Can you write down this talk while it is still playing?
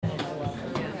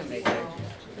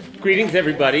Greetings,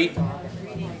 everybody.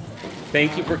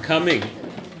 Thank you for coming.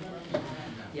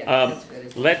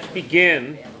 Let's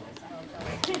begin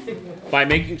by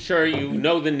making sure you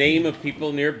know the name of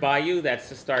people nearby you. That's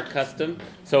the start custom.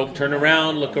 So turn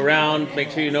around, look around, make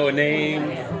sure you know a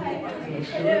name.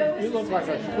 You look like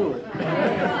a steward.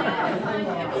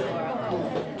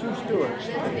 Two stewards.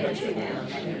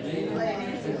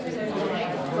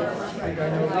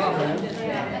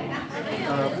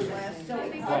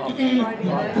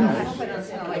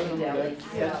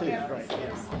 That's it, right.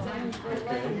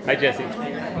 Hi, Jesse.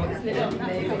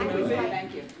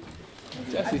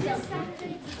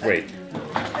 Great.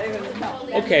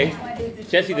 Okay.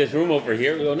 Jesse, there's room over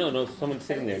here. Oh, no, someone's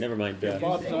sitting there. Never mind.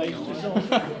 Bob's nice.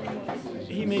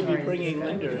 He may be bringing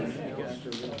Linda in, I guess.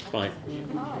 Fine.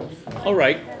 All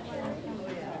right.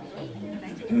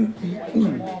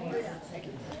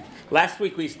 Last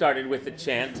week we started with the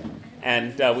chant,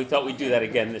 and we thought we'd do that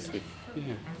again this week.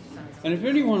 Yeah. And if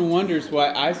anyone wonders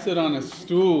why I sit on a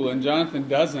stool and Jonathan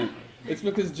doesn't, it's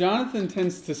because Jonathan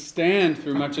tends to stand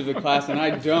through much of the class and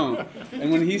I don't.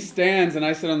 And when he stands and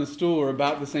I sit on the stool, we're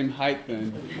about the same height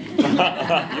then.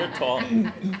 You're tall.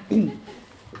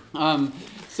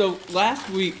 So last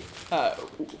week,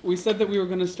 we said that we were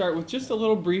going to start with just a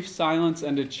little brief silence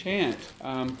and a chant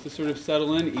to sort of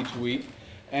settle in each week.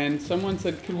 And someone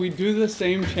said, could we do the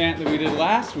same chant that we did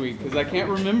last week? Because I can't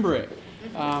remember it.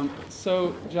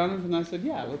 So Jonathan and I said,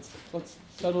 yeah, let's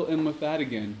settle in with that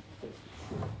again.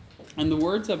 And the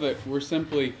words of it were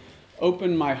simply,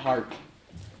 open my heart.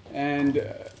 And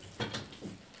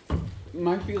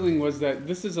my feeling was that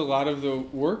this is a lot of the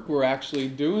work we're actually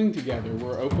doing together.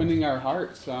 We're opening our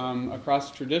hearts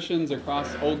across traditions, across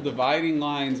old dividing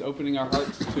lines, opening our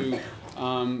hearts to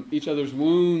each other's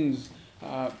wounds.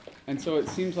 And so it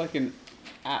seems like an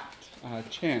apt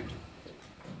chant.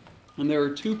 And there are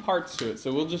two parts to it,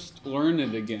 so we'll just learn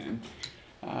it again.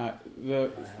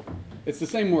 It's the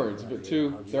same words, but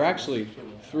there are actually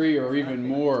three or even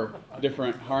more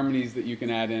different harmonies that you can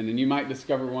add in, and you might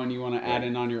discover one you want to add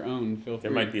in on your own. Feel free.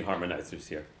 There might be harmonizers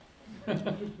here.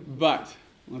 But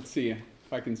let's see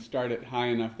if I can start it high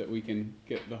enough that we can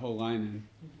get the whole line in.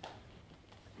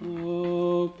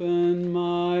 Open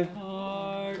my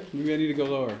heart. Maybe I need to go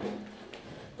lower.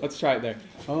 Let's try it there.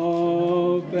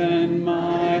 Open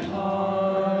my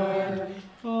heart.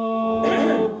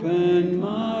 Open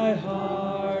my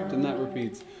heart. And that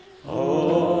repeats.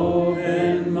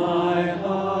 Open my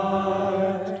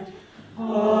heart.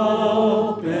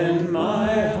 Open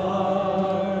my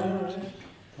heart.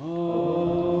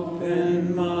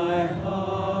 Open my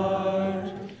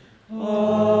heart.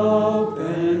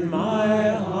 Open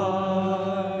my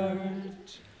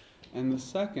heart. And the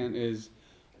second is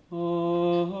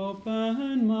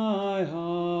open my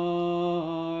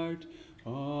heart.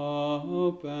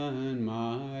 Open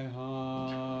my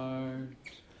heart.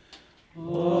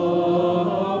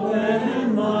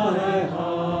 Open my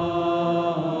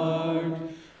heart.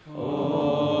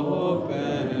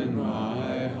 Open my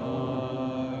heart.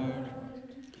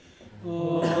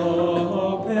 Open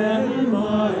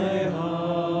my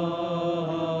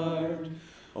heart.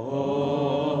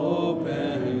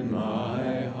 Open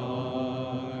my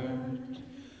heart.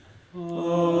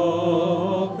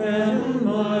 Open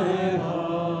my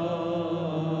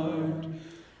heart.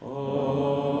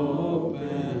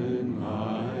 Open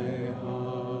my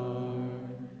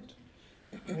heart.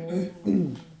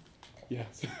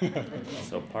 Yes.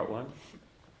 So part one.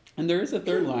 And there is a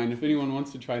third line. If anyone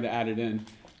wants to try to add it in,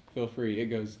 feel free. It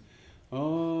goes,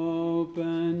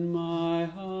 open my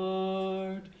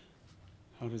heart.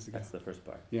 How does it go? That's the first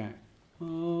part. Yeah.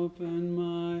 Open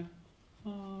my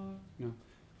heart. No.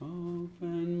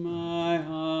 Open my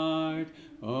heart.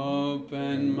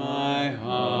 Open my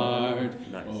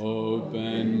heart. Nice.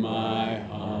 Open my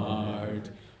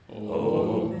heart.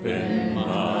 Open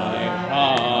my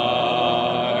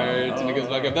heart. And it goes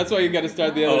back up. That's why you got to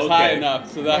start the others high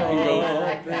enough so that can go.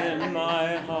 Open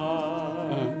my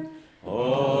heart.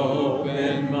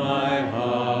 Open my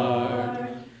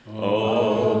heart.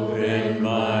 Open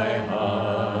my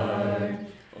heart.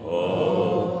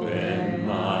 Open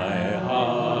my heart.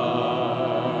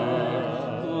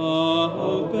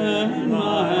 Open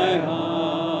my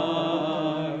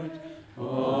heart.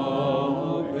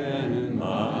 Open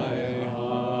my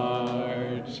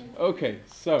heart. Okay,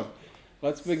 so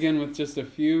let's begin with just a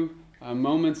few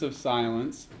moments of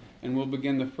silence, and we'll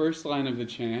begin the first line of the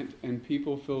chant, and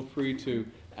people feel free to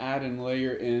add and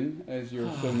layer in as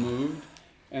you're so moved.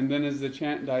 And then as the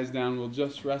chant dies down, we'll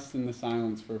just rest in the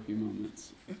silence for a few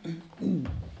moments.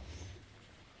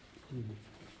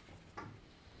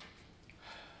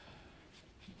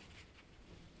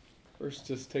 First,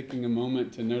 just taking a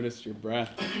moment to notice your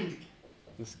breath,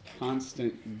 this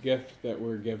constant gift that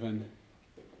we're given.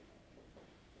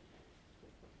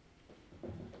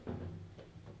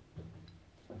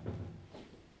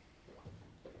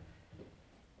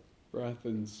 Breath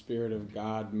and Spirit of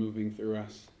God moving through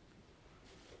us.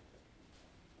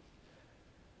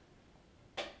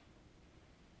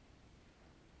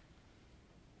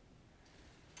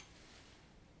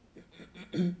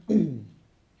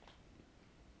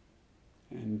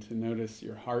 And to notice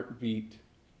your heartbeat.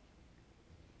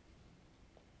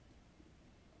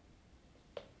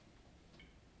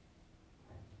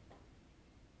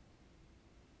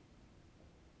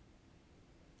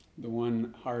 The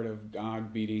one heart of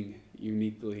God beating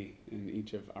uniquely in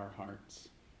each of our hearts.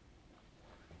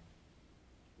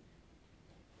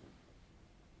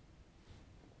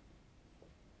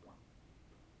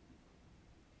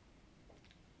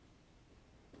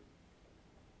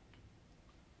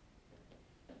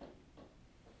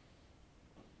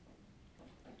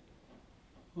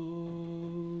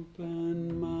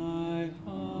 Open my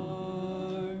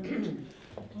heart,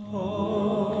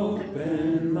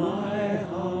 open my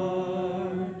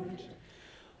heart,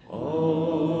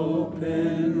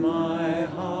 open my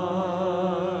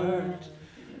heart,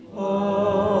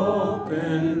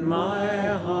 open my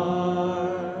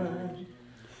heart,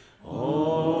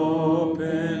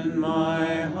 open my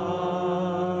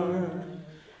heart,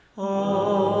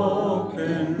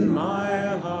 open my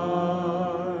heart.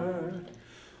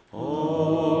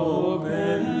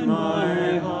 Open my heart,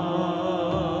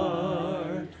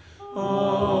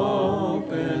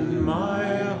 open my heart, open my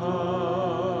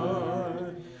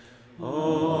heart, open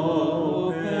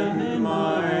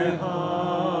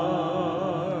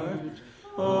my heart,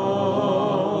 open my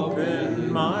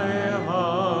heart,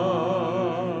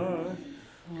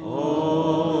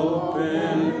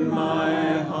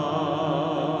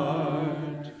 open my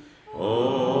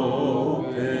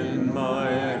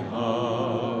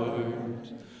heart.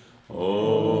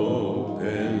 Open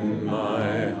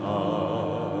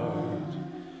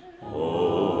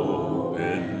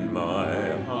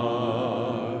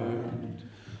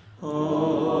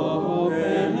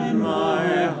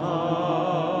my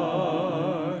heart,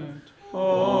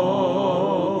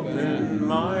 open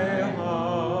my heart, open my heart, open my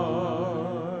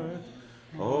heart,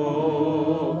 open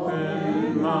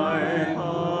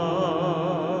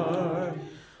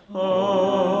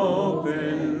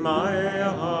my heart, open my heart.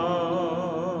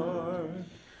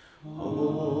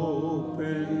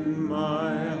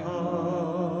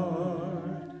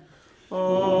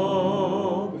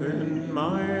 Open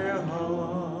my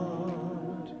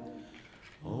heart,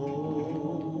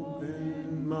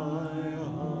 open my heart, open my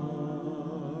heart,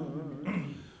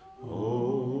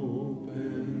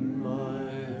 open my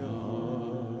heart,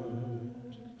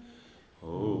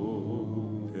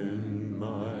 open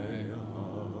my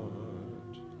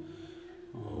heart,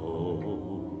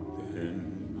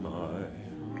 open my heart.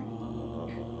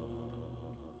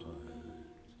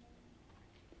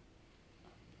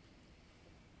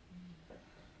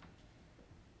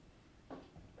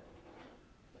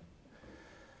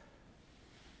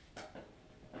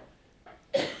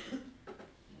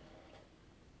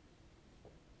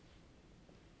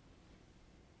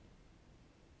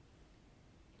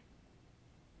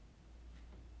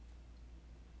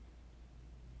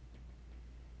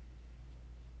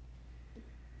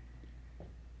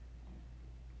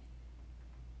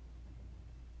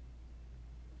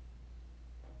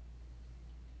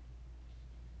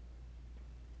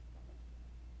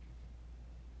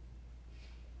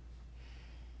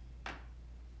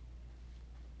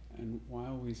 And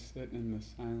while we sit in the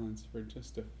silence for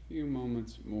just a few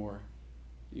moments more,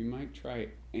 you might try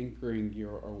anchoring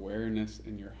your awareness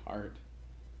in your heart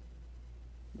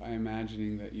by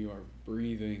imagining that you are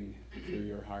breathing through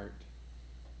your heart.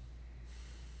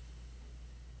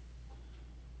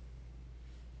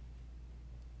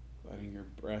 Letting your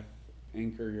breath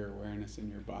anchor your awareness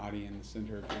in your body in the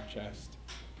center of your chest.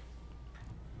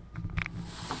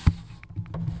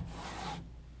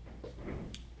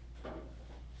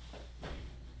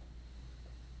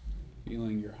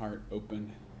 Feeling your heart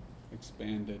open,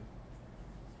 expanded.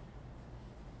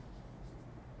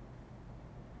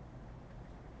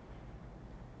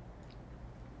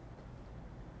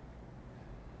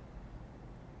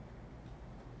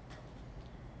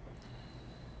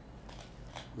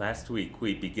 Last week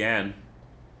we began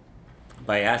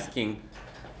by asking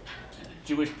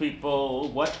Jewish people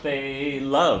what they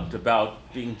loved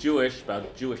about being Jewish,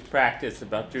 about Jewish practice,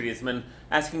 about Judaism, and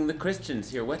asking the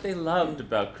Christians here what they loved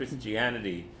about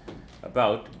Christianity,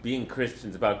 about being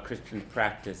Christians, about Christian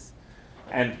practice.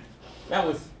 And that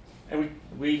was, and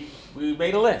we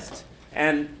made a list.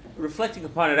 And reflecting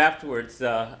upon it afterwards,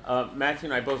 Matthew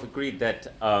and I both agreed that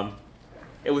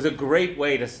it was a great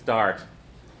way to start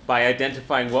by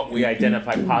identifying what we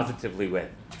identify positively with.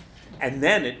 And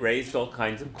then it raised all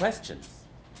kinds of questions.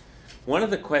 One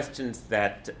of the questions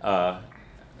that a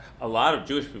lot of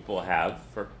Jewish people have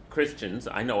for Christians,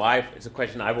 I know it's a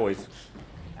question I've always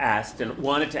asked and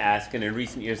wanted to ask, and in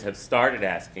recent years have started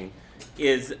asking,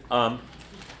 is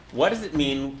what does it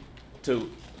mean to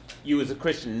you as a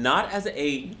Christian, not as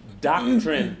a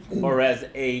doctrine or as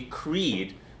a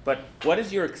creed, but what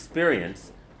is your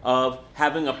experience of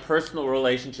having a personal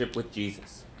relationship with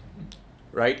Jesus,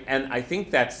 right? And I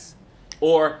think that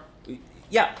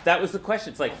was the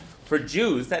question. It's like, for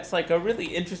Jews, that's like a really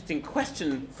interesting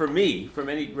question for me, for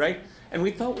many, right? And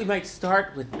we thought we might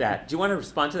start with that. Do you want to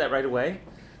respond to that right away?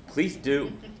 Please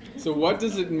do. So what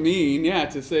does it mean,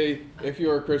 to say if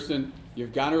you're a Christian,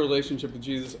 you've got a relationship with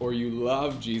Jesus or you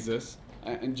love Jesus?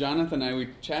 And Jonathan and I, we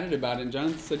chatted about it, and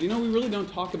Jonathan said, we really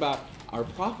don't talk about our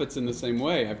prophets in the same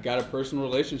way. I've got a personal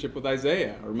relationship with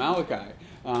Isaiah or Malachi.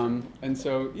 And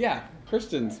so,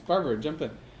 Christians, Barbara, jump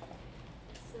in.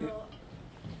 So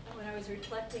when I was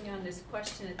reflecting on this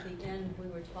question at the end, we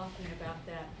were talking about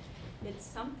that. It's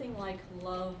something like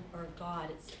love or God.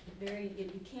 It's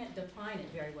you can't define it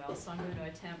very well, so I'm going to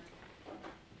attempt,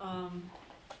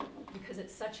 because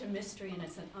it's such a mystery and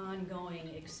it's an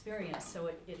ongoing experience, so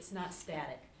it's not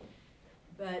static.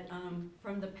 But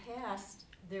from the past,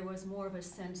 there was more of a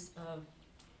sense of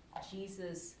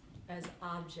Jesus as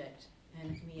object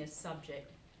and me as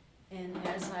subject. And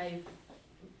as I've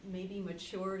maybe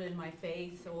matured in my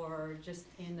faith or just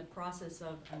in the process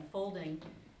of unfolding,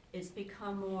 it's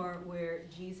become more where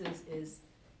Jesus is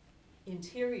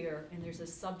interior and there's a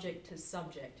subject to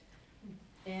subject.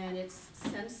 And it's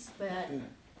sensed that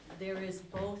there is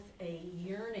both a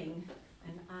yearning,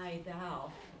 an I,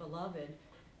 thou, beloved,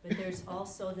 but there's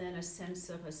also then a sense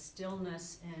of a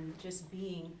stillness and just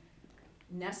being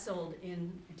nestled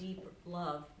in deep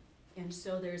love. And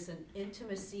so there's an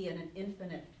intimacy and an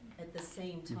infinite at the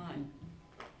same time.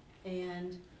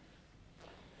 And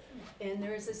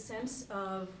there's a sense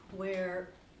of where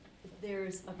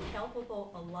there's a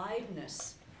palpable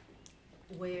aliveness,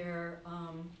 where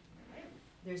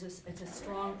it's a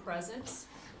strong presence,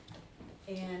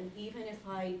 and even if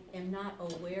I am not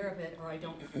aware of it or I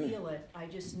don't feel it, I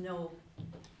just know,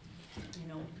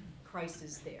 Christ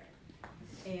is there.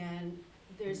 And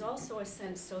there's also a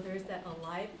sense, so there's that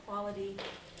alive quality,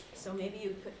 so maybe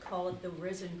you could call it the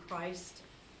risen Christ,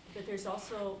 but there's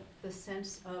also the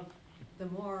sense of the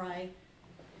more I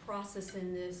process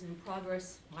in this and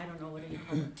progress, I don't know what you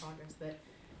call it progress, but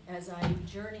as I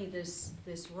journey this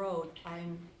road,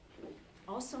 I'm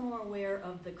also more aware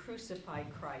of the crucified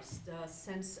Christ, a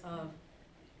sense of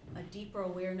a deeper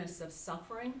awareness of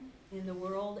suffering in the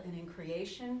world and in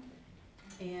creation,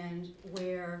 and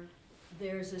where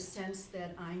there's a sense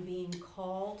that I'm being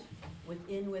called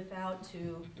within, without,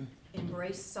 to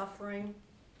embrace suffering,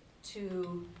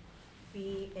 to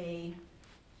be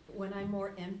when I'm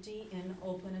more empty and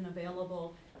open and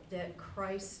available, that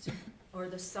Christ or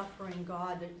the suffering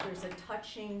God, that there's a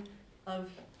touching of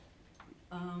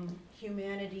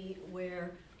humanity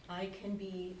where I can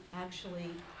be actually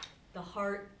the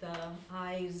heart, the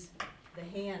eyes, the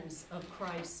hands of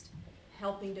Christ,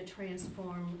 helping to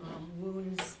transform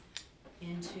wounds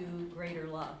into greater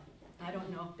love. I don't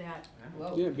know if that.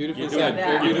 Yeah, beautifully You're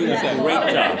said. doing Beautifully a said.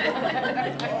 great job.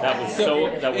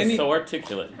 That was so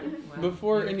articulate.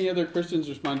 Before any other Christians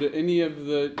respond, do any of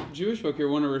the Jewish folk here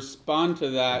want to respond to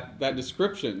that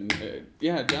description?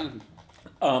 Jonathan.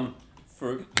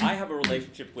 I have a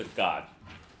relationship with God.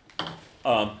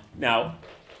 Now,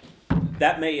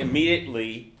 that may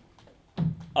immediately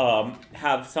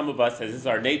have some of us, as is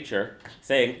our nature,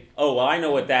 saying, "Oh, well, I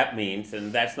know what that means,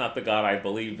 and that's not the God I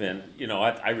believe in.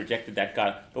 I rejected that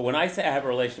God." But when I say I have a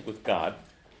relationship with God,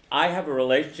 I have a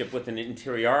relationship with an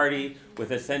interiority, with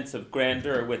a sense of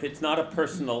grandeur. It's not a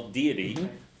personal deity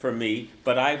for me,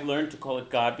 but I've learned to call it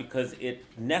God because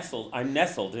I'm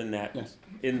nestled in that. Yes.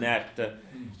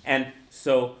 And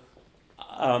so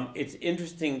it's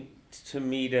interesting to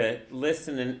me to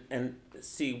listen and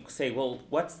say, well,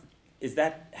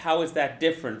 how is that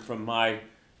different from my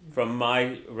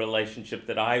relationship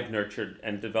that I've nurtured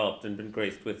and developed and been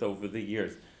graced with over the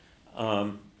years?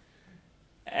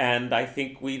 And I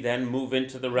think we then move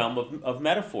into the realm of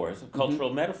metaphors, of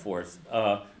cultural metaphors.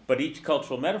 But each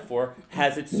cultural metaphor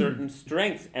has its certain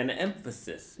strength and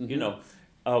emphasis.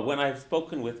 When I've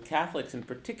spoken with Catholics in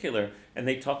particular, and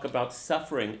they talk about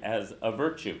suffering as a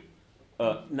virtue,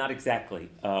 not exactly.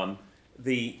 I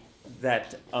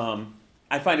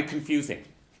find it confusing.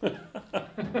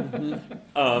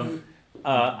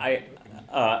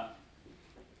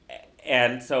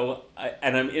 And so,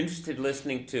 and I'm interested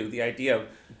listening to the idea of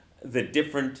the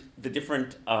different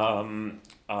on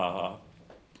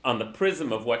the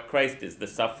prism of what Christ is, the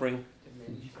suffering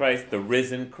Christ, the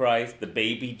risen Christ, the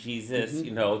baby Jesus. Mm-hmm.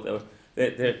 You know,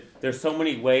 there's so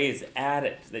many ways at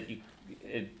it that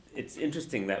it's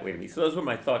interesting that way to me. So those were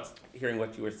my thoughts hearing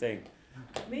what you were saying.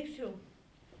 Me too.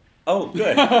 Oh,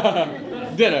 good.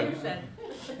 Ditto.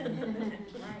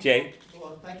 Jay?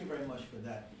 Well, thank you very much for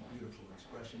that beautiful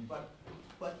expression, but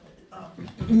But on a,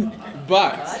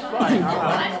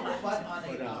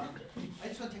 I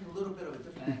just want to take a little bit of a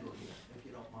different angle here, if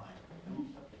you don't mind.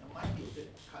 It might be a bit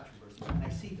controversial, and I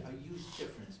see a huge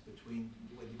difference between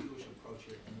the way the Jewish approach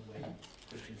it and the way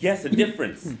Christians. Yes, a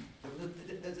difference.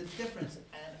 There's a difference,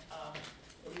 and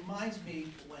it reminds me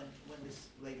when this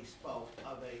lady spoke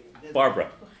of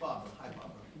Barbara. Barbara, hi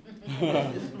Barbara.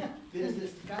 There's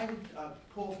this guy,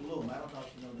 Paul Bloom, I don't know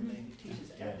if you know the name, he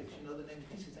teaches ethics, you know the name,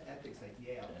 he teaches ethics at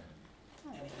Yale.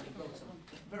 And he wrote some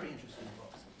very interesting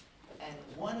books. And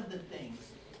one of the things,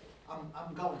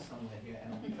 I'm going somewhere here,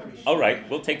 and it'll be very short. All right,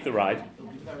 we'll take the ride.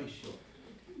 It'll be very short.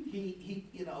 He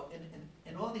you know,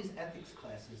 in all these ethics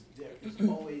classes, there is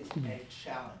always a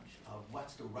challenge of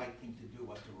what's the right thing to do,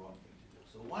 what's the wrong thing to do.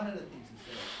 So one of the things he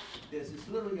said, there's this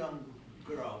little young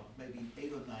girl, maybe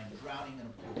 8 or 9, drowning in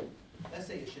a pool. Let's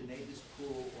say it's your neighbor's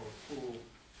pool or a pool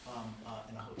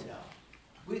in a hotel.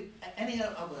 Any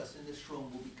of us in this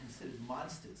room will be considered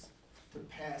monsters to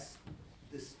pass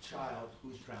this child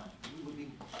who's drowning. We would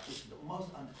be, it's the most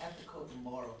unethical,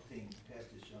 immoral thing to pass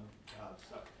this young child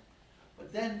suffering.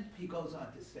 But then he goes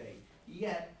on to say,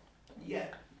 yet,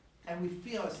 and we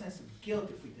feel a sense of guilt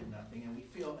if we did nothing, and we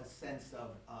feel a sense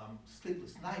of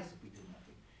sleepless nights if we did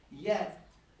nothing. Yet,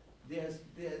 there's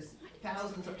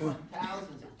thousands upon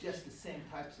thousands of just the same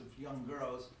types of young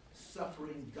girls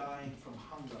suffering, dying from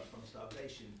hunger, from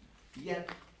starvation. Yet,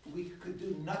 we could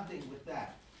do nothing with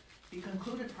that. He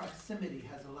concluded proximity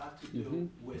has a lot to do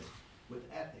with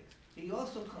ethics. He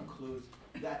also concludes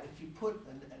that if you put,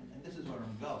 and this is where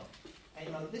I'm going, and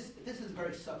you know, this is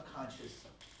very subconscious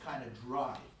kind of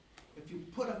drive. If you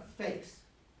put a face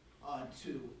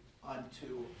onto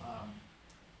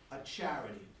a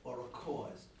charity or a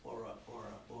cause or a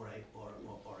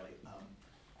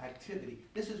activity,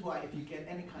 this is why if you get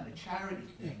any kind of charity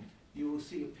thing, you will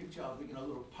see a picture of a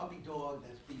little puppy dog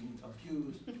that's being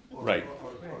abused, or Right.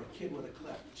 or a kid with a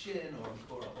cleft chin,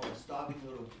 or a starving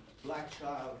little black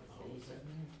child.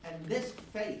 And this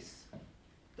face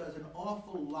does an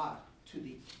awful lot to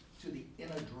the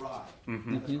inner drive.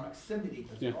 And the proximity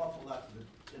does an awful lot to the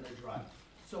inner drive.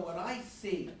 So what I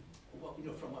see,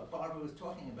 from what Barbara was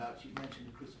talking about, she mentioned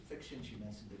the crucifixion, she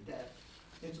mentioned the death.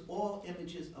 It's all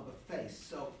images of a face.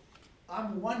 So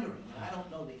I'm wondering, and I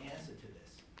don't know the answer to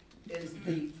this, is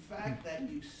the fact that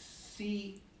you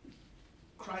see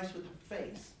Christ with a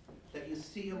face, that you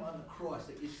see him on the cross,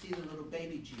 that you see the little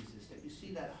baby Jesus, that you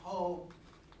see that whole,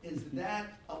 is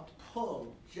that a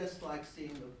pull, just like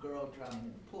seeing the girl drowning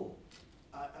in the pool?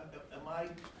 Am I?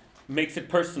 Makes it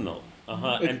personal,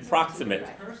 and proximate,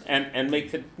 and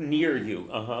makes it near you,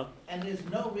 And there's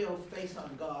no real face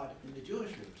on God in the Jewish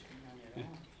religion.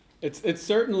 It's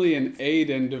certainly an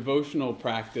aid in devotional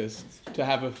practice to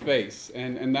have a face,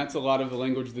 and that's a lot of the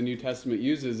language the New Testament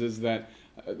uses, is that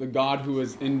the God who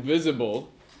is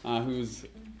invisible, who's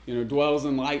dwells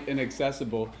in light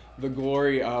inaccessible, the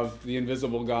glory of the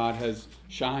invisible God has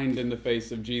shined in the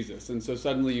face of Jesus, and so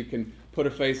suddenly you can put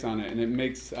a face on it, and it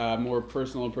makes a more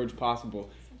personal approach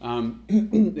possible.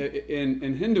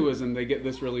 In Hinduism, they get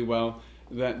this really well,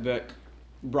 that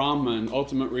Brahman,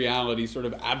 ultimate reality, sort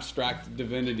of abstract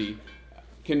divinity,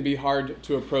 can be hard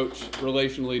to approach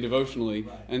relationally, devotionally.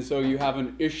 Right. And so you have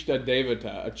an Ishta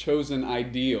Devata, a chosen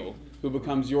ideal, who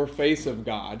becomes your face of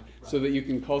God, so that you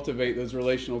can cultivate those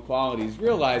relational qualities,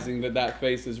 realizing that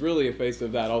face is really a face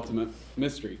of that ultimate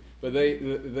mystery. But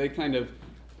they kind of...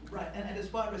 Right, and as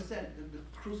Barbara said, the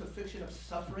crucifixion of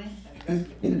suffering, and that's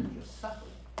the epitome of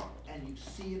suffering, and you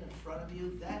see it in front of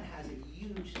you, that has a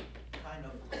huge kind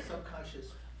of subconscious.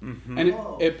 And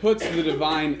it puts the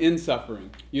divine in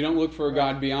suffering. You don't look for a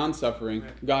God beyond suffering.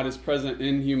 God is present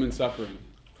in human suffering,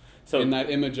 So, in that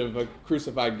image of a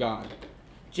crucified God.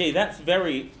 Jay, that's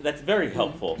very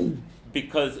helpful,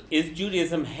 because is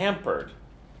Judaism hampered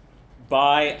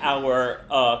by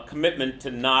our commitment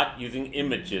to not using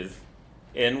images?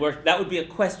 And that would be a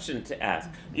question to ask.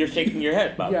 You're shaking your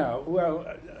head, Bob. Yeah, well,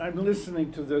 I'm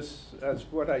listening to this as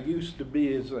what I used to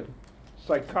be as a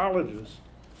psychologist.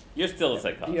 You're still a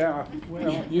psychologist. Yeah,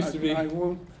 well, Used to be.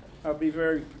 I'll be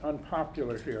very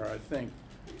unpopular here, I think,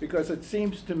 because it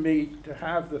seems to me to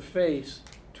have the face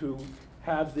to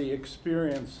have the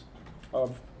experience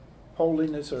of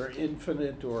holiness or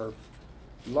infinite or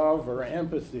love or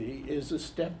empathy is a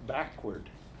step backward.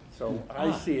 So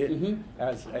I see it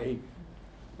as a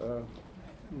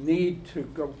need to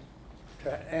go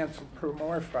to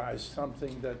anthropomorphize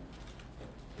something that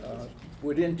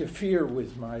would interfere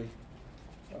with my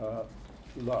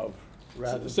love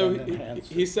rather So than enhance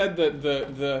he it. said that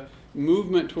the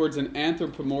movement towards an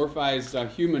anthropomorphized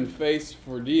human face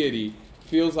for deity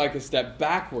feels like a step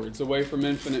backwards away from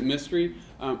infinite mystery.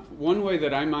 One way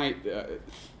that I might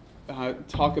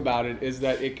talk about it is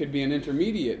that it could be an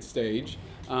intermediate stage,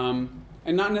 and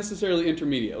not necessarily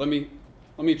intermediate. Let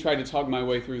me try to talk my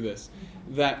way through this.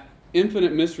 That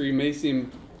infinite mystery may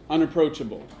seem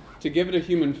unapproachable. To give it a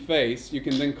human face, you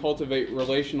can then cultivate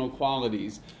relational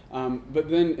qualities. But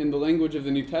then in the language of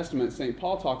the New Testament, St.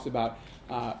 Paul talks about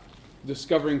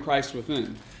discovering Christ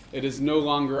within. It is no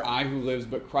longer I who lives,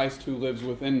 but Christ who lives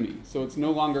within me. So it's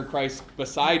no longer Christ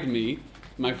beside me,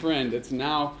 my friend. It's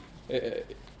now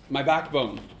my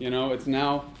backbone. It's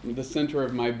now the center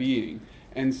of my being.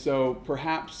 And so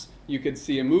perhaps you could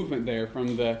see a movement there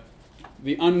from the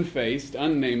unfaced,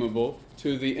 unnameable,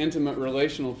 to the intimate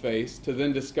relational face, to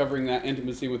then discovering that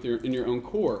intimacy in your own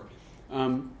core.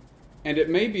 And it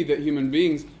may be that human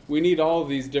beings, we need all of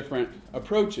these different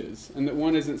approaches, and that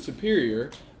one isn't superior,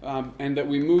 and that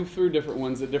we move through different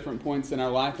ones at different points in our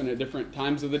life and at different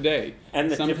times of the day. And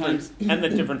the Sometimes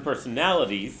different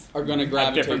personalities are going to have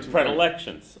gravitate different to-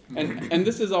 predilections. And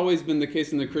this has always been the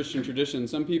case in the Christian tradition.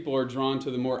 Some people are drawn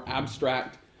to the more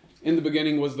abstract, in the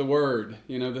beginning was the Word,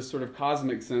 this sort of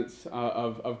cosmic sense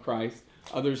of Christ.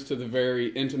 Others to the very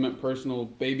intimate, personal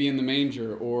baby in the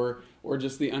manger, or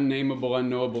just the unnameable,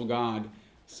 unknowable God.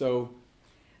 So,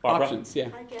 Barbara? options, yeah.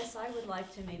 I guess I would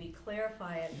like to maybe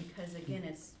clarify it, because again,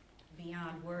 it's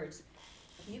beyond words.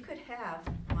 You could have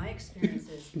my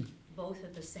experiences both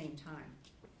at the same time.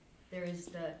 There's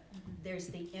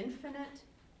the infinite,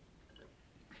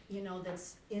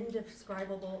 that's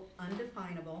indescribable,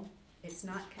 undefinable. It's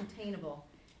not containable.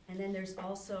 And then there's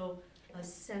also a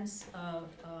sense of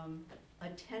a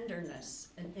tenderness,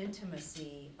 an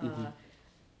intimacy,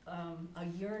 a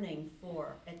yearning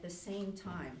for at the same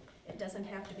time. It doesn't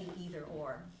have to be either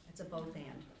or. It's a both and.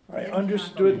 I And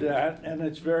understood both. that, and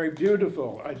it's very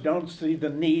beautiful. I don't see the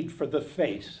need for the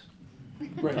face.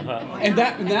 Right. Why And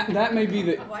not? that may be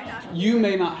that Why not? you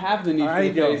may not have the need for I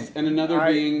the don't. face, and another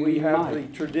being We have might.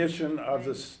 the tradition of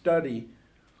the study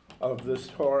of the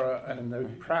Torah and the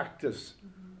practice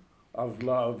of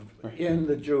love in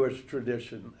the Jewish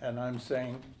tradition, and I'm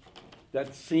saying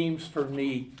that seems for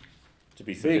me To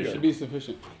be Bigger. sufficient. Should be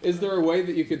sufficient. Is there a way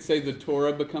that you could say the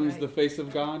Torah becomes Right. the face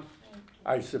of God?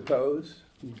 I suppose,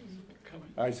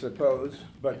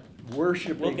 but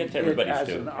worshiping We'll get to it everybody's as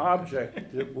too. an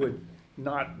object that would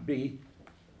not be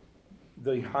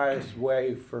the highest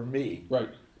way for me. Right.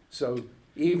 So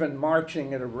even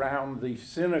marching it around the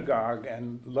synagogue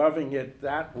and loving it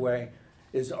that way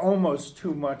is almost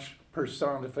too much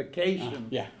personification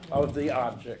Yeah. of the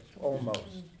object,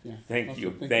 almost. Yeah. Thank you,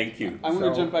 Also, thank you. I want to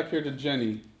So- jump back here to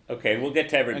Jenny, Okay, we'll get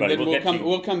to and everybody. then We'll get to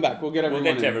we'll come back. We'll get we'll everyone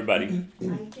get to in. everybody.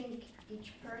 I think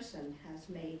each person has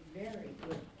made very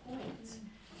good points,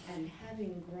 and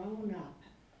having grown up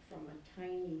from a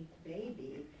tiny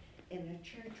baby in a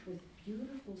church with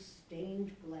beautiful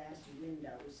stained glass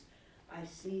windows, I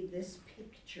see this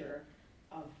picture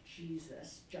of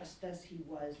Jesus just as he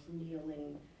was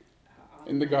kneeling on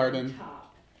In the garden.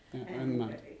 top. Yeah, And, and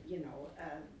mine.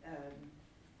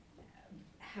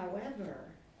 However,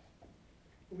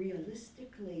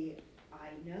 realistically, I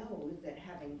know that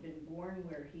having been born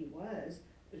where he was,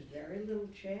 there's very little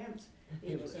chance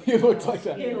he was a He looked like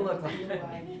that. He looked like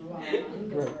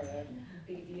blonde or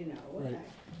Right.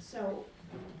 So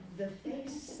the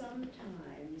face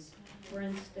sometimes, for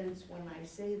instance, when I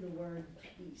say the word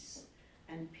peace,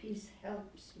 and peace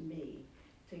helps me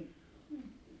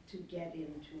to get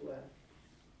into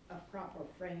a proper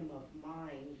frame of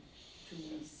mind to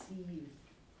receive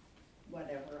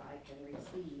whatever I can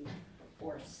receive,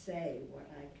 or say what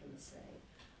I can say.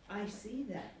 I see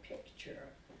that picture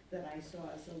that I saw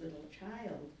as a little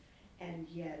child, and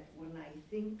yet when I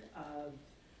think of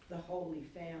the Holy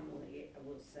Family, I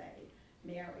will say,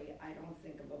 Mary, I don't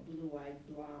think of a blue-eyed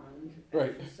blonde,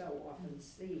 Right. as you so often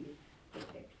see the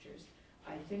pictures.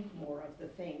 I think more of the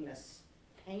famous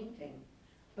painting,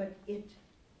 but it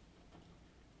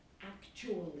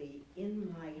actually,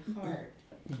 in my heart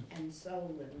and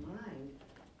soul and mind,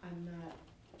 I'm not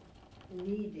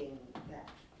needing that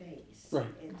face. Right.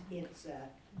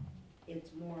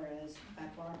 It's more, as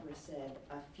Barbara said,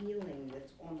 a feeling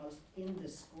that's almost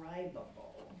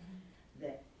indescribable,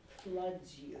 that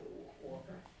floods you or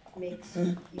makes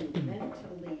you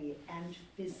mentally and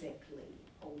physically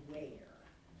aware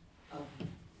of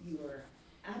your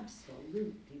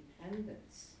absolute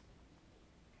dependence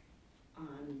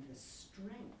on the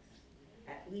strength.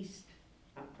 At least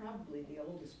I'm probably the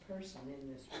oldest person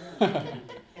in this room.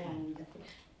 And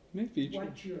Maybe.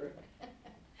 what you're,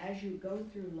 as you go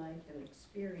through life and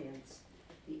experience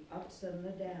the ups and the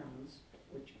downs,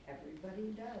 which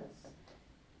everybody does,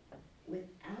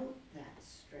 without that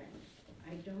strength,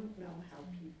 I don't know how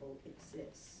people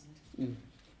exist. Mm.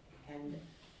 And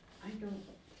I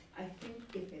think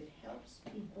if it helps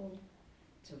people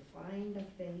to find a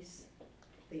face,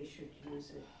 they should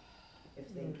use it.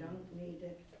 If they don't need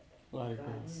it, Well, I agree.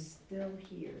 God still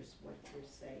hears what you're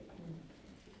saying.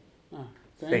 Ah,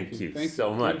 Thank you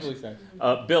so much. Beautifully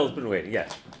said. Bill's been waiting,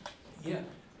 yes. Yeah,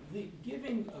 the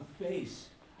giving a face,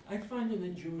 I find in the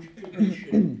Jewish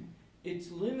tradition,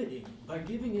 it's limiting. By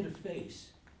giving it a face,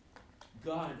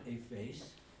 God a face,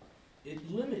 it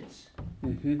limits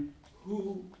Mm-hmm.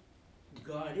 who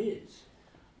God is.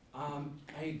 I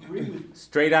agree with,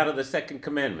 Straight out of the second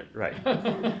commandment, right?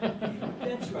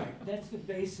 that's right, that's the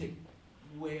basic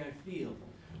way I feel.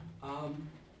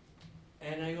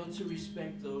 And I also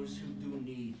respect those who do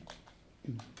need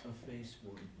a face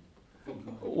for God.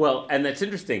 Well, and that's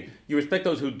interesting. You respect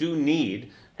those who do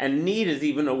need, and need is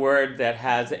even a word that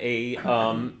has a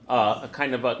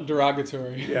kind of a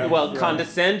Derogatory. Yeah. well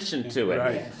condescension to it,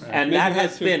 Right, Yes. right. and Maybe that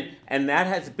that's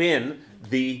has been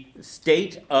the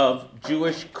state of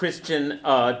Jewish Christian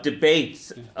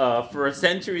debates for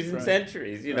centuries and Right.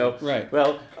 centuries. You know. Right.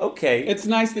 Well, okay. It's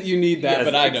nice that you need that, Yes,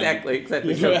 but I don't.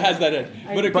 exactly. So it has that in.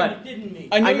 But, it But- Didn't mean.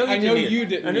 I know didn't. you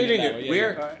didn't. I know you mean it didn't. that way,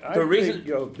 We're I the plead reason.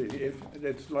 guilty. If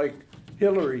it's like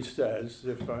Hillary says,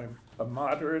 if I'm a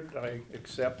moderate, I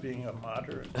accept being a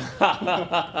moderate.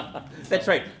 That's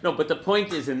right. No, but the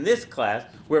point is, in this class,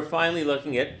 we're finally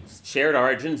looking at shared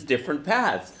origins, different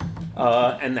paths,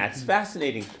 and that's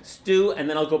fascinating. Stu, and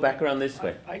then I'll go back around this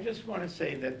way. I just want to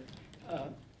say that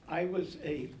I was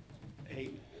a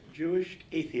Jewish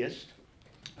atheist.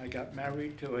 I got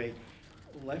married to a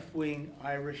left-wing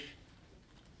Irish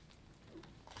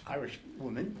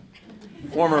woman.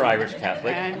 Former Irish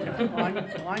Catholic. And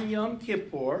on Yom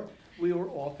Kippur, we were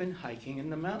often hiking in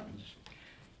the mountains.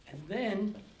 And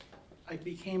then I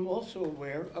became also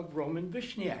aware of Roman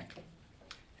Vishniak.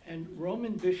 And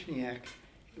Roman Vishniak,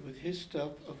 with his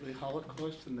stuff of the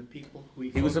Holocaust and the people who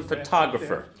He was a photographed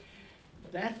photographer.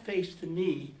 there, that face to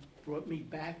me brought me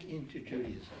back into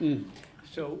Judaism. Mm.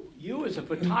 So you as a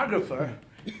photographer,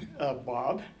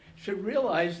 Bob, should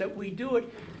realize that we do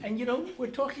it. And you know, we're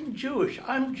talking Jewish.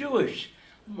 I'm Jewish.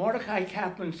 Mordecai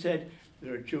Kaplan said,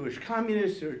 there are Jewish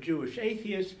communists, there are Jewish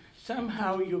atheists.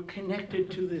 Somehow you're connected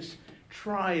to this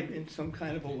tribe in some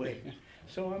kind of a way.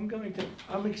 So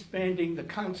I'm expanding the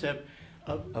concept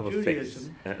of Of a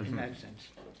Judaism face. in that sense.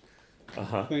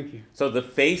 Uh-huh. Thank you. So the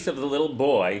face of the little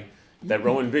boy that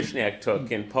Roman Vishniak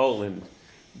took in Poland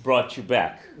brought you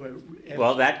back.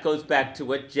 Well, that goes back to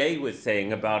what Jay was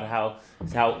saying about how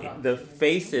the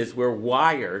faces were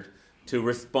wired to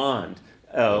respond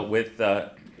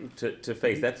to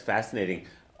face. That's fascinating.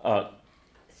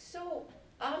 So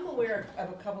I'm aware of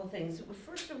a couple of things.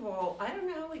 First of all, I don't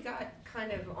know how we got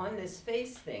kind of on this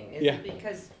face thing. Is Yeah. it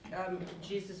because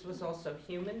Jesus was also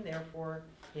human, therefore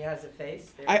he has a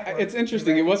face? It's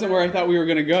interesting. It wasn't where I thought we were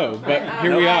going to go, but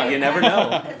here we No, are. you never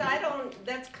know. Because I don't.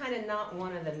 That's kind of not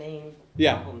one of the main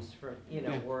Yeah. problems for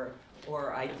Yeah.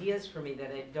 or ideas for me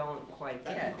that I don't quite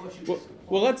That's get. because you Well,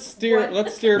 disappoint. well,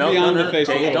 let's steer No, beyond no, the face.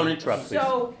 a Jay, little. don't interrupt, please.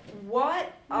 So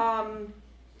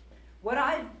what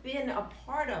I've been a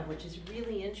part of, which is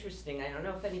really interesting, I don't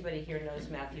know if anybody here knows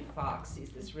Matthew Fox. He's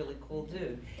this really cool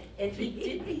dude, and he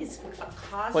did these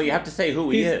cosmic. Well, you have to say who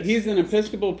he is. He's an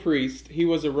Episcopal priest. He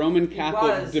was a Roman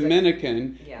Catholic was.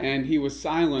 Dominican, Yeah. and he was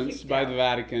silenced Kicked by out. the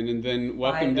Vatican, and then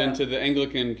welcomed the- into the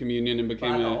Anglican communion and by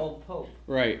became the a old Pope.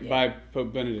 right Yeah. by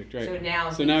Pope Benedict. Right.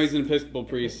 So now He's an Episcopal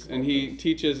priest, and he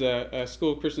teaches a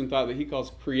school of Christian thought that he calls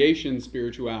creation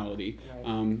spirituality,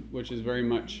 Right. which is very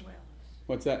much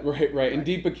what's that? Right, and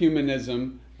deep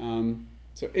ecumenism.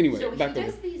 So anyway, So he back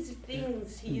does over. these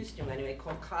things, he used to anyway,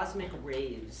 called cosmic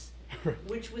raves,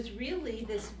 which was really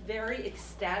this very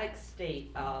ecstatic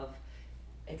state of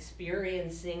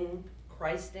experiencing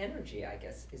Christ energy, I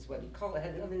guess is what he called it. It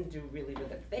had nothing to do really with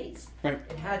the face. Right.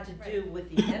 It had to do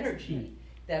with the energy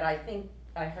that I think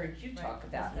I heard you talk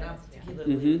about, not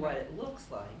particularly Mhm. what it looks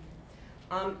like.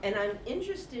 And I'm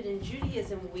interested in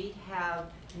Judaism. We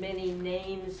have many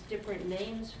names, different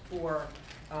names for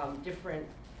different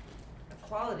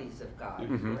qualities of God,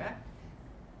 Mhm. correct?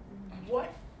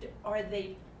 What are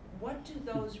they? what do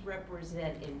those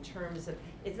represent in terms of,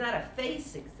 it's not a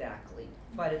face exactly,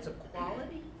 but it's a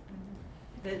quality?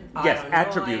 Yes, Adonai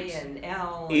attributes. And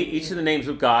El. Each of the names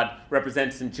of God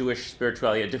represents in Jewish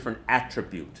spirituality a different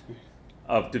attribute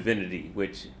of divinity,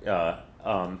 which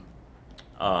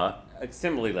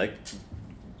similarly, like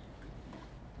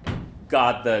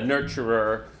God the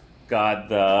nurturer, God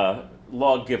the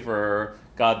lawgiver,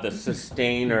 God the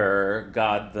sustainer,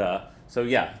 God the, so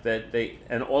yeah, that they,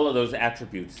 and all of those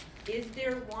attributes. Is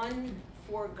there one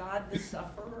for God the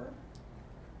sufferer?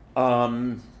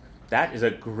 That is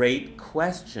a great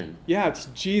question. Yeah, it's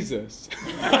Jesus.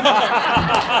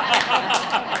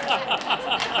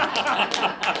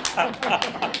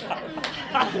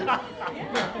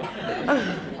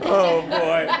 Oh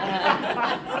boy.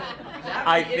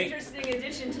 I That would be an think, interesting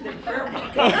addition to the prayer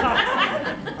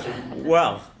book.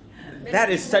 well, that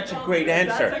is such a great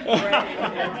answer. That's a great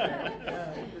answer.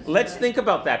 Let's think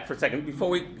about that for a second before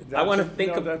we, I want to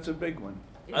think of, That's a big one.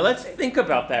 let's think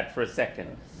about that for a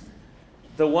second.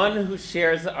 The one who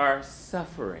shares our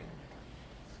suffering.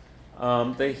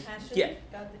 Yeah,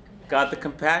 God the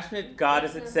compassionate, God,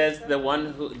 as it says, the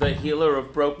one who, the healer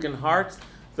of broken hearts,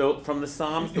 from the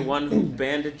Psalms, the one who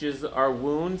bandages our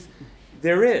wounds.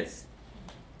 There is.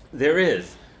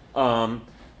 But,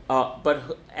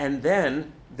 and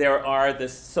then there are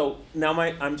this, so now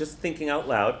I'm just thinking out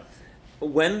loud.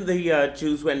 When the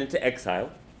Jews went into exile,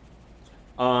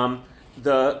 one of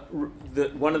the Which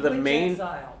exile?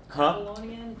 exile? Huh?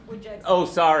 Babylonian? Which exile? Oh,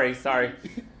 sorry.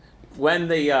 When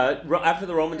the after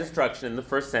the Roman destruction in the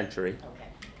first century, Okay,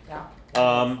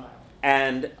 yeah.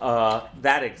 and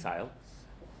that exile,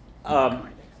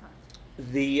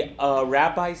 the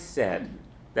rabbi said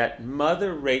that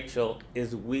Mother Rachel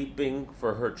is weeping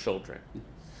for her children,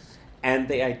 and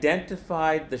they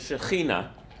identified the Shekhinah,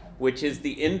 which is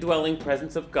the indwelling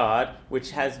presence of God,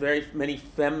 which has very many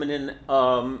feminine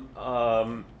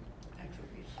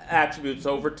attributes,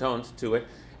 overtones to it,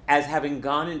 as having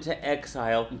gone into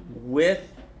exile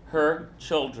with her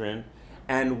children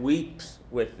and weeps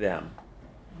with them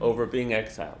over being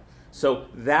exiled. So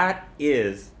that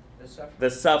is the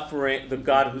suffering, the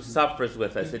God who suffers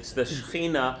with us. It's the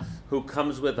Shekhinah who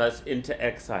comes with us into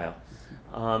exile.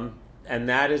 And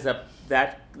that is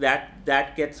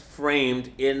that gets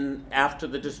framed in after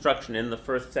the destruction in the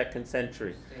 1st, 2nd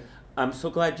century. I'm so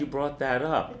glad you brought that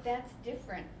up. But that's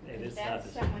different. It is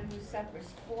That's not. someone who suffers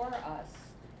for us,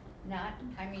 not,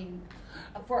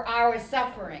 for our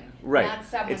suffering. Right. Not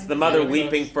someone It's the who mother suffers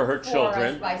weeping for her us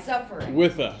children. by suffering.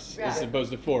 With us, Right. as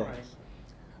opposed to for us.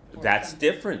 That's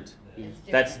different. It's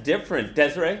That's different.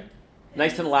 Desiree,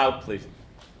 nice and loud, please.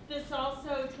 This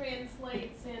also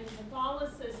translates in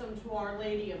Catholicism to Our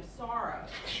Lady of Sorrows.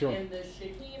 Sure. And the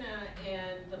Shekinah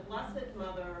and the Blessed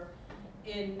Mother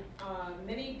in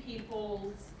many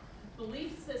people's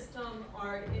belief system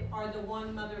are the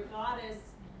one Mother Goddess,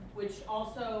 which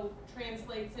also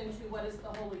translates into what is the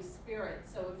Holy Spirit.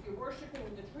 So if you're worshiping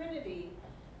the Trinity,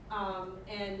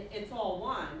 and it's all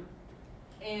one,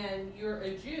 and you're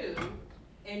a Jew,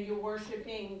 and you're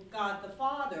worshiping God the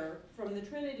Father from the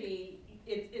Trinity,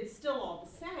 it's still all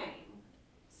the same.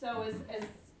 So as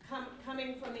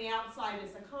coming from the outside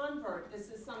as a convert, this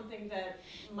is something that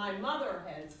my mother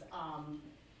has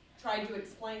tried to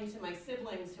explain to my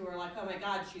siblings who are like, oh my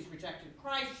God, she's rejected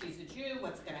Christ, she's a Jew,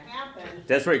 what's going to happen?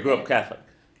 Desiree grew up Catholic.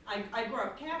 I grew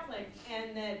up Catholic,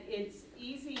 and that it's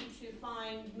easy to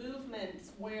find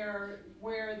movements where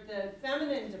the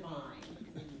feminine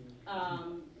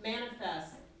divine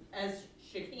manifests as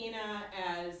Shekinah,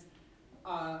 as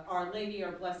Our Lady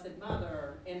or Blessed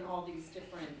Mother, in all these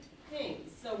different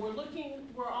things. So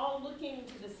we're all looking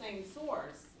to the same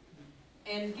source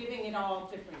and giving it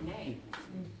all different names.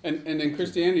 And in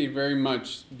Christianity, very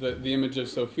much the image of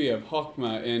Sophia, of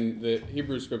Chokhmah in the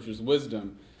Hebrew scriptures,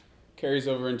 wisdom, carries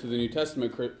over into the New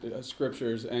Testament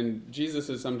scriptures, and Jesus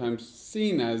is sometimes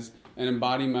seen as an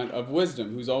embodiment of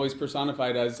wisdom, who's always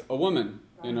personified as a woman,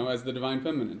 as the divine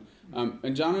feminine.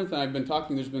 And Jonathan and I have been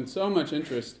talking, there's been so much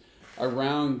interest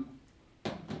around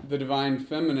the divine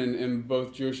feminine in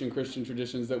both Jewish and Christian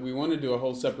traditions that we want to do a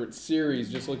whole separate series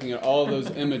just looking at all those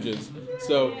images.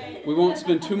 So we won't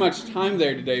spend too much time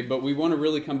there today, but we want to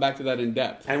really come back to that in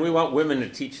depth. And we want women to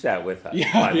teach that with us.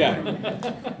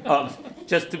 Yeah.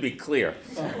 Just to be clear.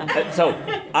 So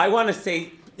I want to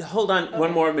say, hold on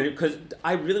one more minute, because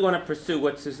I really want to pursue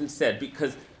what Susan said,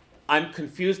 because I'm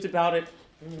confused about it,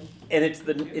 and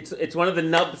it's one of the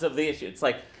nubs of the issue. It's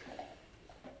like,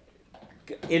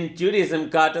 in Judaism,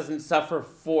 God doesn't suffer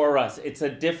for us. It's a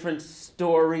different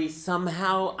story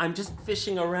somehow. I'm just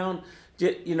fishing around.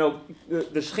 The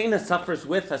Shekhinah suffers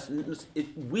with us,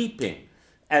 weeping.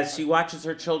 as she watches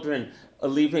her children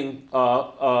leaving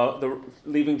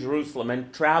Jerusalem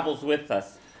and travels with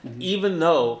us, even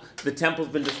though the temple's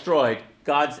been destroyed,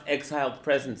 God's exiled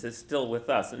presence is still with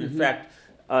us. And in fact,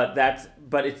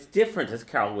 but it's different, as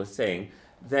Carol was saying,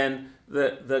 than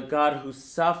the God who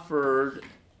suffered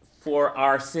for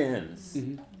our sins.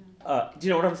 Do you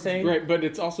know what I'm saying? Right, but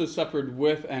it's also suffered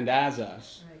with and as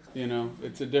us. Right. You know,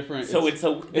 it's a different. So it's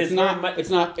not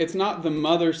the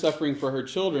mother suffering for her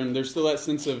children. There's still that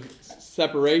sense of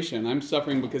separation. I'm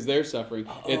suffering because they're suffering.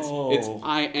 It's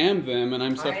I am them and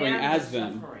I'm suffering as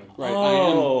them. Right.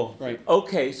 Oh, I am. Right.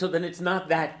 Okay, so then it's not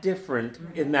that different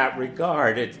in that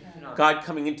regard. It's God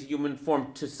coming into human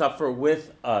form to suffer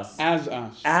with us. As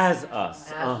us. As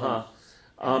us.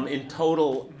 In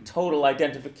total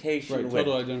identification Right. with.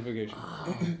 Total identification.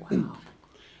 Wow.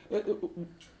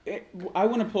 I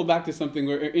want to pull back to something.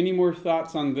 Any more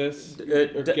thoughts on this?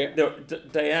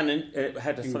 Diane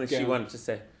had something she Gail. wanted to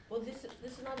say. Well, this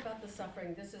is not about the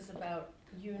suffering. This is about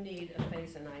you need a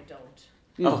face and I don't.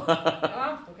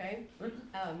 Oh. Okay?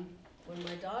 When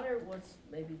my daughter was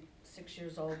maybe 6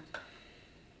 years old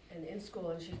and in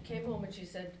school, and she came home and she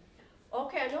said,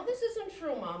 okay, I know this isn't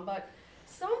true, Mom, but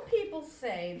some people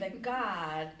say that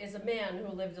God is a man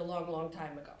who lived a long, long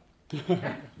time ago.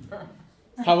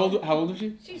 How old is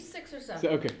she? She's 6 or 7. So,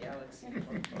 okay. Yeah,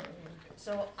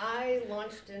 so I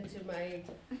launched into my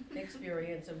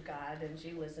experience of God, and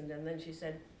she listened, and then she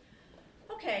said,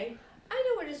 okay,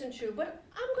 I know it isn't true, but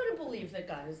I'm going to believe that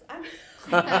God is a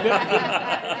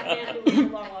man who lived a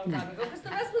long, long time ago, because the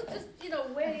rest was just,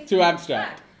 way Too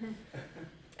abstract.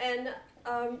 And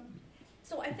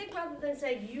so I think rather than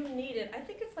saying you need it, I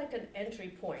think it's like an entry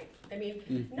point. I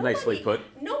mean, Nicely put.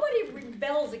 Nobody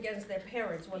rebels against their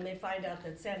parents when they find out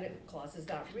that Santa Claus is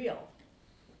not real.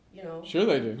 Sure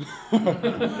they do.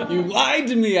 You lied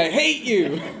to me. I hate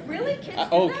you. Really, kids do that?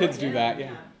 Oh, kids do that.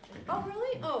 Yeah. Oh,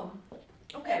 really? Oh,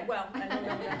 okay. Well, I don't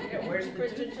know. Where's the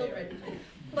Christian children?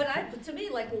 But to me,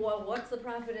 well, what's the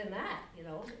profit in that?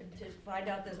 To find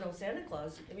out there's no Santa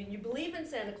Claus. I mean, you believe in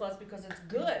Santa Claus because it's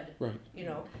good. Right.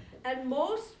 And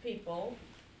most people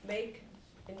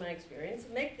in my experience,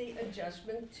 make the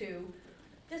adjustment to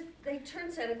this. They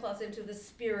turn Santa Claus into the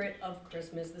spirit of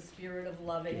Christmas, the spirit of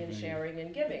loving and sharing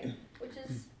and giving, which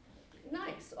is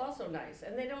nice, also nice.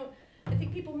 And I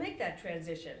think people make that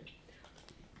transition.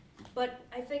 But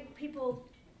I think people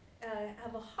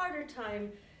have a harder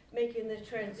time making the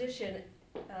transition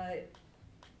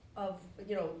of,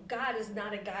 God is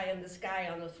not a guy in the sky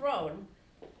on the throne.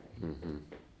 Mm-hmm.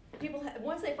 People,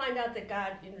 once they find out that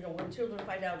God, when children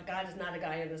find out God is not a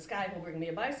guy in the sky who'll bring me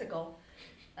a bicycle,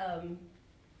 then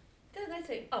they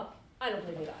say, oh, I don't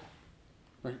believe in God.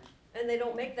 Right. And they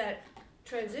don't make that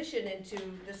transition into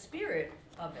the spirit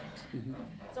of it. Mm-hmm.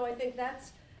 So I think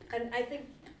and I think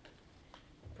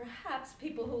perhaps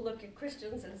people who look at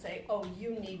Christians and say, oh,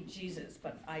 you need Jesus,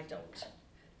 but I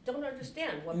don't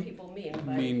understand what people mean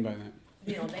by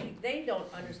that. They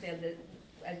don't understand that,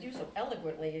 as you so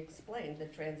eloquently explained, the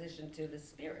transition to the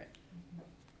spirit.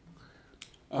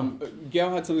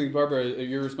 Gail had something. Barbara,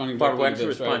 you're responding. Barbara, why don't to you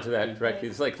this, respond right? to that directly?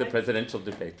 It's like the presidential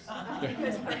debates.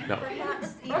 Because No.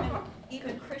 perhaps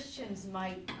even Christians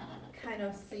might kind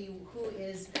of see who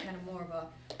is kind of more of a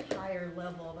higher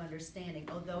level of understanding.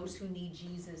 Oh, those who need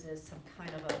Jesus as some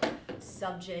kind of a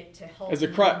subject to help. As a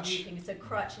them crutch. do things. It's a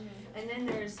crutch. And then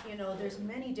there's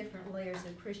many different layers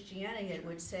of Christianity that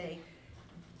would say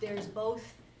there's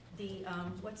both the,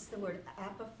 what's the word,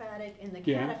 apophatic and the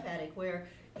cataphatic, where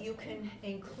you can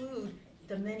include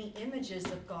the many images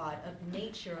of God, of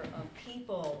nature, of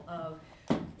people, of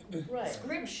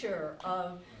scripture,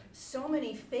 of so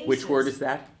many faces. Which word is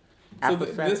that? So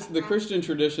the Christian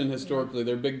tradition historically,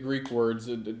 they're big Greek words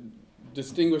that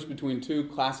distinguish between two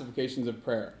classifications of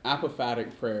prayer.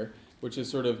 Apophatic prayer, which is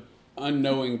sort of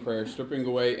unknowing prayer, stripping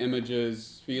away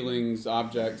images, feelings,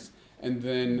 objects, and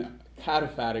then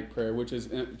cataphatic prayer, which is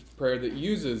prayer that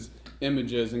uses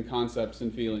images and concepts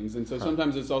and feelings. And so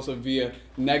sometimes it's also via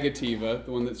negativa,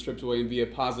 the one that strips away, and via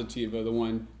positiva, the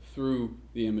one through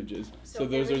the images. So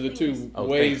those are the two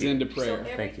ways into prayer.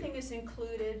 So everything is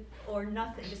included or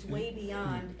nothing, is way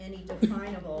beyond any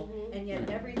definable, and yet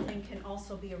everything can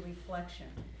also be a reflection.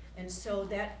 And so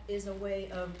that is a way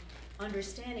of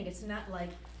understanding. It's not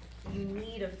like you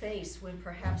need a face when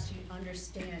perhaps you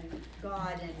understand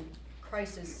God and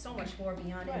Christ is so much more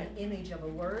beyond an image of a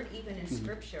word, even in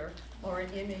scripture, or an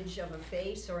image of a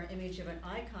face or an image of an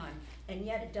icon, and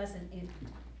yet it doesn't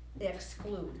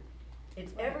exclude.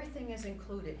 It's, everything is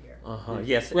included here.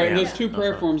 Yes. Right, and. those two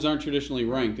prayer Uh-huh. forms aren't traditionally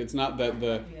ranked. It's not that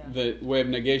the way of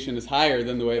negation is higher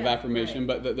than the way of Yeah, affirmation, right.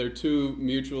 but that they're two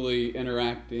mutually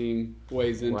interacting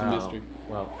ways into Wow. mystery.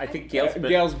 Well, I think Gail's been.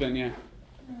 Gail's been, yeah.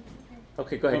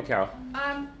 Okay, go ahead, Carol.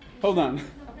 Hold on. No,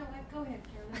 go ahead,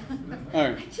 Carolyn. All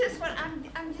right. I just want,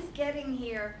 I'm just getting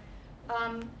here.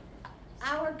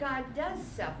 Our God does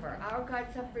suffer. Our God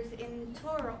suffers in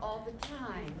Torah all the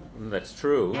time. That's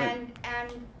true.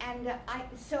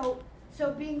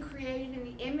 So being created in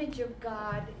the image of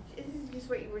God, this is just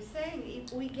what you were saying.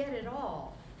 We get it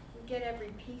all. We get every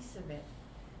piece of it.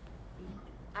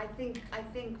 I think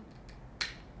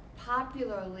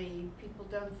popularly people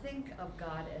don't think of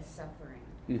God as suffering.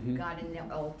 Mhm. God in the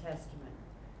Old Testament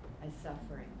as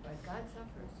suffering, but God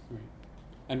suffers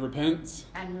And repents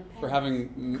and repents. for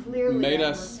having Clearly made and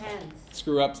us repents.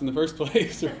 screw ups in the first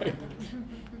place, right?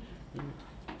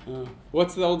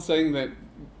 What's the old saying that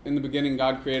in the beginning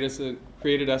God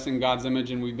created us in God's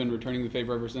image and we've been returning the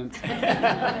favor ever since?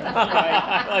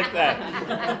 I like that.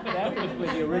 That was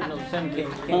where the original sin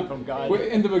came from God.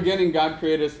 In the beginning God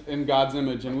created us in God's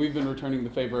image and we've been returning the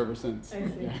favor ever since.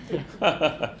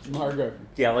 Margot.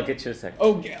 Gail, I'll get you a second.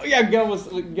 Oh, yeah, Gail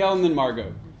and then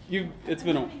Margot. It's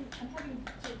been a... I'm having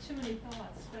too many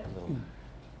thoughts,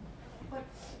 but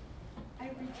I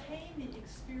retain the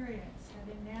experience,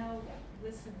 having now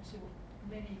listened to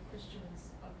many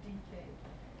Christians of deep faith,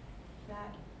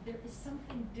 that there is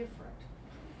something different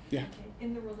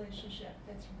in the relationship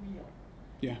that's real.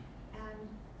 Yeah. And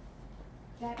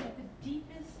that at the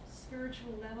deepest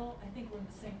spiritual level, I think we're in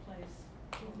the same place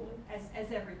as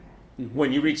every path.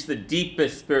 When you reach the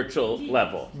deepest spiritual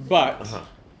level. But...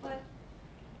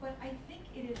 But I think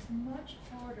it is much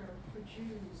harder for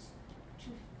Jews to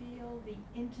feel the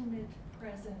intimate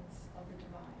presence of the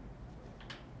divine,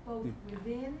 both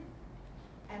within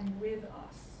and with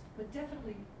us. But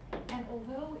definitely, and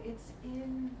although it's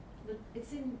in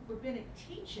rabbinic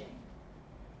teaching,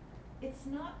 it's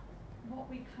not what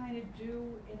we kind of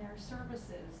do in our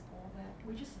services. All that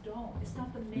we just don't. It's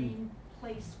not the main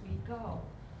place we go.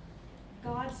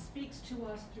 God speaks to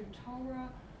us through Torah.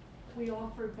 We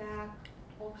offer back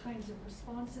all kinds of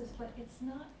responses, but it's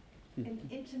not an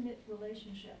intimate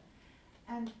relationship.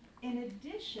 And in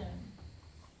addition,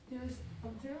 there's a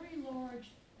very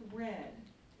large thread,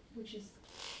 which is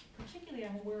particularly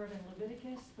I'm aware of in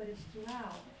Leviticus, but it's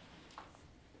throughout,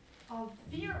 of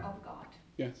fear of God.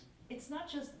 Yes. It's not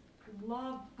just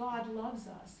love, God loves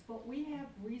us, but we have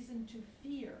reason to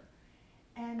fear.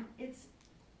 And it's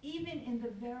even in the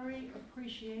very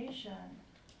appreciation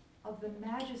of the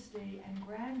majesty and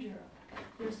grandeur,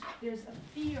 there's a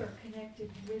fear connected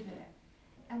with it.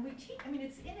 And we teach,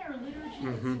 it's in our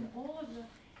liturgy, it's in all of the,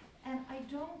 and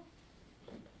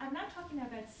I'm not talking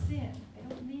about sin, I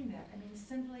don't mean that. I mean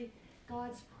simply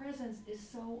God's presence is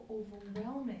so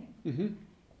overwhelming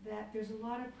that there's a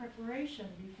lot of preparation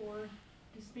before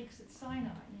he speaks at Sinai.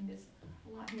 There's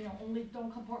a lot, only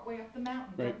don't come part way up the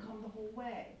mountain, don't come the whole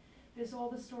way. There's all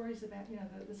the stories about,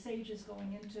 the sages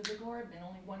going into the garden and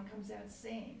only one comes out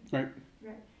sane. Right.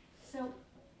 So,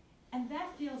 and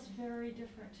that feels very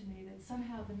different to me, that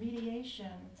somehow the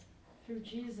mediation through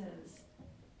Jesus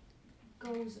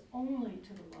goes only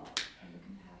to the love and the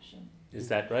compassion. Is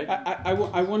that right?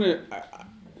 I want to,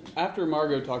 after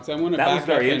Margot talks, I want to That was back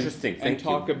very up interesting. and Thank you.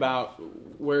 talk about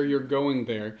where you're going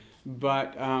there.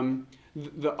 But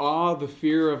the awe, the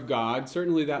fear of God,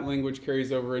 certainly that language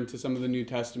carries over into some of the New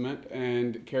Testament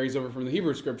and carries over from the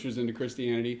Hebrew Scriptures into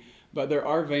Christianity. But there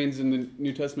are veins in the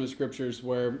New Testament Scriptures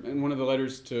where, in one of the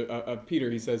letters to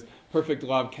Peter, he says, perfect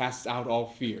love casts out all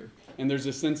fear. And there's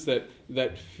a sense that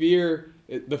fear,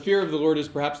 the fear of the Lord is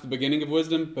perhaps the beginning of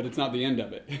wisdom, but it's not the end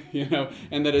of it,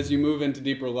 and that as you move into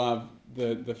deeper love,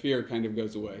 the fear kind of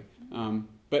goes away.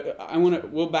 But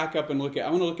we'll back up and look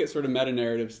at sort of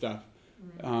meta-narrative stuff.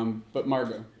 But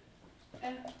Margot.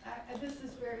 And this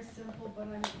is very simple, but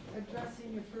I'm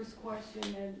addressing your first question,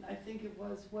 and I think it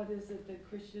was, what is it that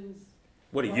Christians...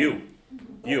 What do you?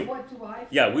 What do I feel?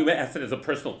 Yeah, we asked it as a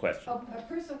personal question. A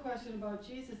personal question about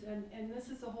Jesus, and this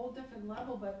is a whole different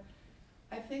level, but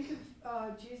I think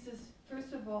of Jesus,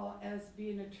 first of all, as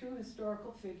being a true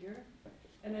historical figure,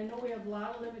 and I know we have a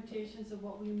lot of limitations of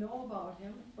what we know about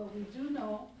him, but we do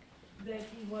know that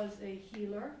he was a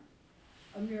healer,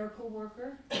 a miracle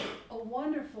worker, a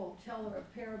wonderful teller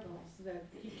of parables, that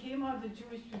he came out of the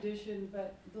Jewish tradition,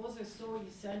 but those are so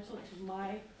essential to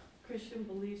my Christian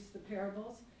beliefs, the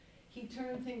parables. He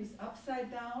turned things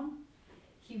upside down.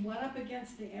 He went up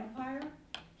against the empire.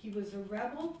 He was a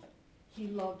rebel. He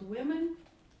loved women.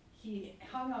 He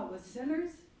hung out with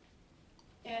sinners.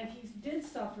 and he did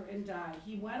suffer and die.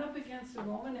 He went up against the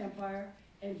Roman Empire,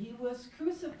 and he was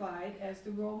crucified as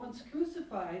the Romans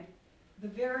crucified the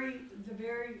very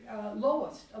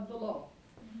lowest of the low.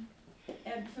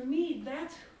 And for me,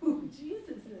 that's who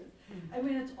Jesus is. I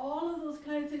mean, it's all of those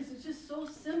kind of things. It's just so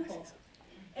simple.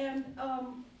 And,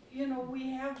 you know, we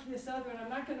have this other, and I'm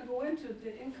not going to go into it,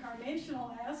 the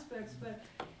incarnational aspects, but,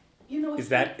 you know. Is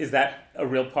that a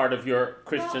real part of your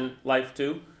Christian life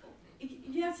too?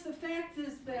 Yes, the fact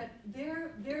is that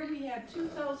there we had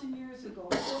 2,000 years ago,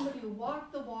 somebody who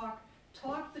walked the walk,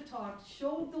 talked the talk,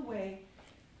 showed the way,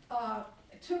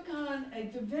 took on a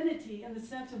divinity in the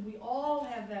sense of we all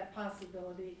have that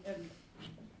possibility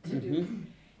to do.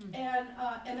 And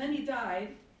then he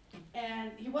died,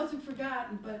 and he wasn't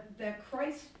forgotten, but that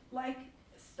Christ-like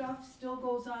stuff still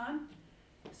goes on.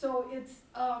 So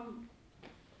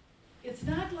it's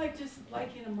not like just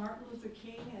liking a Martin Luther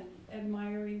King and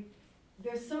admiring.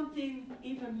 There's something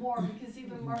even more, because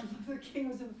even Martin Luther King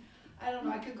was I don't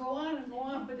know, I could go on and go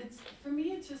on, but for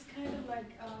me, it's just kind of like,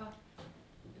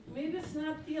 maybe it's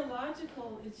not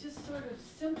theological, it's just sort of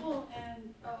simple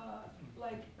and,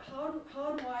 like, how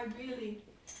do I really,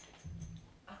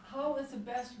 how is the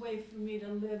best way for me to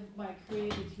live my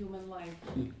created human life?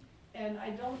 And I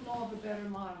don't know of a better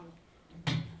model.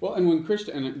 Well, and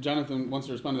and Jonathan wants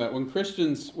to respond to that,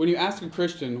 when you ask a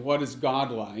Christian, what is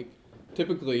God like,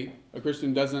 typically a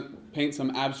Christian doesn't paint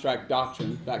some abstract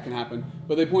doctrine, that can happen,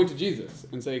 but they point to Jesus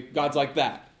and say, God's like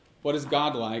that. What is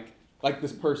God like? Like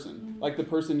this person, like the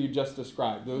person you just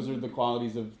described. Those are the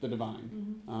qualities of the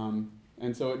divine.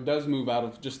 And so it does move out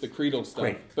of just the creedal stuff.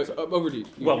 Great. But over to you.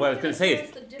 Well, what I was going to say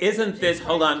is, isn't this,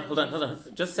 hold on,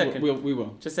 just a second. We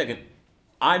will. Just a second.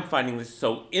 I'm finding this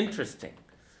so interesting.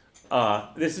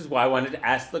 This is why I wanted to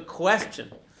ask the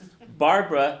question.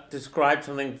 Barbara described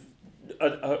something,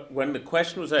 when the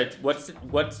question was,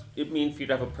 what's it mean for you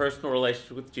to have a personal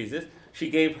relationship with Jesus?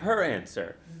 She gave her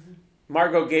answer.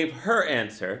 Margot gave her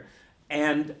answer.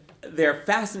 And they're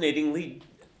fascinatingly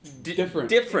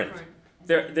different.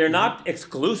 They're not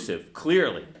exclusive,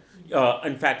 clearly.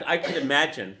 In fact, I could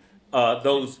imagine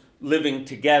those living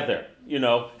together, you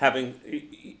know, having.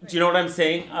 Do you know what I'm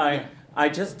saying? I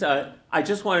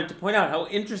just wanted to point out how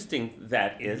interesting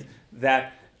that is.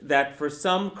 That for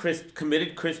some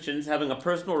committed Christians, having a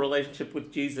personal relationship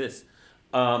with Jesus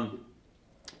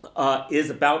is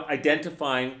about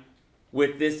identifying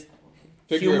with this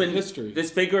figure of history.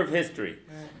 This figure of history.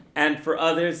 Right. And for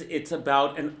others, it's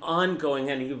about an ongoing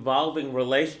and evolving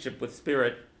relationship with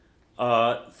Spirit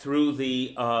through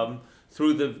the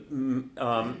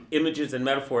images and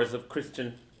metaphors of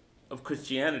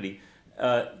Christianity.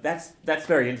 That's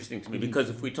very interesting to me, because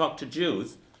if we talk to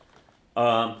Jews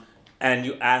and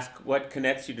you ask what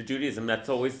connects you to Judaism, that's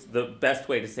always the best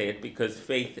way to say it, because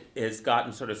faith has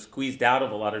gotten sort of squeezed out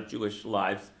of a lot of Jewish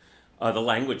lives, the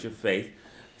language of faith.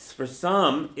 For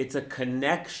some, it's a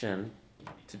connection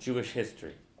to Jewish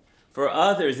history. For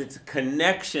others, it's a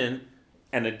connection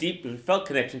and a deep and felt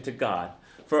connection to God.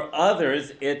 For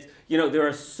others, it's, you know, there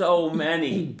are so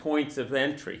many points of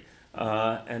entry.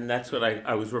 And that's what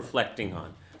I was reflecting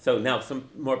on. So now some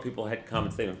more people had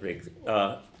comments they don't agree.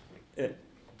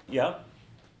 Yeah?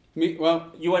 Me?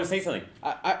 Well, you want to say something?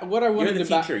 What I wanted You're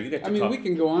the teacher. You get to talk. we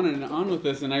can go on and on with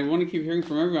this, and I want to keep hearing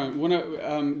from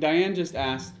everyone. Diane just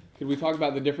asked, could we talk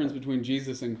about the difference between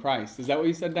Jesus and Christ? Is that what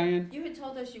you said, Diane? You had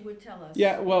told us you would tell us.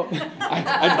 Yeah, well...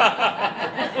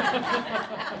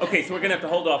 Okay, so we're going to have to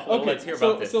hold off. Well, let's hear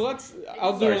about this. So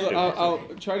I'll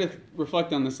try to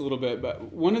reflect on this a little bit,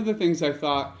 but one of the things I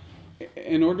thought,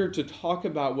 in order to talk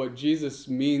about what Jesus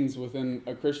means within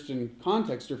a Christian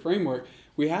context or framework,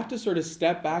 we have to sort of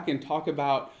step back and talk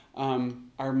about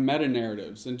our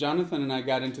meta-narratives. And Jonathan and I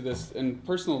got into this in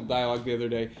personal dialogue the other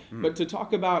day, but to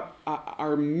talk about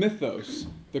our mythos,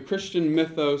 the Christian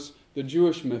mythos, the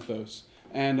Jewish mythos.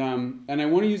 And I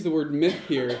want to use the word myth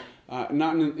here,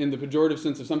 not in the pejorative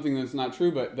sense of something that's not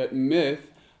true, but that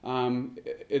myth,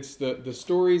 it's the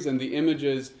stories and the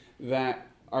images that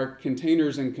are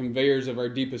containers and conveyors of our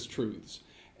deepest truths.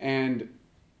 And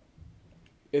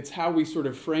it's how we sort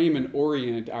of frame and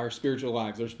orient our spiritual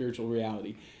lives, our spiritual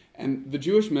reality. And the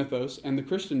Jewish mythos and the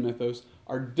Christian mythos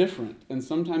are different. And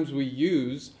sometimes we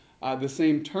use the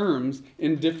same terms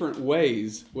in different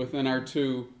ways within our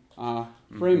two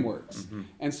frameworks.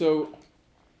 And so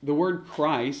the word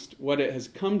Christ, what it has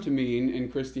come to mean in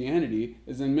Christianity,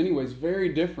 is in many ways very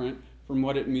different from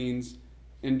what it means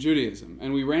in Judaism.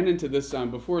 And we ran into this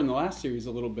before in the last series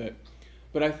a little bit.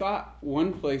 But I thought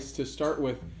one place to start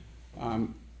with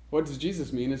what does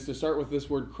Jesus mean is to start with this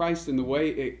word Christ and the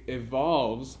way it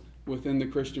evolves within the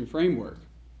Christian framework.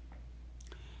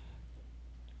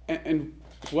 And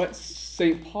what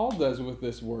St. Paul does with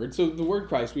this word, so the word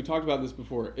Christ, we talked about this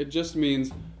before, it just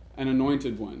means an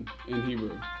anointed one in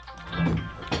Hebrew.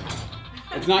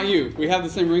 It's not you. We have the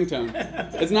same ringtone.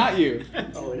 It's not you.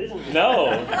 Oh, it isn't? No.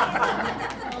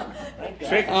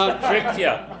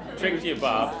 Tricked you,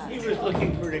 Bob. He was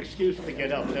looking for an excuse to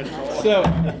get up, that's all. So,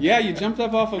 yeah, you jumped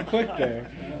up awful quick there.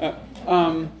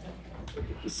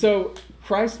 So,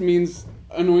 Christ means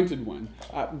anointed one.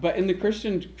 But in the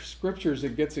Christian scriptures,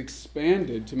 it gets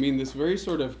expanded to mean this very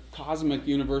sort of cosmic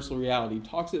universal reality.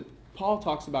 Paul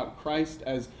talks about Christ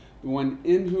as the one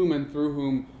in whom and through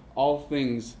whom all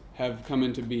things have come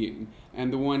into being,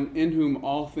 and the one in whom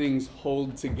all things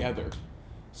hold together.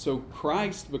 So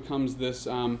Christ becomes this,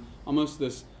 almost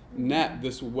this net,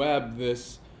 this web,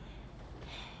 this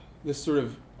sort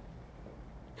of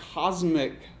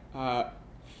cosmic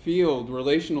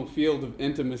relational field of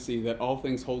intimacy that all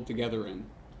things hold together in.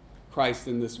 Christ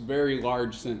in this very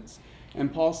large sense.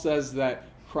 And Paul says that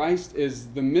Christ is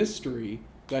the mystery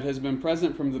that has been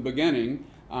present from the beginning,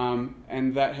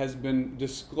 and that has been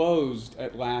disclosed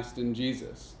at last in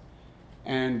Jesus.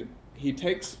 And he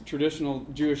takes traditional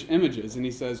Jewish images and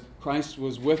he says Christ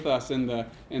was with us in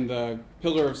the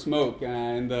pillar of smoke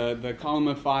and the column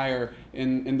of fire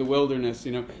in the wilderness.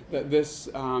 You know, that this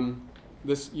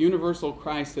universal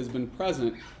Christ has been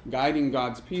present, guiding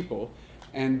God's people,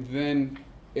 and then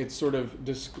it's sort of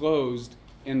disclosed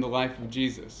in the life of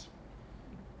Jesus.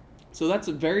 So that's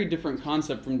a very different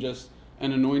concept from just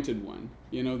an anointed one,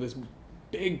 you know, this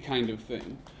big kind of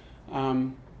thing.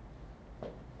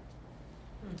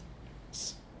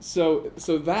 So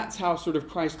that's how sort of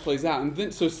Christ plays out. And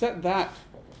then, so set that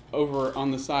over on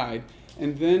the side.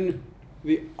 And then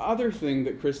the other thing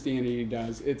that Christianity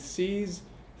does, it sees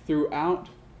throughout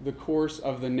the course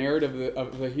of the narrative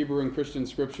of the Hebrew and Christian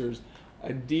scriptures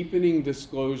a deepening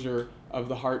disclosure of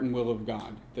the heart and will of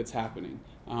God that's happening.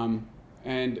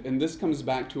 And this comes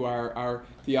back to our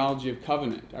theology of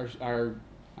covenant, our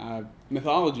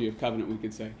mythology of covenant, we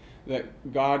could say.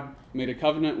 That God made a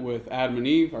covenant with Adam and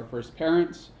Eve, our first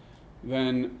parents,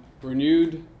 then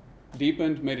renewed,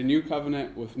 deepened, made a new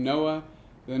covenant with Noah,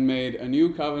 then made a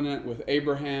new covenant with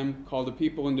Abraham, called a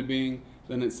people into being,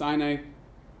 then at Sinai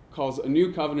calls a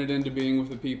new covenant into being with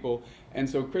the people. And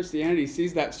so Christianity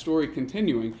sees that story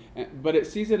continuing, but it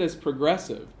sees it as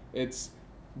progressive. It's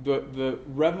the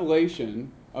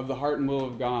revelation of the heart and will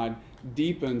of God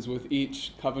deepens with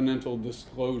each covenantal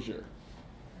disclosure.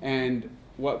 And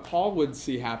what Paul would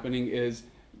see happening is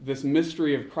this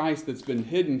mystery of Christ that's been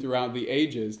hidden throughout the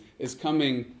ages is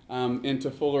coming into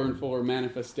fuller and fuller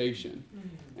manifestation.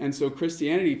 And so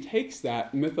Christianity takes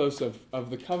that mythos of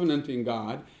the covenanting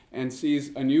God and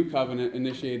sees a new covenant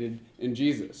initiated in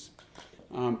Jesus.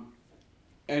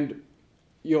 And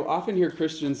you'll often hear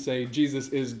Christians say Jesus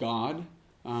is God,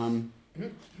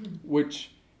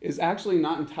 which is actually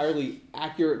not entirely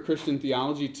accurate Christian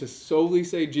theology to solely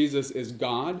say Jesus is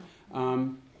God,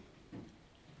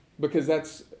 because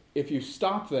that's, if you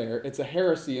stop there, it's a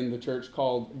heresy in the church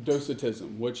called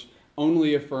Docetism, which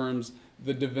only affirms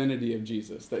the divinity of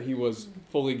Jesus, that he was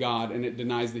fully God, and it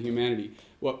denies the humanity.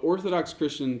 What Orthodox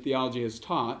Christian theology has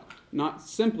taught, not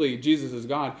simply Jesus is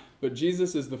God, but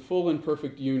Jesus is the full and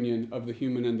perfect union of the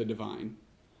human and the divine,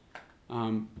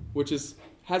 which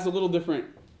has a little different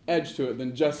edge to it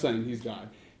than just saying he's God.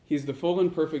 He's the full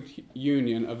and perfect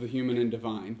union of the human and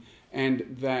divine,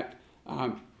 and that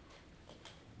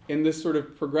in this sort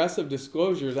of progressive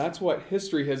disclosure, that's what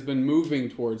history has been moving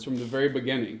towards from the very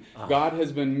beginning. God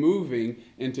has been moving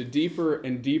into deeper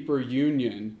and deeper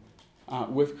union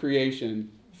with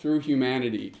creation through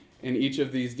humanity in each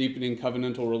of these deepening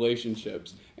covenantal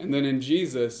relationships. And then in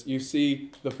Jesus, you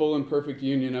see the full and perfect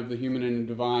union of the human and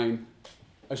divine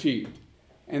achieved.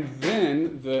 And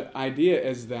then the idea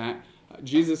is that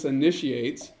Jesus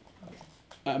initiates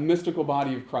a mystical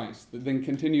body of Christ that then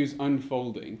continues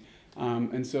unfolding.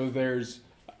 And so there's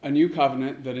a new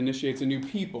covenant that initiates a new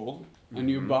people, a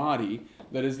new body,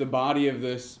 that is the body of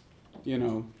this, you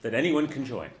know... That anyone can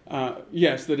join.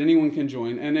 Yes, that anyone can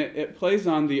join. And it plays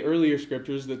on the earlier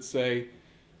scriptures that say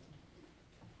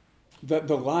that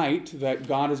the light that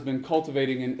God has been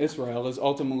cultivating in Israel is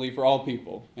ultimately for all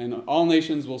people. And all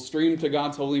nations will stream to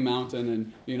God's holy mountain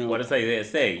and, you know... What does Isaiah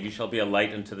say? You shall be a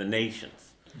light unto the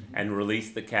nations, and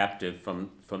release the captive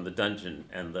from the dungeon,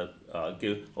 and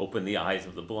open the eyes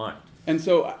of the blind. And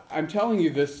so I'm telling you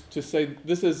this to say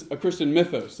this is a Christian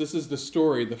mythos. This is the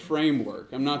story, the framework.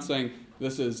 I'm not saying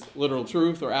this is literal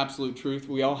truth or absolute truth.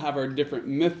 We all have our different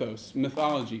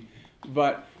mythology.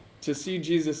 But to see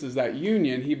Jesus as that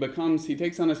union, he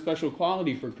takes on a special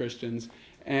quality for Christians.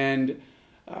 And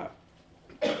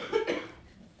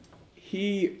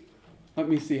he let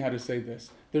me see how to say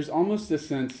this. There's almost a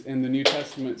sense in the New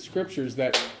Testament scriptures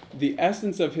that the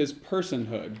essence of his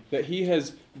personhood, that he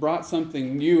has brought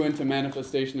something new into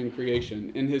manifestation in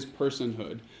creation in his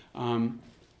personhood.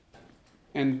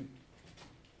 And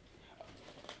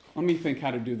let me think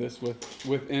how to do this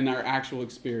within our actual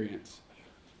experience.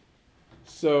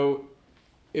 So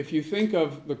if you think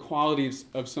of the qualities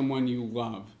of someone you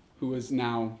love who is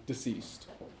now deceased,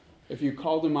 if you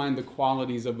call to mind the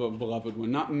qualities of a beloved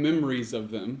one, not memories of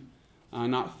them,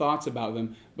 not thoughts about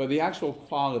them, but the actual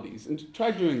qualities. And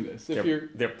try doing this. If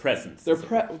their presence.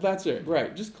 That's it,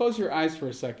 right. Just close your eyes for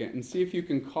a second and see if you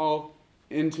can call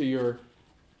into your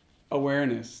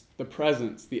awareness the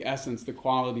presence, the essence, the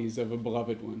qualities of a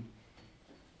beloved one.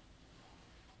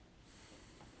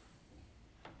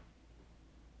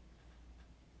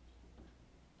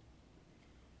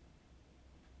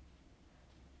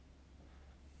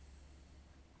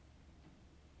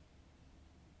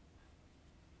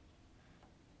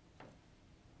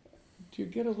 Do you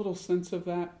get a little sense of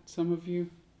that, some of you?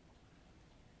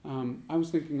 I was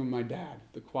thinking of my dad,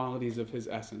 the qualities of his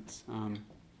essence,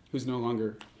 who's no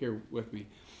longer here with me.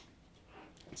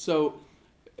 So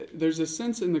there's a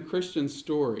sense in the Christian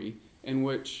story in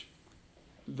which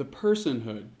the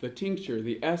personhood, the tincture,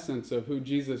 the essence of who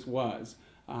Jesus was,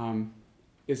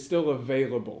 is still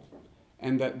available,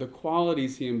 and that the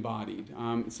qualities he embodied,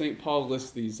 St. Paul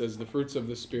lists these as the fruits of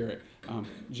the Spirit,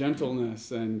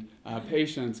 gentleness and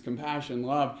patience, compassion,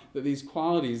 love, that these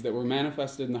qualities that were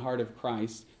manifested in the heart of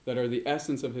Christ, that are the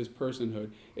essence of his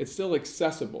personhood, it's still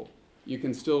accessible. You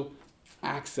can still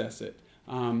access it.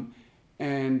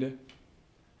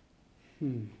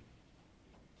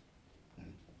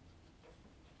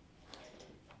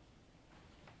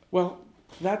 Well,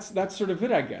 that's sort of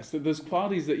it, I guess. That those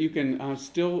qualities that you can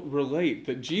still relate,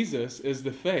 that Jesus is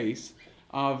the face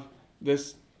of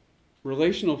this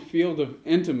relational field of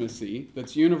intimacy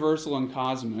that's universal and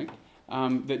cosmic,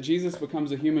 that Jesus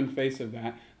becomes a human face of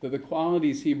that the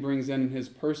qualities he brings in his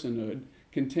personhood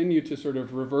continue to sort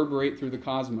of reverberate through the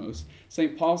cosmos.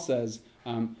 St. Paul says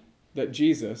that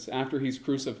Jesus, after he's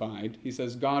crucified, he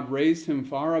says, God raised him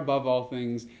far above all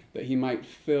things that he might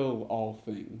fill all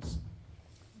things.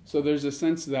 So there's a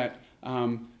sense that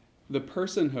the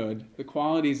personhood, the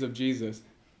qualities of Jesus,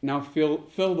 now fill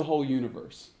the whole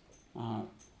universe.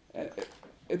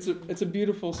 It's a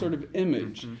beautiful sort of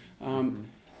image.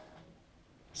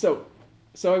 So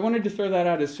I wanted to throw that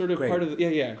out as sort of part of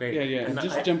the and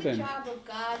just jump in. What's the job of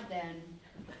God then,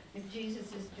 if Jesus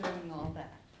is doing all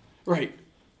that? Right.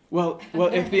 Well,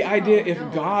 if the idea,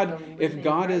 if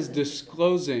God is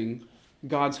disclosing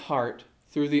God's heart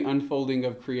through the unfolding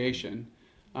of creation,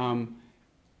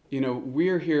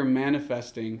 we're here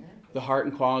manifesting the heart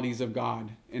and qualities of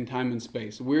God in time and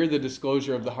space. We're the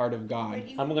disclosure of the heart of God.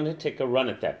 I'm going to take a run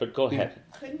at that, but go ahead.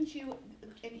 Couldn't you,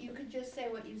 if you could just say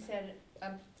what you said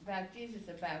about Jesus,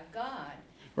 about God?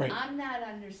 Right. I'm not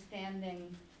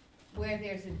understanding where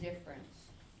there's a difference.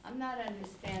 I'm not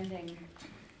understanding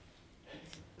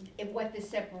what the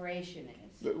separation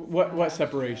is. What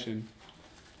separation?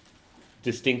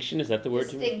 Distinction, is that the word?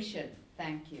 Distinction,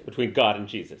 thank you. Between God and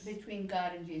Jesus. Between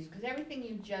God and Jesus. Because everything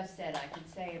you just said I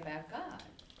could say about God.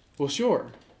 Well, sure.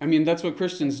 I mean, that's what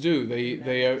Christians do.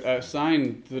 They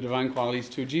assign the divine qualities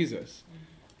to Jesus.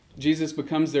 Jesus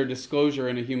becomes their disclosure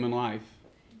in a human life.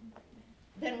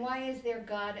 Then why is there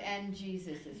God and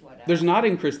Jesus is what There's not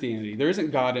in Christianity. There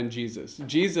isn't God and Jesus.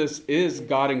 Jesus is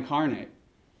God incarnate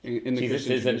in the Jesus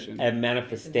Christian is tradition. a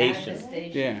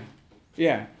manifestation.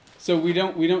 Yeah. So we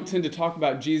don't tend to talk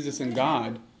about Jesus and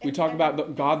God. We talk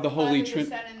about God the Holy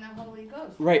Trinity. Father, the Son, and the Holy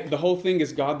Ghost. Right. The whole thing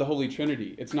is God the Holy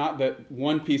Trinity. It's not that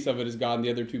one piece of it is God and the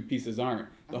other two pieces aren't.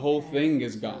 The whole thing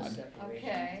is God.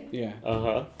 Okay. Yeah.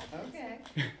 Okay.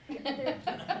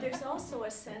 There's also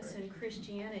a sense in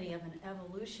Christianity of an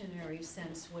evolutionary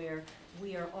sense where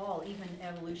we are all, even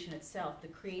evolution itself, the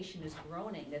creation is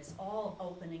groaning. That's all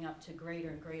opening up to greater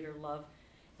and greater love.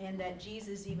 And that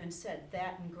Jesus even said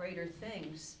that and greater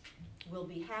things will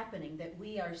be happening, that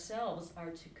we ourselves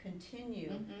are to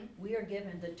continue. We are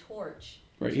given the torch.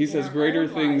 Right. He says, greater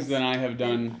things than I have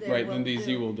done, than these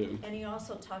you will do. And he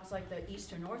also talks, like the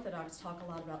Eastern Orthodox talk a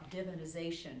lot about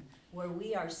divinization, where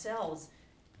we ourselves,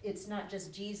 it's not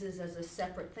just Jesus as a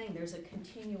separate thing. There's a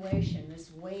continuation,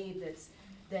 this wave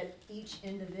that each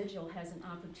individual has an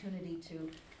opportunity to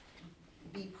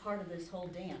be part of this whole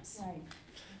dance. Right.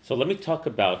 So let me talk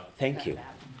about, thank you.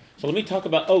 So let me talk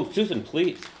about, Susan,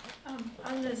 please.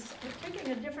 On this,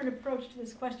 taking a different approach to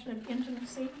this question of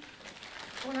intimacy,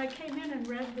 when I came in and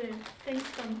read the things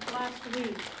from last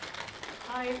week,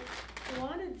 I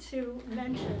wanted to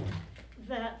mention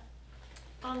that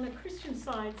on the Christian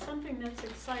side, something that's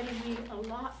exciting me a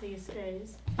lot these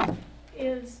days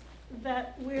is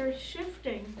that we're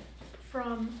shifting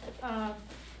from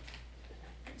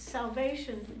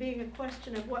salvation being a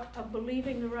question of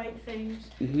believing the right things,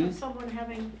 of someone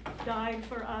having died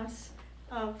for us,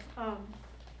 of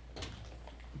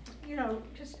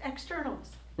just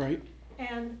externals. Right.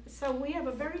 And so we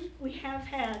have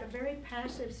had a very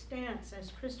passive stance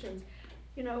as Christians.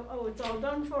 It's all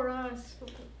done for us.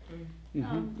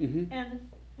 And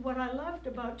what I loved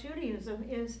about Judaism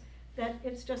is that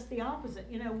it's just the opposite.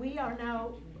 We are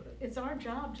now, it's our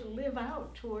job to live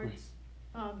out towards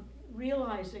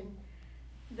realizing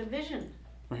the vision.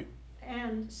 Right.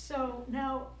 And so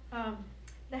now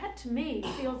that to me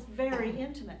feels very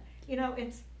intimate. I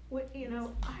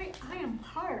am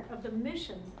part of the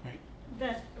mission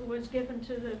that was given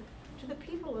to the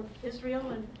people of Israel,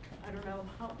 and I don't know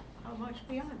how much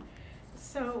beyond.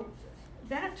 So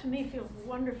that to me feels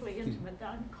wonderfully intimate, that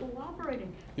I'm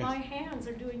cooperating. Yes. My hands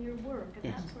are doing your work and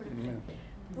Yes. that sort of thing.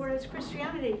 Whereas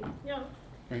Christianity,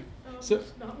 Right.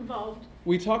 it's not involved.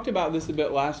 We talked about this a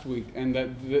bit last week, and that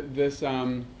this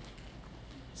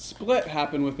split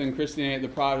happened within Christianity, the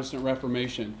Protestant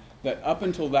Reformation, that up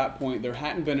until that point there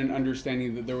hadn't been an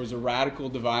understanding that there was a radical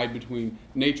divide between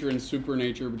nature and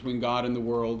supernature, between God and the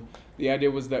world. The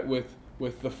idea was that with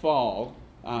the fall,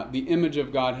 the image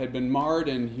of God had been marred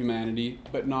in humanity,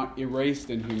 but not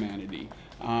erased in humanity.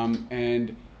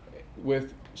 And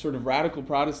with sort of radical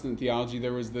Protestant theology,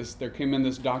 there came in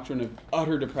this doctrine of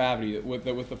utter depravity, that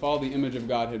with the fall, the image of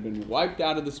God had been wiped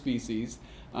out of the species,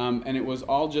 and it was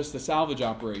all just a salvage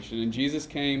operation. And Jesus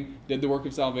came, did the work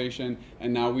of salvation,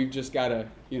 and now we've just got to,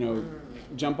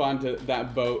 jump onto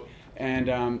that boat. And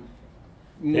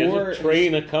There's a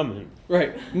train a-coming.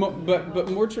 Right, but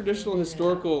more traditional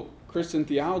historical Christian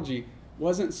theology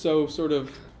wasn't so sort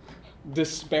of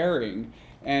despairing.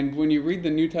 And when you read the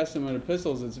New Testament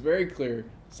epistles, it's very clear.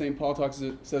 St. Paul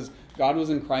says, God was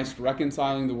in Christ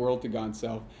reconciling the world to God's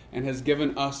self and has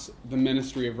given us the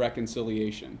ministry of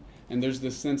reconciliation. And there's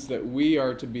this sense that we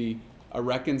are to be a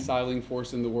reconciling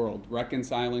force in the world,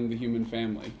 reconciling the human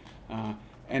family.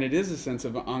 And it is a sense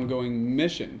of an ongoing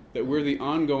mission, that we're the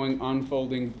ongoing,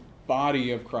 unfolding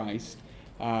body of Christ.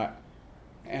 And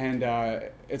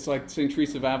it's like St.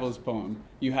 Teresa of Avila's poem,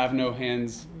 "You have no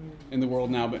hands in the world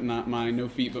now but not mine, no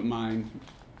feet but mine.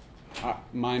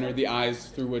 Mine are the eyes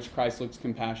through which Christ looks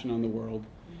compassion on the world."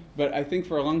 But I think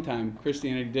for a long time,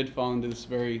 Christianity did fall into this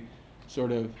very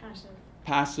sort of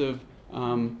passive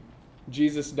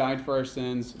Jesus died for our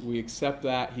sins, we accept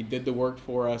that, he did the work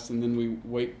for us, and then we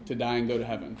wait to die and go to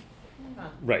heaven.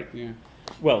 Right. Yeah.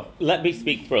 Well, let me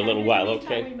speak for a little while,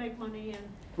 okay? We make money and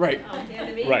Right.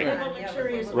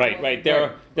 Right.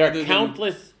 There are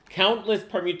countless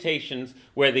permutations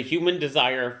where the human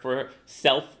desire for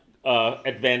self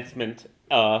advancement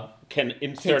can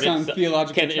insert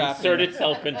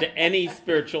itself into any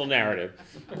spiritual narrative.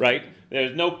 Right?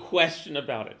 There's no question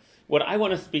about it. What I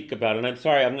want to speak about, and I'm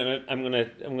sorry, I'm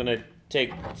gonna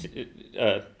take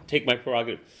my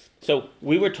prerogative. So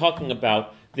we were talking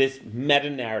about this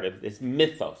meta-narrative, this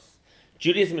mythos.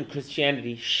 Judaism and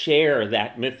Christianity share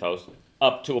that mythos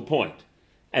up to a point.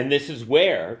 And this is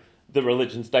where the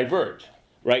religions diverge,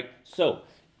 right? So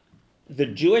the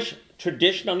Jewish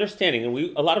tradition understanding,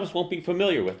 and a lot of us won't be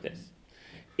familiar with this,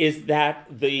 is that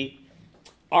the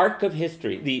arc of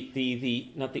history,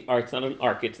 not the arc, it's not an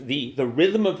arc, it's the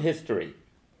rhythm of history,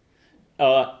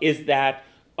 is that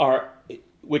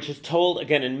which is told,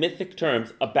 again, in mythic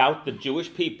terms about the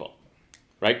Jewish people,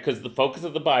 right? Because the focus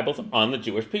of the Bible is on the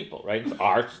Jewish people, right? It's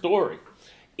our story.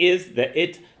 Is that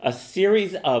it's a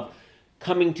series of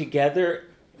coming together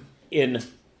in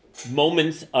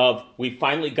moments of we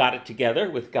finally got it together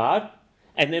with God,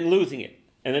 and then losing it,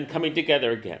 and then coming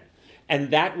together again.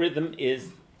 And that rhythm is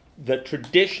the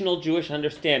traditional Jewish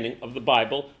understanding of the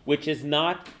Bible, which is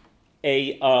not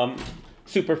a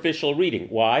superficial reading.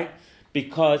 Why?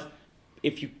 Because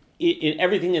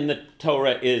everything in the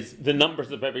Torah is, the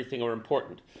numbers of everything are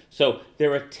important. So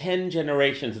there are 10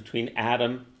 generations between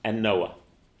Adam and Noah.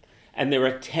 And there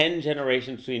are 10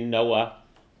 generations between Noah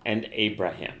and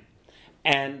Abraham.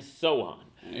 And so on.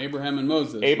 Abraham and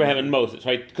Moses.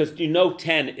 Right? Because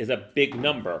 10 is a big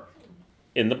number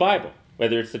in the Bible,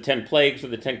 whether it's the 10 plagues or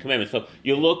the 10 commandments. So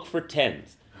you look for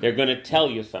 10s. They're going to tell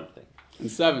you something. And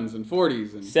 7s and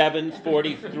 40s. And 7s,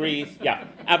 40s, 3s. Yeah,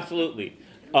 absolutely.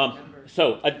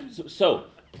 So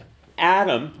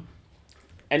Adam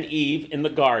and Eve in the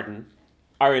garden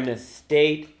are in a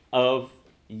state of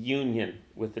union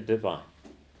with the divine.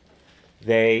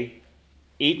 They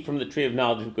eat from the tree of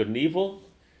knowledge of good and evil,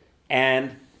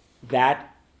 and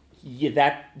that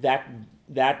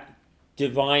that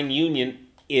divine union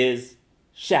is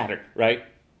shattered, right?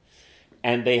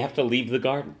 And they have to leave the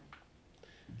garden.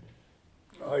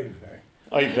 Oy vey.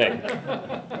 Oy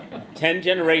vey. 10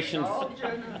 generations,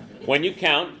 when you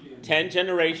count, 10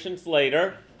 generations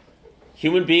later,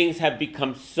 human beings have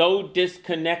become so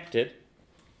disconnected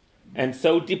and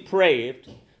so depraved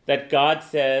that God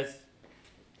says,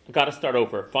 I've got to start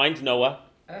over. Finds Noah.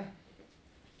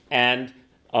 And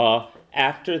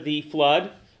after the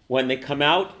flood, when they come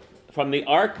out from the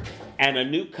ark and a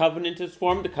new covenant is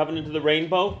formed, the covenant of the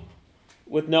rainbow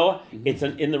with Noah, it's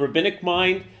in the rabbinic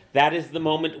mind, that is the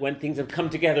moment when things have come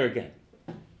together again.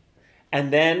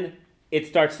 And then it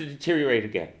starts to deteriorate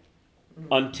again.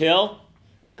 Until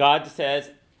God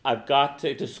says, I've got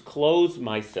to disclose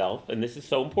myself, and this is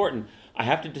so important. I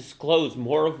have to disclose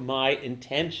more of my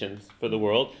intentions for the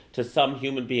world to some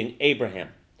human being, Abraham,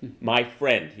 my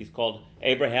friend. He's called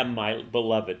Abraham, my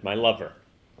beloved, my lover.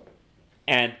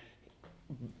 And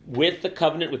with the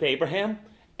covenant with Abraham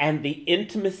and the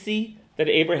intimacy that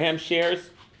Abraham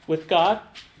shares with God,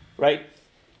 right?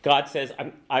 God says,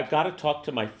 I've got to talk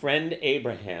to my friend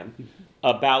Abraham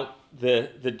about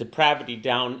the depravity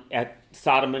down at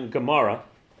Sodom and Gomorrah.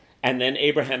 And then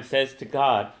Abraham says to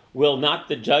God, will not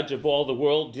the judge of all the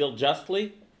world deal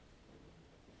justly?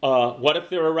 What if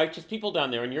there are righteous people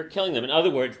down there and you're killing them? In other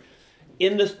words,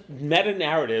 in this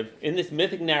meta-narrative, in this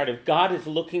mythic narrative, God is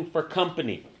looking for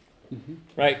company,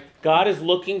 right? God is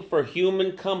looking for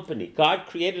human company. God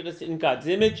created us in God's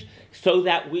image so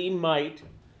that we might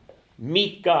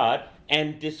meet God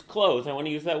and disclose, I want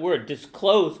to use that word,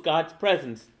 disclose God's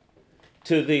presence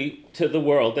to the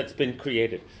world that's been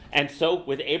created. And so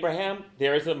with Abraham,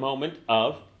 there is a moment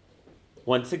of,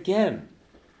 once again,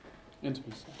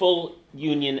 Intimacy. Full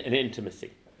union and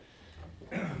intimacy.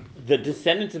 The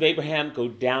descendants of Abraham go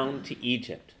down to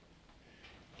Egypt.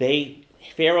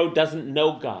 Pharaoh doesn't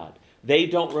know God. They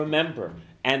don't remember.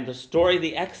 And the story of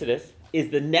the Exodus is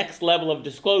the next level of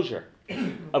disclosure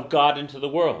of God into the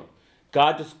world.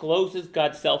 God discloses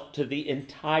God's self to the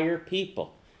entire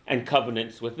people and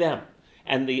covenants with them.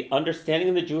 And the understanding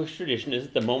in the Jewish tradition is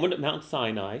that the moment at Mount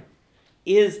Sinai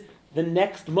is the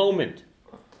next moment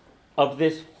of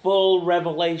this full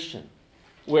revelation,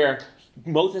 where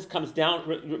Moses comes down,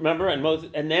 remember,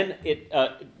 and then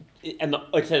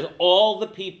it says all the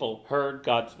people heard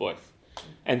God's voice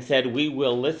and said, we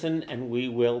will listen and we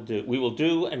will do. We will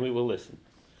do and we will listen.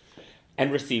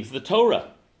 And receives the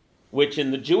Torah, which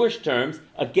in the Jewish terms,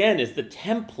 again, is the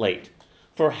template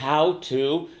for how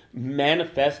to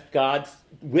manifest God's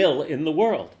will in the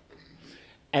world.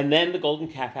 And then the golden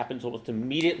calf happens almost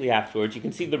immediately afterwards. You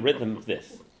can see the rhythm of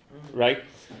this, right?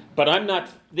 But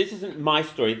this isn't my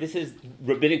story. This is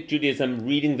Rabbinic Judaism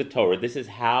reading the Torah. This is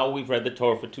how we've read the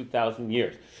Torah for 2,000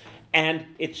 years. And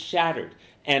it's shattered.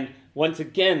 And once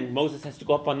again, Moses has to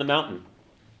go up on the mountain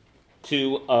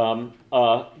to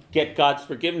get God's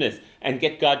forgiveness and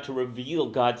get God to reveal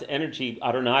God's energy,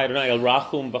 Adonai,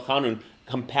 Rachum v'chanun,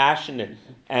 compassionate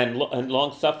and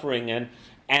long-suffering.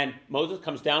 And Moses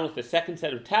comes down with the second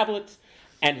set of tablets,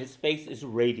 and his face is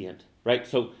radiant, right?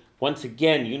 So once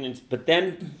again, unions, but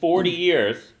then 40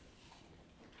 years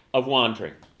of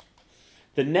wandering.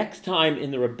 The next time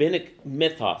in the rabbinic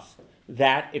mythos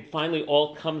that it finally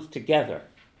all comes together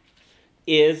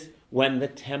is when the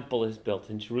temple is built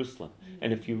in Jerusalem.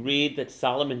 And if you read that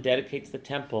Solomon dedicates the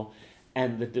temple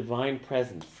and the divine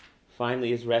presence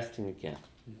finally is resting again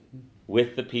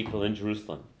with the people in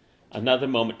Jerusalem. Another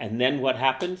moment. And then what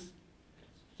happens?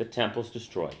 The temple's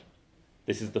destroyed.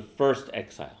 This is the first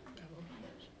exile.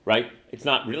 Right? It's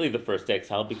not really the first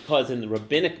exile because in the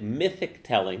rabbinic mythic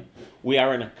telling, we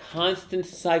are in a constant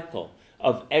cycle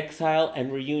of exile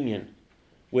and reunion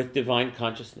with divine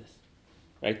consciousness.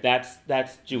 Right?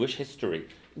 That's Jewish history.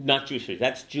 Not Jewish history.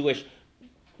 That's Jewish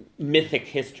mythic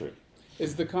history.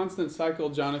 Is the constant cycle,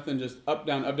 Jonathan, just up,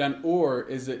 down, or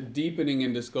is it deepening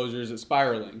in disclosure? Is it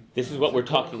spiraling? This is what we're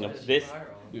talking about.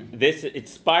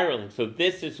 It's spiraling. So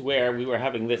this is where we were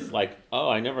having this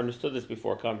I never understood this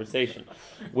before conversation,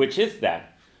 which is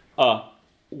that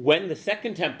when the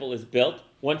second temple is built,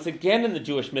 once again in the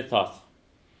Jewish mythos,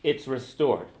 it's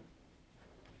restored,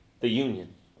 the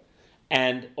union,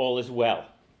 and all is well.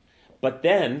 But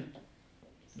then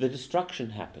the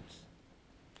destruction happens.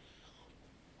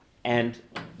 And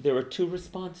there are two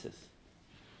responses.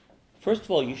 First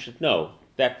of all, you should know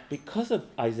that because of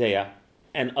Isaiah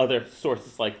and other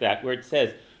sources like that, where it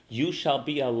says, you shall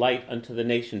be a light unto the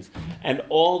nations, and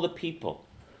all the people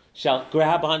shall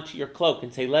grab onto your cloak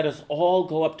and say, let us all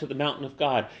go up to the mountain of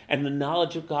God, and the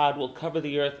knowledge of God will cover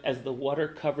the earth as the water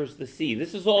covers the sea.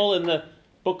 This is all in the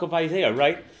book of Isaiah,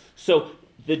 right? So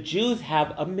the Jews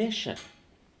have a mission.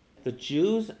 the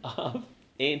Jews of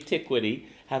antiquity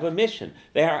have a mission.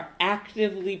 They are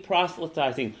actively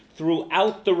proselytizing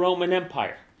throughout the Roman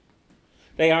Empire.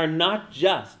 They are not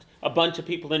just a bunch of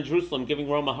people in Jerusalem giving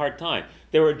Rome a hard time.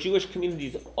 There are Jewish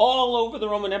communities all over the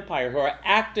Roman Empire who are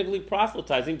actively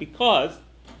proselytizing because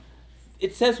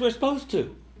it says we're supposed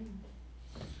to.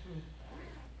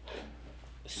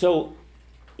 So,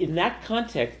 in that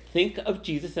context, think of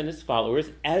Jesus and his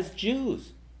followers as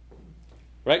Jews.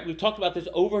 Right? We've talked about this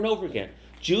over and over again.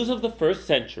 Jews of the first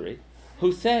century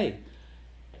who say,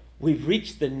 we've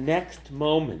reached the next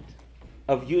moment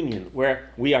of union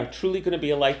where we are truly going to be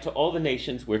a light to all the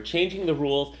nations. We're changing the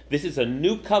rules. This is a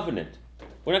new covenant.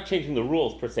 We're not changing the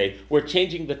rules per se. We're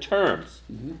changing the terms.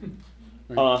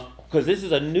 Because this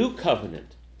is a new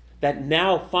covenant that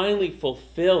now finally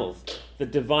fulfills the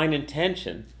divine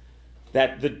intention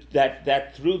that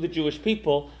that through the Jewish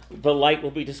people, the light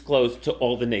will be disclosed to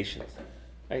all the nations.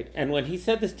 Right? And when he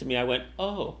said this to me, I went,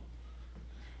 oh,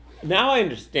 now I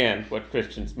understand what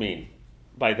Christians mean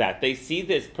by that. They see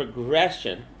this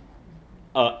progression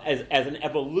as an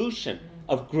evolution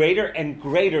of greater and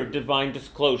greater divine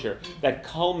disclosure that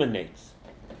culminates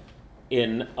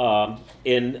in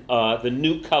the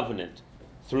new covenant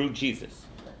through Jesus.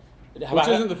 Which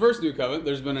isn't the first new covenant.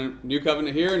 There's been a new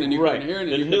covenant here and a new covenant here and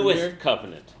a new covenant here. The newest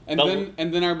covenant.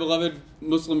 And then our beloved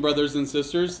Muslim brothers and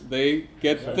sisters, they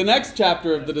get the next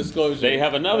chapter of the disclosure. They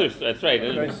have another. That's right.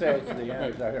 They say it's the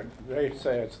end. They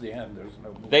say it's the end. There's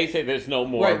no more. They say there's no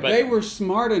more. Right. But they were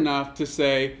smart enough to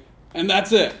say, and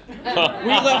that's it.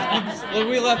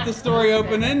 we left the story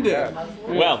open-ended.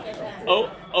 Well,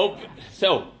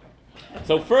 so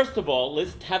first of all,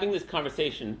 having this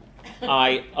conversation,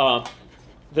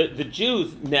 the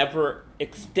Jews never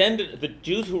extended, the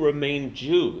Jews who remain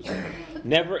Jews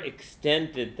never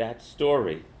extended that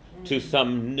story to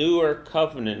some newer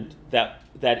covenant that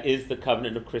is the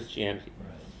covenant of Christianity.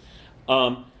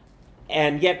 And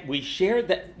yet we shared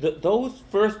that those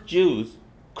first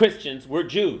Christians were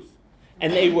Jews,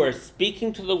 and they were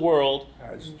speaking to the world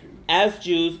as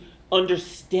Jews,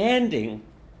 understanding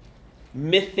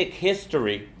mythic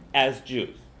history as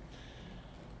Jews.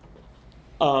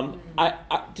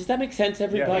 Does that make sense,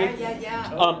 everybody?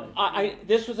 Yeah.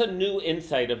 This was a new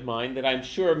insight of mine that I'm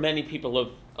sure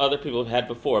other people have had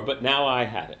before, but now I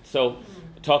had it. So,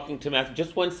 talking to Matthew,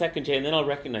 just 1 second, Jay, and then I'll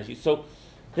recognize you. So,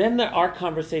 then our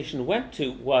conversation went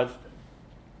to was,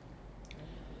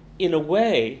 in a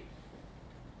way,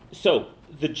 so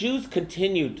the Jews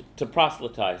continued to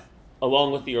proselytize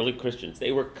along with the early Christians.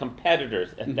 They were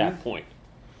competitors at that point,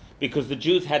 because the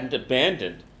Jews hadn't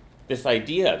abandoned this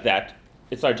idea that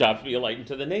it's our job to be a light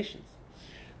unto the nations.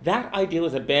 That idea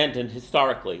was abandoned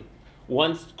historically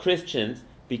once Christians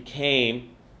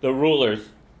became the rulers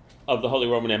of the Holy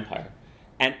Roman Empire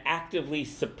and actively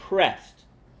suppressed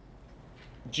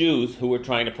Jews who were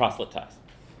trying to proselytize.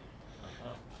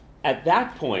 At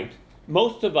that point,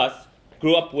 most of us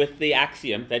grew up with the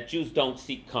axiom that Jews don't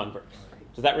seek converts.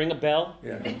 Does that ring a bell?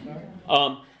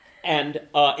 Yeah.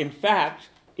 In fact,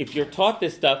 if you're taught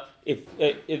this stuff, if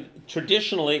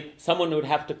traditionally someone would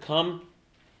have to come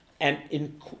and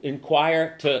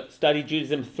inquire to study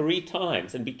Judaism 3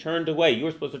 times and be turned away. You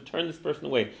were supposed to turn this person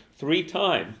away 3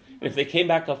 times. And if they came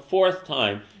back a 4th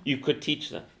time, you could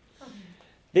teach them.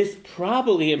 This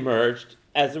probably emerged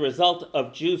as a result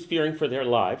of Jews fearing for their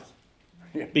lives,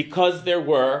 because there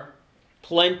were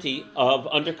plenty of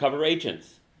undercover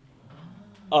agents.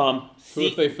 So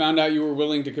if they found out you were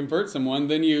willing to convert someone,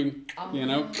 then you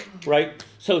know. Right.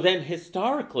 So then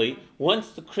historically, once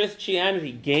the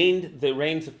Christianity gained the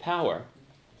reins of power,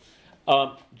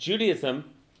 Judaism,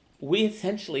 we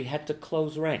essentially had to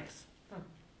close ranks.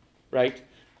 Right?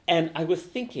 And I was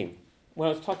thinking, when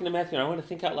I was talking to Matthew, and I want to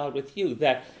think out loud with you,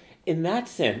 that in that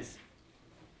sense,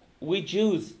 we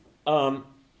Jews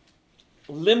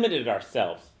limited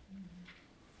ourselves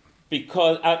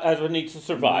because as we need to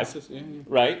survive,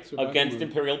 right, against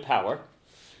imperial power,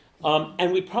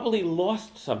 and we probably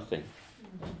lost something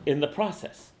in the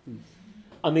process.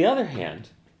 On the other hand,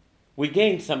 we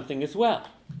gained something as well,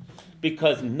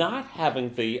 because not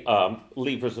having the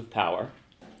levers of power,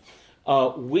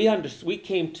 we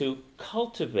came to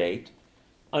cultivate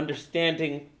an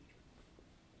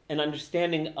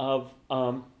understanding of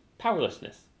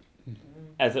powerlessness,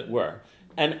 as it were,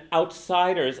 an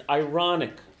outsider's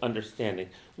ironic understanding,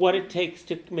 what it takes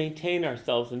to maintain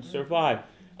ourselves and survive,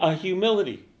 a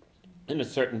humility in a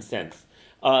certain sense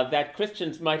that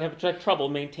Christians might have trouble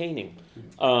maintaining.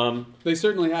 They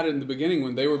certainly had it in the beginning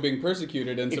when they were being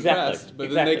persecuted and suppressed, but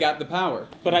then they got the power.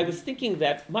 But I was thinking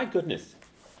that, my goodness,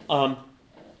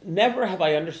 never have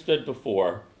I understood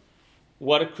before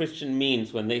what a Christian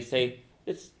means when they say,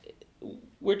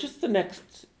 we're just the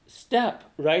next step,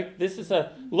 right? This is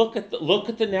a look at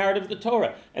the narrative of the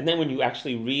Torah, and then when you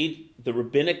actually read the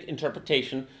rabbinic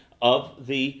interpretation of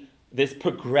this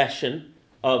progression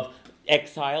of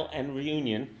exile and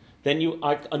reunion, then you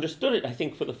understood it, I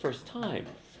think, for the first time.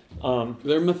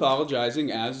 They're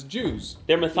mythologizing as Jews.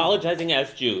 They're mythologizing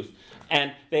as Jews,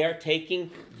 and they are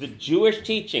taking the Jewish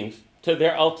teachings to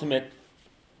their denouement,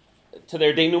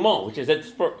 which is it's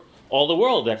for all the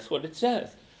world. That's what it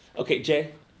says. Okay,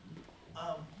 Jay?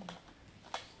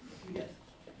 Yes,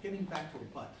 getting back to a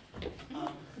butt.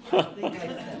 I think I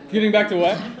said... Getting back to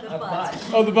what? The butt.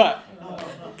 Oh, the butt. No.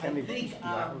 I think,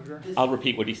 I'll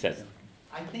repeat what he says.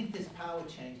 I think this power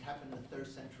change happened in the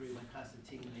 3rd century when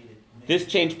Constantine made it. This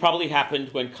change probably happened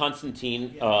when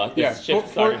Constantine, Yeah, this shift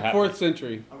started happening. 4th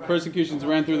century. Persecutions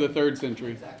ran through the 3rd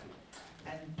century. Exactly.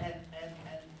 And the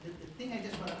thing I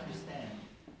just want to understand,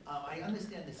 I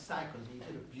understand the cycles, you did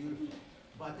it beautifully,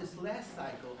 but this last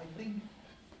cycle, I think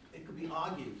it could be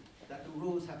argued that the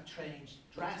rules have changed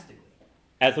drastically.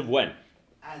 As of when?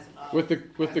 With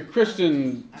the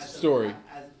Christian story.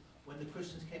 As when the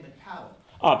Christians came in power.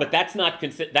 But that's not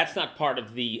part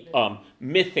of the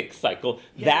mythic cycle.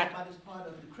 Yeah, but it's part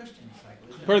of the Christian cycle,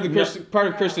 isn't it? Part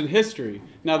of Christian history.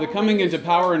 Now, the coming into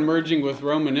power and merging with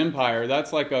Roman Empire,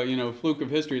 that's like a fluke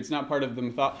of history. It's not part of the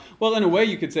mythology. Well, in a way,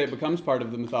 you could say it becomes part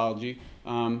of the mythology.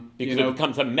 Because it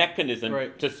becomes a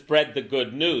mechanism to spread the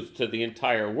good news to the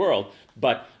entire world.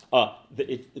 But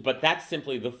that's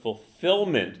simply the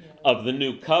fulfillment of the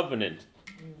new covenant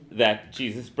that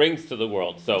Jesus brings to the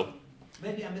world. So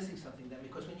maybe I'm missing something then,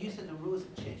 because when you said the rules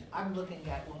have changed, I'm looking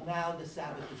at, well, now the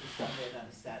Sabbath is a Sunday, not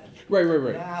a Saturday.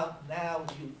 Right. Now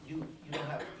you don't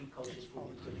have to eat kosher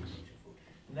food, you could eat kosher food.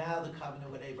 Now the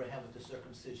covenant with Abraham with the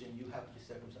circumcision, you have to be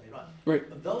circumcised. Right.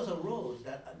 But those are rules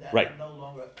that right. no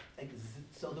longer exist.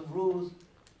 So the rules...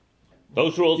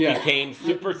 Those rules became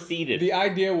superseded. The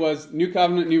idea was new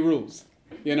covenant, new rules.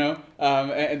 And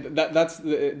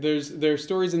there's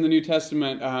stories in the New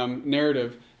Testament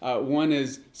narrative. One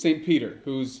is St. Peter,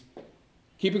 who's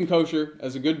keeping kosher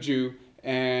as a good Jew,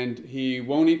 and he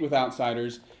won't eat with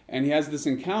outsiders. And he has this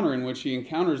encounter in which he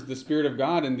encounters the Spirit of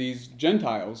God in these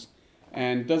Gentiles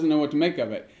and doesn't know what to make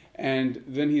of it. And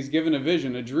then he's given a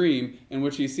vision, a dream, in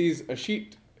which he sees a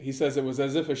sheet. He says it was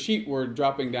as if a sheet were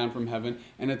dropping down from heaven,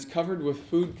 and it's covered with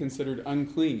food considered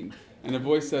unclean. And a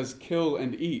voice says, "Kill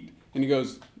and eat." And he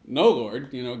goes, "No,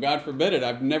 Lord, God forbid it.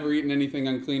 I've never eaten anything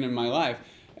unclean in my life."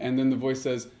 And then the voice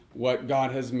says, "What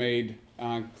God has made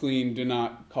clean, do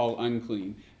not call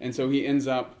unclean." And so he ends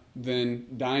up then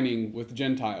dining with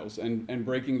Gentiles and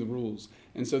breaking the rules.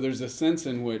 And so there's a sense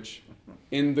in which,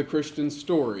 in the Christian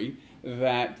story,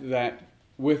 that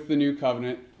with the new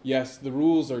covenant, yes, the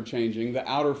rules are changing. The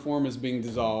outer form is being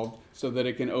dissolved so that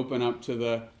it can open up to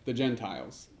the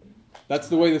Gentiles. That's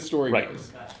the way the story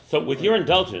goes. So with your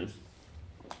indulgence,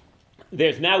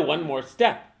 there's now one more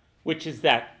step, which is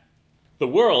that the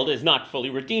world is not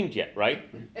fully redeemed yet, right?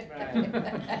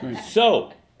 Right.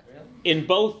 So, in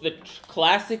both the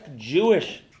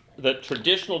the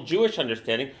traditional Jewish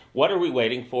understanding, what are we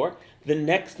waiting for? The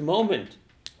next moment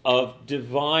of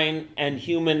divine and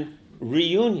human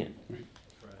reunion.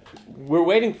 We're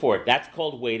waiting for it. That's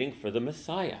called waiting for the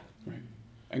Messiah.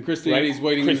 And Christianity is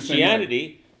waiting in the same way.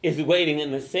 Christianity is waiting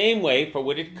in the same way for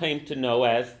what it came to know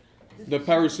as the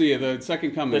parousia, the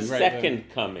second coming. The second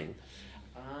coming.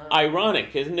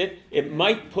 Ironic, isn't it? It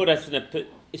might put us in a...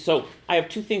 So I have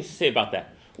two things to say about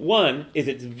that. One is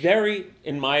it's very,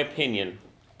 in my opinion,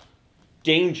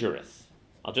 dangerous.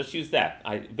 I'll just use that.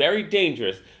 Very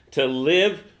dangerous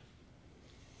to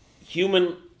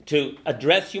to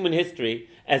address human history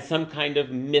as some kind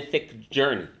of mythic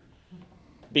journey.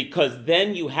 Because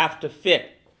then you have to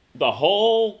fit the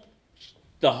whole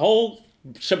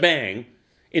shebang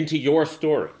into your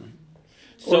story.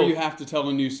 Or you have to tell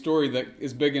a new story that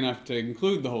is big enough to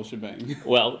include the whole shebang.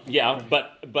 Well, yeah,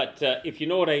 but if you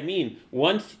know what I mean,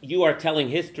 once you are telling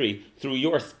history through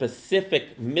your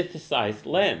specific mythicized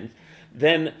lens,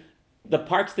 then the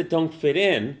parts that don't fit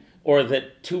in, or the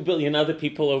 2 billion other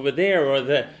people over there, or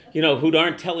who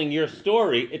aren't telling your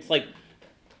story,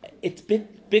 it's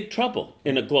big trouble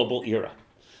in a global era.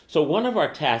 So one of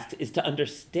our tasks is to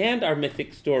understand our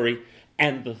mythic story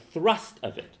and the thrust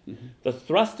of it. Mm-hmm. The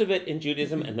thrust of it in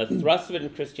Judaism and the thrust of it in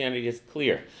Christianity is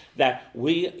clear, that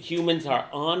we humans are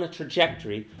on a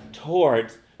trajectory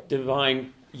towards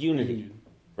divine unity,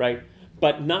 right?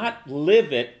 But not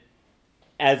live it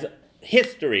as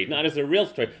history, not as a real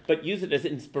story, but use it as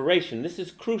inspiration. This is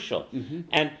crucial. Mm-hmm.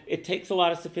 And it takes a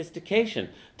lot of sophistication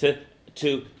to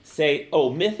say,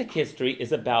 mythic history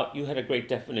is about, you had a great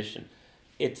definition,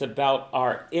 it's about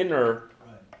our inner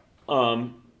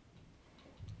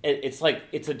it's like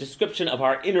it's a description of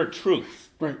our inner truth.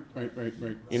 Right.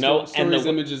 You know, stories,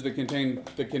 images that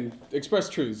can express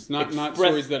truths, not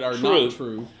stories that are not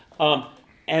true.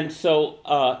 And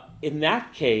so, in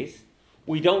that case,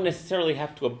 we don't necessarily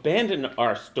have to abandon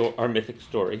our mythic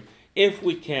story if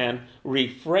we can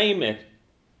reframe it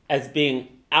as being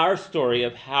our story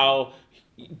of how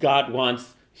God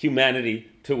wants humanity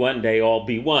to one day all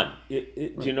be one. Do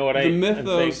you know what I'm saying? The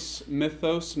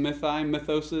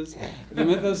mythoses. The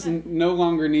mythos no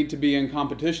longer need to be in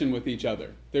competition with each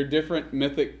other. They're different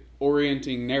mythic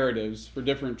orienting narratives for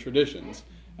different traditions.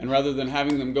 And rather than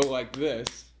having them go like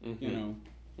this,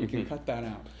 we can cut that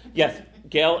out. Yes,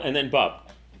 Gail and then Bob.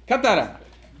 Cut that out.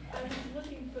 I was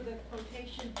looking for the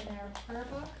quotation in our prayer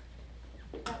book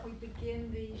that we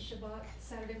begin the Shabbat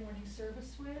Saturday morning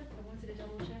service with. I wanted to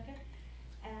double check it.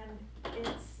 And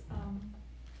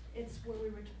it's where we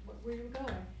were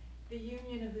going. The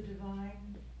union of the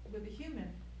divine with the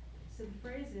human. So the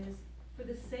phrase is, for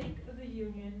the sake of the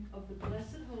union of the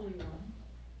blessed Holy One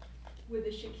with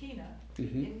the Shekinah,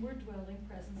 inward dwelling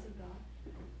presence of God,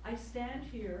 I stand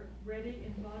here ready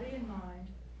in body and mind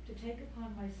to take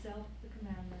upon myself the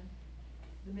commandment,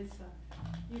 the mitzvah.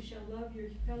 You shall love your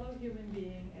fellow human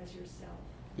being as yourself.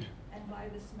 And by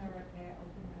this merit may I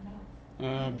open my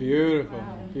mouth. Beautiful.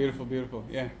 Wow. Beautiful.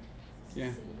 Yeah.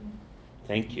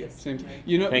 Thank you. Same.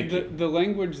 The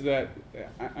language that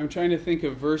I'm trying to think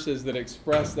of verses that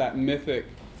express that mythic.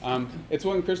 It's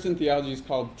what in Christian theology is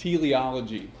called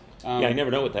teleology. I never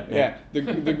know what that means. Yeah,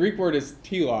 the Greek word is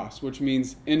telos, which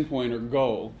means endpoint or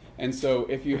goal. And so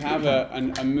if you have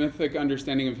a mythic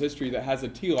understanding of history that has a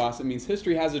telos, it means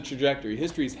history has a trajectory.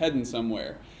 History is heading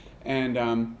somewhere. And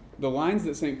the lines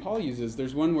that St. Paul uses,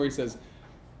 there's one where he says,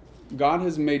 God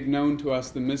has made known to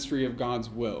us the mystery of God's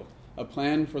will, a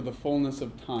plan for the fullness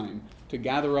of time, to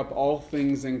gather up all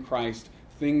things in Christ,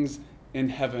 things in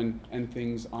heaven and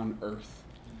things on earth.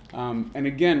 And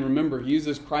again, remember, he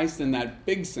uses Christ in that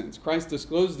big sense. Christ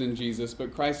disclosed in Jesus,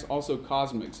 but Christ also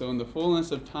cosmic. So in the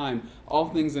fullness of time, all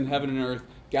things in heaven and earth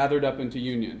gathered up into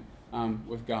union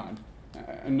with God.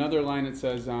 Another line it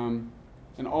says, and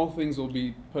all things will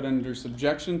be put under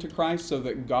subjection to Christ so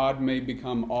that God may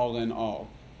become all in all.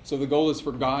 So the goal is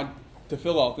for God to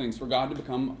fill all things, for God to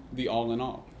become the all in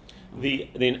all.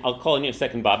 I'll call on you in a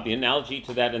second, Bob. The analogy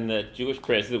to that in the Jewish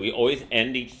prayers is that we always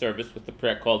end each service with the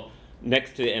prayer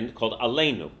next to the end called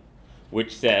Aleinu,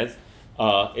 which says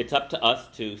it's up to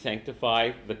us to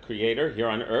sanctify the Creator here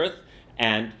on earth,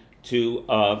 and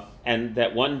and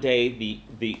that one day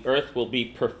the earth will be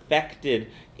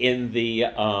perfected in the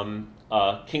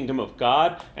kingdom of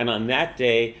God, and on that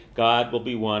day God will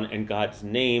be one and God's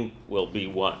name will be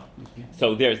one.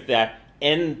 So there's that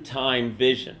end time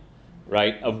vision,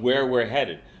 right, of where we're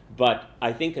headed. But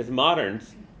I think as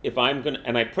moderns, if I'm going to,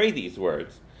 and I pray these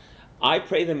words, I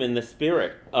pray them in the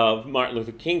spirit of Martin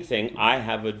Luther King saying, I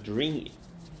have a dream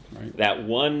that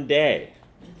one day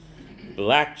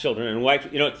black children and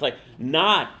white, it's like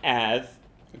not as...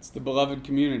 It's the beloved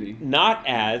community. Not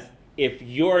as, if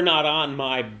you're not on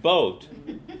my boat,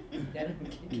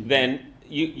 then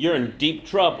you're in deep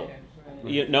trouble.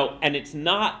 And it's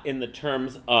not in the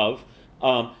terms of,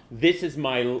 this is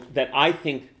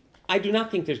I do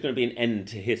not think there's going to be an end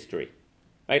to history.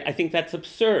 Right? I think that's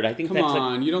absurd. I think Come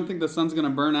on, you don't think the sun's going to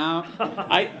burn out?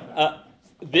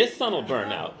 This sun will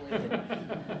burn out.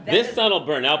 This sun will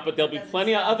burn out, but there'll be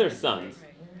plenty of other suns.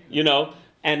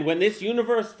 And when this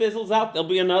universe fizzles out, there'll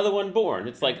be another one born.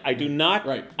 It's like I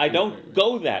don't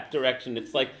go that direction.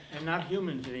 It's like and not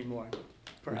humans anymore.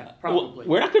 Probably. Well,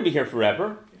 we're not going to be here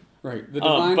forever. Right. The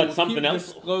divine but will something keep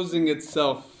else disclosing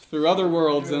itself through other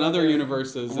worlds and other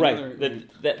universes. Right.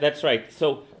 That's right.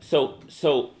 So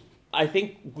I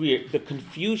think the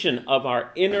confusion of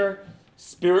our inner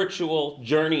spiritual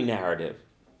journey narrative,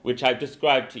 which I've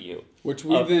described to you, which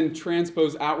we then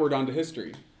transpose outward onto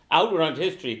history. Outward onto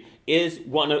history is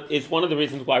one of the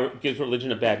reasons why it gives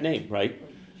religion a bad name, right?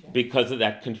 Because of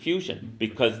that confusion.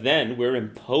 Because then we're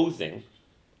imposing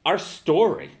our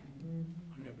story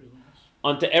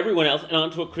onto everyone else and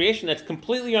onto a creation that's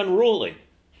completely unruly,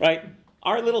 right?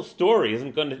 Our little story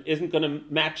isn't going to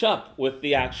match up with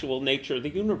the actual nature of the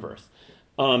universe.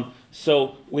 But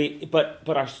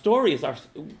our story is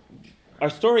our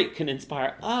story can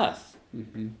inspire us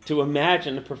to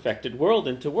imagine a perfected world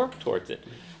and to work towards it.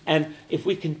 And if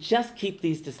we can just keep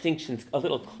these distinctions a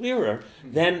little clearer,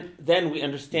 then we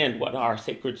understand what our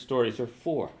sacred stories are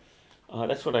for.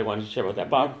 That's what I wanted to share about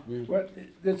that, Bob. Well,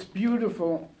 it's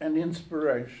beautiful and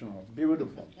inspirational.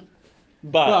 Beautiful.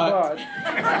 But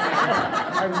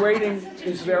I'm waiting,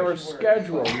 is there a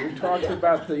schedule? You talked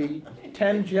about the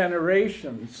 10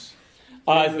 generations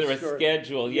Is there a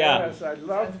schedule? Yeah. Yes, I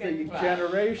love the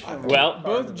generational. Well, part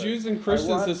Both of it. Jews and I Christians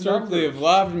want historically have numbers.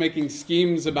 loved making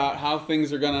schemes about how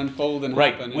things are going to unfold and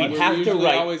Right. happen. We'd And have we're to usually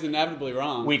write- always inevitably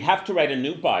wrong. We'd have to write a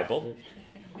new Bible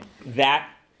that,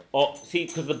 see,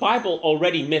 because the Bible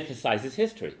already mythicizes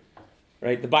history,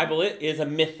 right? The Bible is a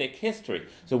mythic history.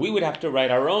 So we would have to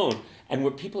write our own, and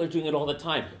where people are doing it all the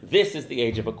time. This is the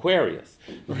age of Aquarius.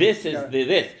 This is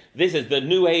this is the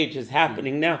new age is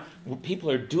happening now.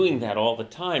 People are doing that all the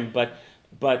time,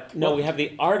 but no, we have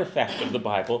the artifact of the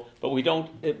Bible, but we don't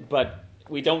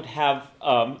have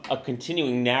a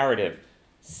continuing narrative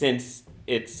since.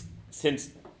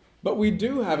 But we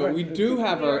do have it. We do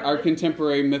have our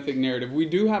contemporary mythic narrative. We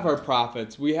do have our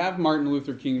prophets. We have Martin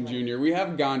Luther King Jr. We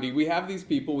have Gandhi. We have these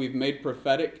people we've made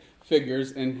prophetic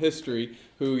figures in history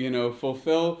who,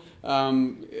 fulfill...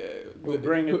 who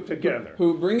bring it together.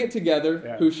 Who bring it together,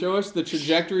 Yeah. who show us the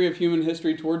trajectory of human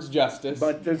history towards justice.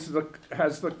 But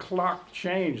has the clock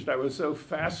changed? I was so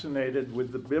fascinated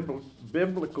with the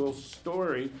biblical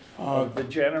story of the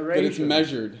generation. That it's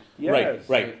measured. Yes.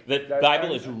 Right. The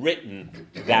Bible is written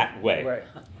that way. Right.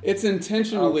 It's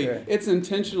intentionally Okay.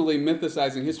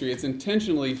 mythicizing history. It's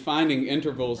intentionally finding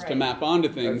intervals to map onto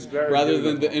things That's very rather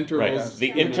than the beautiful. intervals.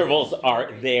 Right. The intervals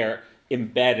are there,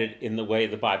 embedded in the way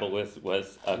the Bible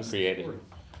was created.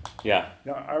 Yeah.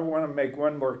 Now, I want to make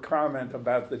one more comment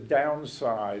about the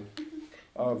downside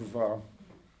of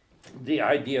the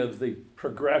idea of the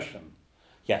progression.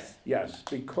 Yes. Yes,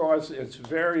 because it's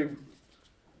very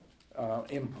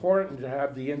important to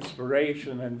have the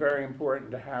inspiration and very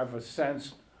important to have a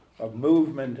sense of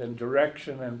movement and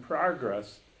direction and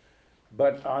progress.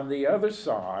 But on the other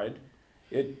side,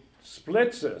 it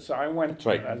splits us. I went,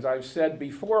 Right. as I've said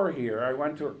before here, I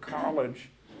went to a college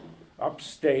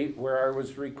upstate where I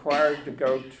was required to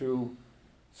go to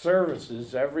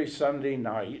services every Sunday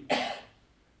night.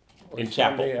 Or In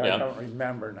chapel, Sunday, yeah. I don't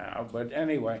remember now, but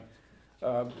anyway.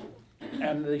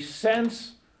 And the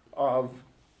sense of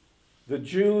the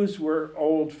Jews were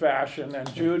old-fashioned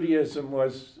and Judaism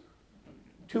was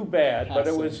too bad, but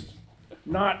it was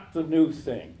not the new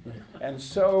thing. And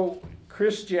so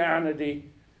Christianity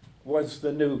was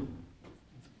the new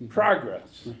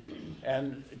progress.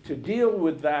 And to deal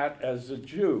with that as a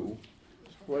Jew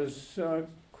was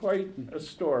quite a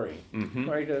story,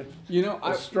 quite a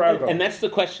struggle. And that's the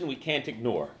question we can't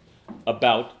ignore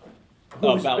about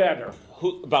Who's better?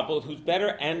 About both who's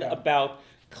better and about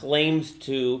claims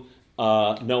to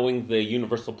knowing the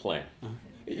universal plan.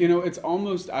 It's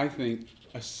almost, I think,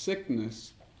 a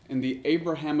sickness in the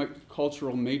Abrahamic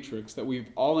cultural matrix that we've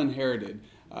all inherited.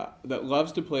 That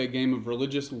loves to play a game of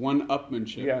religious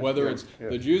one-upmanship, Yes, whether yes, it's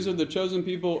yes. the Jews are the chosen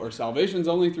people, or salvation's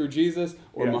only through Jesus,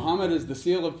 or Yes. Muhammad is the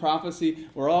seal of prophecy.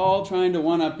 We're all trying to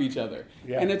one-up each other,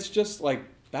 Yeah. and it's just like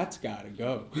that's got to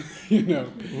go.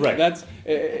 Right. That's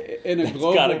in a That's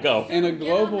global. gotta go. In a Get on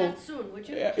global. that soon, would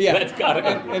you? Yeah, That's gotta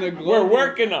go. In a We're global,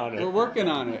 working on it. We're working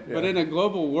on it, but Yeah. in a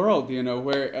global world,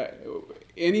 where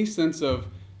any sense of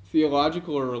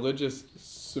theological or religious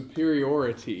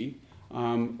superiority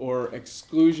or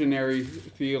exclusionary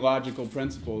theological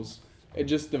principles, it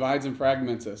just divides and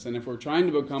fragments us. And if we're trying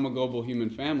to become a global human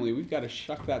family, we've got to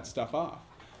shuck that stuff off.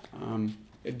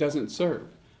 It doesn't serve.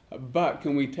 But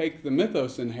can we take the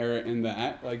mythos inherent in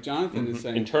that, like Jonathan is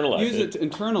saying, Internalize use it. it to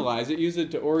internalize it, use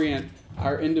it to orient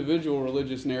our individual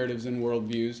religious narratives and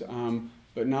worldviews,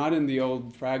 but not in the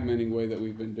old fragmenting way that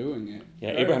we've been doing it.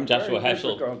 Yeah, Abraham Joshua Very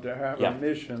Heschel. difficult to have Yeah. a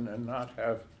mission and not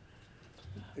have.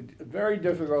 Very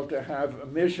difficult to have a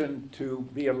mission to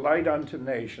be a light unto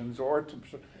nations or to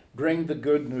bring the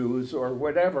good news or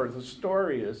whatever the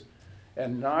story is,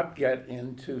 and not get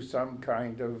into some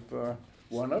kind of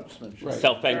one-upsmanship. Right.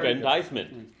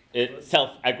 Self-aggrandizement.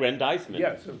 Self-aggrandizement.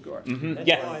 Yes, of course. Mhm.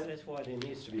 Yes. That's why there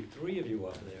needs to be 3 of you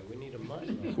up there. We need a much.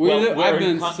 I've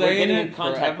been we're saying getting it in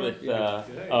contact forever.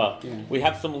 with. We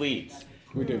have some leads.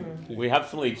 We do. We have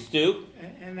some leads. Stu?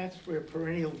 And that's where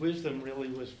perennial wisdom really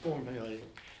was formulated.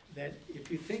 That if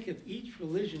you think of each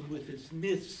religion with its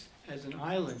myths as an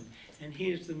island, and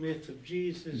here's the myth of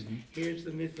Jesus, here's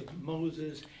the myth of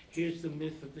Moses, here's the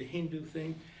myth of the Hindu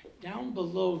thing, down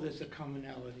below there's a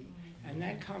commonality. And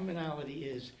that commonality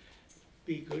is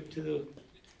be good to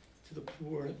the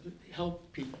poor,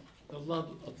 help people, the love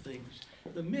of things.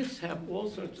 The myths have all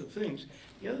sorts of things.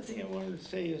 The other thing I wanted to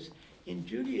say is, in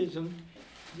Judaism,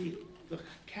 the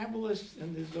Kabbalists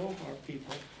and the Zohar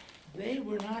people, they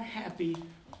were not happy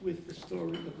with the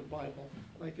story of the Bible.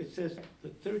 Like it says, the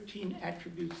 13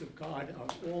 attributes of God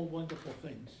are all wonderful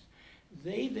things.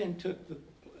 They then took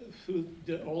through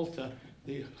the Alta,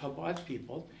 the Chabad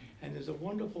people, and there's a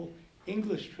wonderful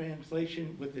English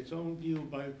translation with its own view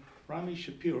by Rami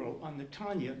Shapiro on the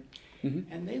Tanya,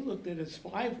 and they looked at it as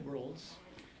 5 worlds.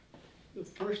 The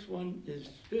first one is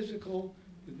physical,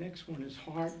 the next one is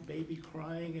heart, baby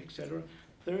crying, etc.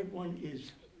 Third one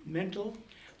is mental,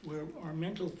 where our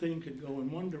mental thing could go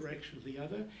in one direction or the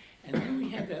other. And then we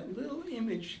have that little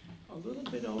image a little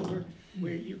bit over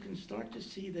where you can start to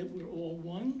see that we're all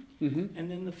one.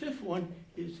 And then the 5th one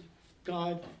is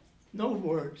God, no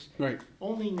words, Right.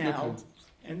 only No now. concepts.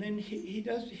 And then he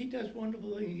does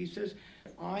wonderful things. He says,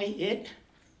 I, it,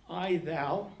 I,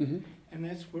 thou, and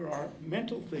that's where our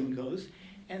mental thing goes.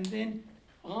 And then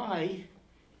I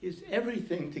is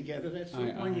everything together. That's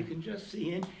the one you can just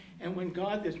see in. And when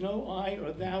God, there's no I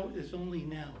or thou, there's only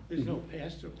now. There's no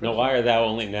past or present. No I or thou,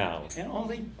 only now. And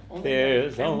only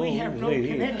There's now. And we have no only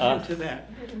connection us. to that.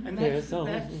 And There's that's the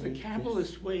only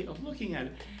Kabbalist way of looking at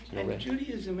it. And Right.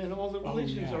 Judaism and all the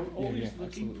religions yeah. are Yeah, always yeah,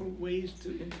 looking for ways to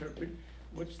interpret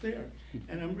what's there.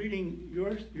 And I'm reading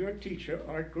your teacher,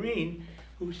 Art Green,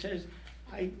 who says,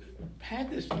 I had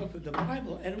this stuff of the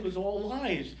Bible and it was all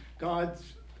lies, God's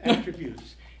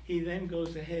attributes. He then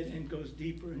goes ahead and goes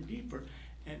deeper and deeper.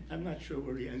 And I'm not sure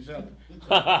where he ends up.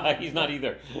 He's not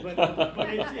either. But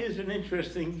it is an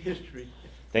interesting history.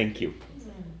 Thank you.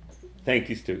 Thank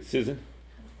you, Stu. Susan?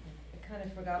 I kind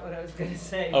of forgot what I was going to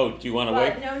say. Oh, do you want to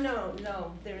But wait?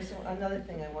 no. There's another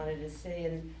thing I wanted to say,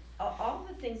 and all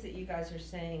the things that you guys are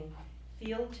saying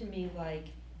feel to me like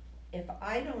if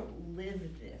I don't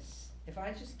live this, if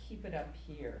I just keep it up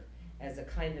here as a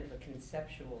kind of a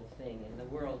conceptual thing, and the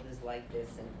world is like this,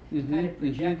 and kind of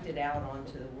project it out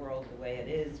onto the world the way it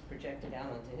is, project it out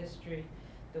onto history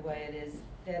the way it is,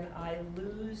 then I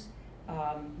lose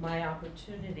my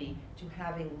opportunity to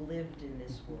having lived in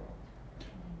this world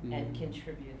and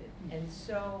contributed. And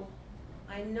so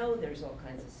I know there's all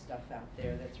kinds of stuff out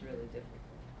there that's really difficult,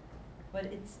 but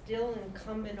it's still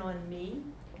incumbent on me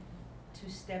to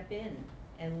step in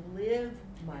and live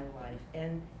my life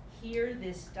and hear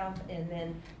this stuff and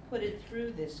then put it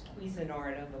through this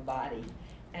Cuisinart of a body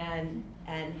and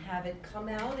have it come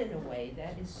out in a way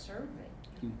that is serving.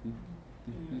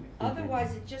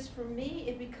 Otherwise, it just, for me,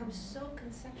 it becomes so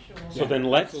conceptual. So then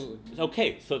let's,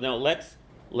 okay, so now let's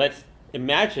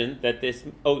imagine that this,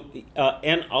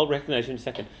 and I'll recognize you in a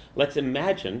second. Let's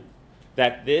imagine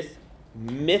that this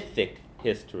mythic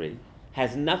history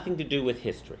has nothing to do with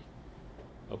history,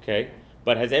 okay?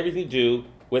 But has everything to do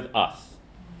with us.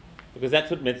 Because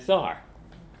that's what myths are.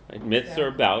 Right? Myths are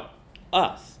about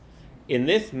us. In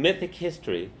this mythic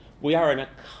history, we are in a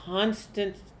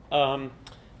constant, in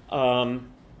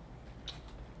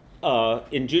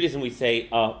Judaism we say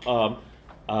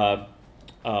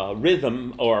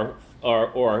rhythm or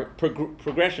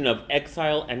progression of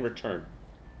exile and return.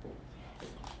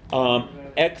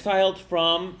 Exiled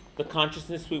from the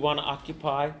consciousness we want to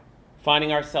occupy,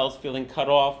 finding ourselves feeling cut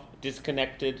off,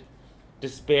 disconnected,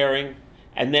 despairing,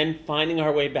 and then finding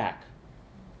our way back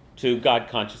to God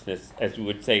consciousness, as we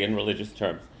would say in religious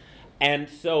terms. And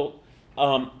so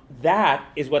that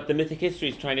is what the mythic history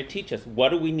is trying to teach us. What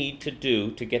do we need to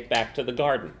do to get back to the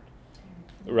garden,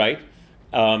 right?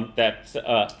 And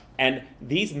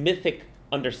these mythic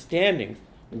understandings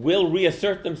will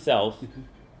reassert themselves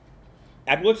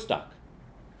at Woodstock,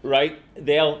 right?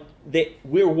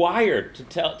 We're wired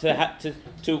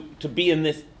to be in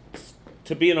this,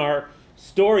 to be in our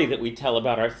story that we tell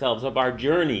about ourselves, of our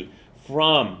journey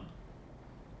from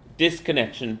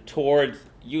disconnection towards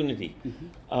unity.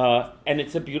 And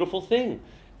it's a beautiful thing.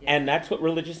 And that's what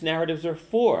religious narratives are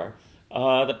for.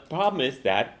 The problem is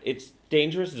that it's a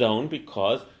dangerous zone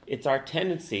because it's our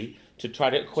tendency to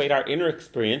try to equate our inner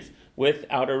experience with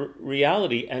outer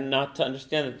reality and not to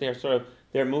understand that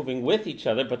they're moving with each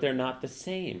other, but they're not the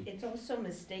same. It's also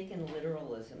mistaken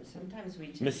literalism. Sometimes we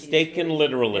take Mistaken these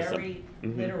literalism. very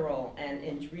literal, and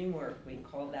in dream work we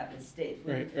call that mistake.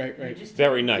 Right. You just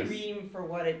Very take nice. dream for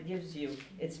what it gives you.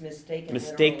 It's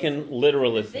mistaken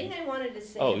literalism. The thing I wanted to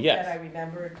say yes. that I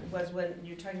remembered was when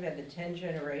you're talking about the 10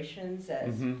 generations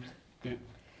as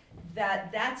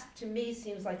that's to me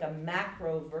seems like a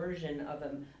macro version of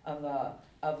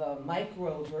a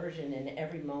micro version in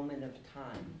every moment of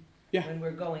time. Yeah. When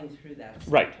we're going through that.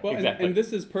 Right, Well, exactly. and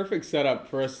this is perfect setup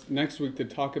for us next week to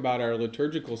talk about our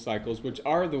liturgical cycles, which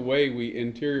are the way we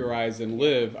interiorize and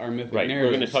live our mythic Right, we're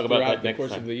narratives gonna talk about throughout that the next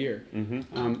course time. of the year.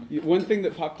 One thing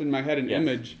that popped in my head, an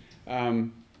image,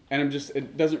 and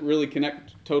it doesn't really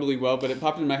connect totally well, but it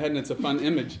popped in my head and it's a fun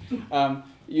image.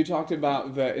 You talked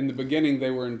about that in the beginning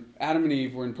Adam and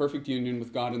Eve were in perfect union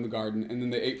with God in the garden, and then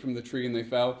they ate from the tree and they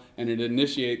fell, and it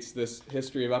initiates this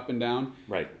history of up and down.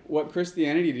 Right. What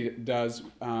Christianity does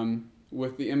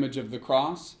with the image of the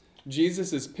cross,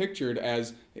 Jesus is pictured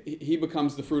as he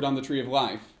becomes the fruit on the tree of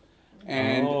life,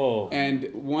 And Oh. and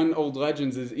one old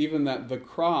legends is even that the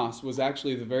cross was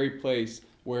actually the very place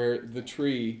where the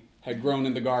tree had grown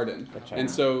in the garden. That's right. And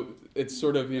so it's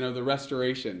sort of, the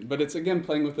restoration. But it's again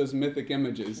playing with those mythic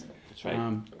images. That's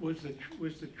right. Was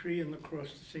the tree and the cross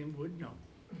the same wood? No.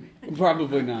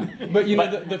 Probably not. But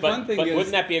the fun thing but is,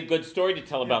 wouldn't that be a good story to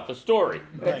tell about the story?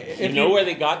 Right. You know where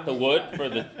they got the wood for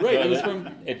the Right, for it was the- from-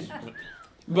 it's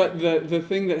But the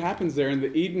thing that happens there in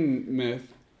the Eden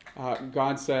myth,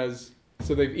 God says,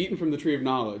 so they've eaten from the tree of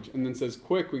knowledge, and then says,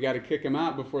 quick, we got to kick them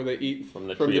out before they eat From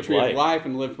the from tree the of tree life. of life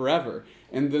and live forever.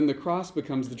 And then the cross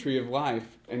becomes the tree of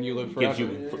life, and you live forever. gives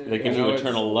you it's-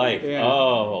 eternal life. yeah.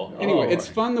 Oh. Anyway, oh. it's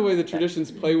fun the way the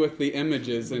traditions play with the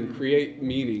images and create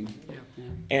meaning.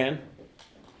 Anne,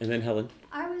 and then Helen.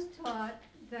 I was taught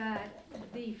that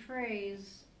the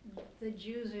phrase, the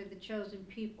Jews are the chosen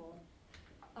people,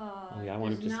 Oh yeah, I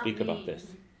wanted does to not speak about mean this.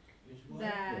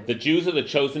 That The Jews are the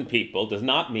chosen people does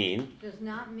not mean does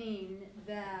not mean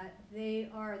that they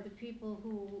are the people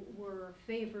who were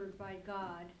favored by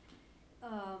God,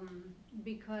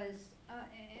 because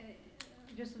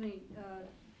just let me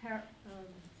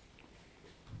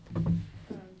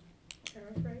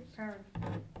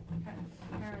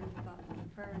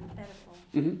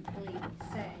parenthetically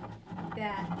say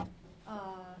that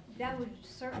that would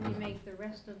certainly make the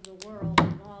rest of the world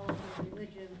and all of the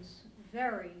religions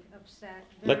very upset,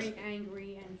 very Let's-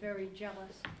 angry, and very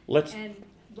jealous. Let's- And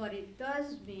what it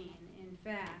does mean, in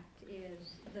fact,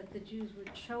 is that the Jews were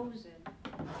chosen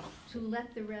to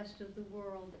let the rest of the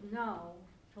world know,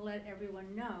 to let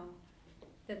everyone know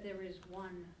that there is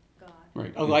one God.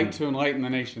 Right, a light to enlighten the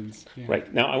nations. Yeah.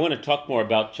 Right. Now, I want to talk more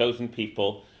about chosen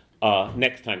people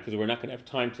next time because we're not going to have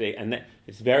time today. And that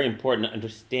it's very important to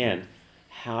understand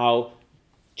how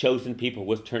chosen people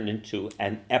was turned into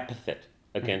an epithet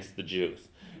against the Jews,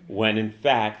 when in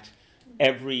fact,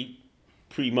 every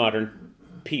pre-modern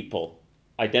people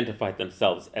identified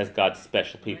themselves as God's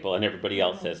special people and everybody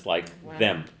else as like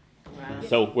them. Wow.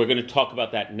 So we're going to talk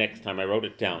about that next time. I wrote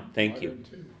it down. Thank you.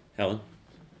 Helen?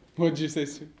 What did you say,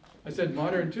 Stu? I said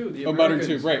modern too. The Oh, modern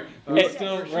too, Americans, right. uh, We're for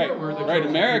still, sure right, were the right, chosen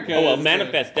America. Oh, well, is the-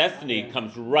 Manifest Destiny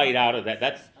comes right out of that.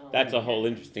 That's a whole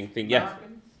interesting thing. Yes.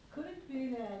 Could it be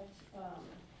that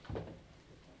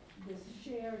this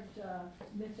shared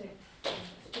mythic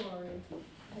story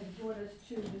has brought us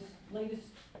to this latest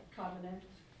covenant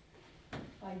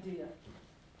idea?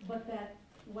 But that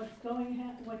what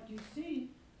you see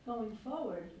going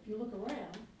forward, if you look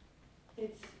around,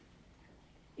 it's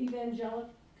evangelic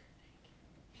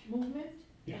movement,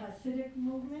 the Hasidic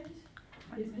movement.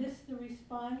 Is this the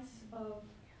response of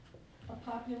a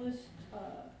populist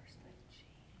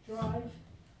drive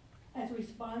as a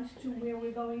response to where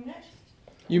we're going next?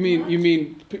 You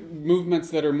mean movements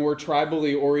that are more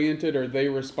tribally oriented? Are they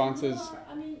responses?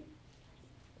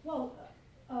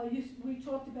 We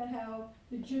talked about how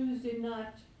the Jews did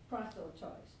not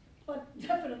proselytize, but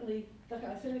definitely the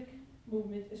Hasidic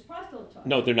movement is proselytizing.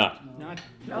 No, they're not.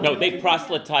 No, they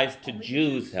proselytize to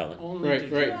Jews, Helen.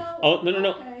 Right, right. Oh,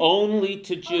 no. Only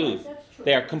to Jews.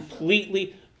 They are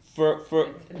completely for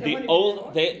the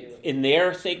old. They in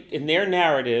their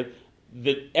narrative,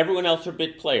 everyone else are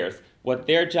bit players. What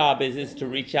their job is to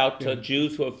reach out to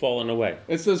Jews who have fallen away.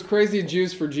 It's those crazy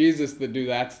Jews for Jesus that do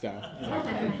that stuff.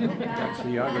 That's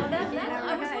the other.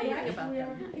 I was wondering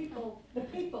about the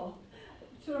people,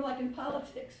 sort of like in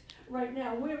politics right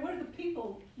now. What are the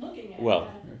people looking at?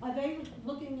 Well- Are they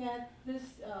looking at this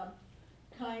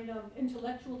kind of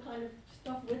intellectual kind of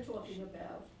stuff we're talking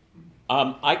about?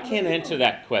 I can't answer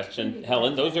that question,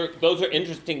 Helen. Those are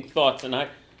interesting thoughts, and I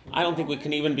don't think we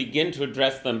can even begin to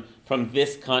address them from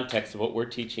this context of what we're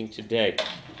teaching today,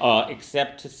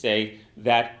 except to say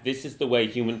that this is the way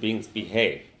human beings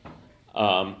behave.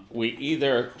 We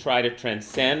either try to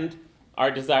transcend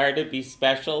our desire to be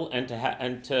special and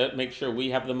to make sure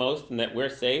we have the most and that we're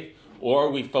safe, or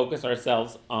we focus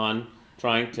ourselves on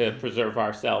trying to preserve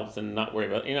ourselves and not worry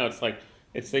about.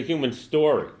 It's the human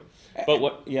story. But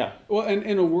Well, and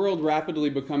in a world rapidly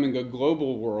becoming a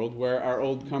global world where our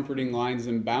old comforting lines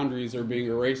and boundaries are being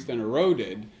erased and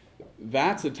eroded,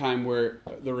 that's a time where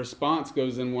the response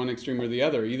goes in one extreme or the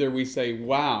other. Either we say,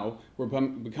 wow, we're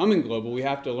becoming global, we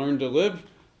have to learn to live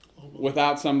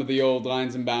without some of the old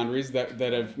lines and boundaries that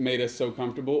have made us so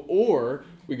comfortable, or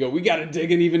we go, we got to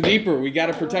dig in even deeper, we got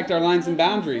to protect our lines and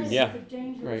boundaries. Yeah.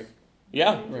 Right.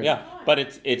 Yeah, Right. yeah. But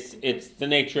it's the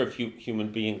nature of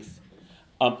human beings.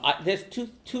 There's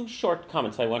two short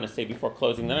comments I want to say before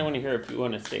closing. Then I want to hear if you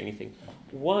want to say anything.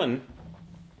 One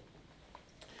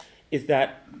is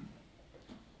that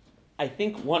I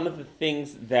think one of the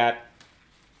things that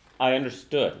I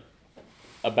understood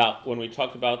about when we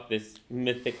talk about this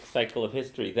mythic cycle of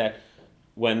history, that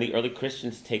when the early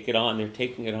Christians take it on, they're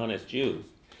taking it on as Jews,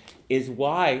 is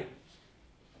why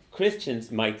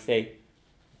Christians might say,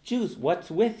 Jews,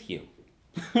 what's with you?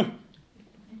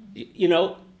 You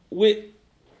know,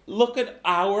 look at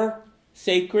our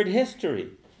sacred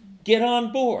history. Get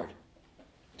on board.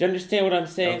 Do you understand what I'm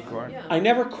saying? Of course. Yeah. I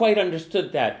never quite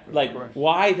understood that, like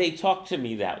why they talk to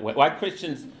me that way. Why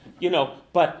Christians, you know,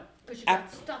 but Because you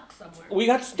got stuck somewhere. we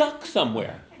got stuck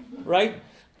somewhere, right?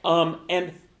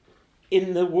 And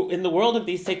in the world of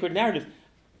these sacred narratives,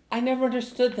 I never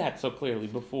understood that so clearly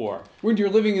before. When you're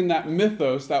living in that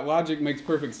mythos, that logic makes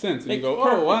perfect sense. And Makes you go,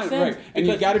 perfect oh, what? sense, Right. And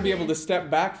you've because- got to be able to step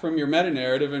back from your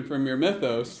meta-narrative and from your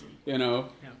mythos, you know.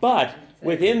 But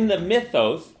within the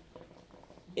mythos,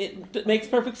 it makes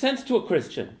perfect sense to a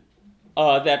Christian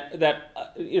that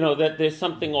there's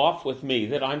something off with me,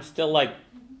 that I'm still like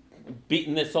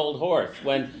beating this old horse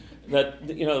when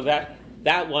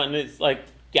that one is like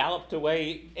galloped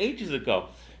away ages ago.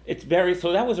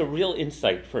 So that was a real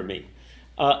insight for me.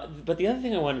 But the other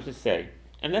thing I wanted to say,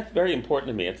 and that's very important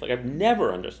to me, it's like I've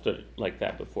never understood it like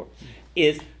that before,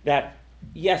 is that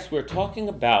yes, we're talking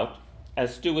about,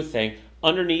 as Stu was saying,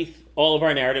 underneath all of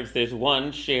our narratives, there's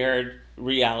one shared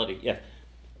reality. Yes.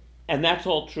 And that's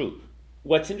all true.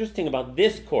 What's interesting about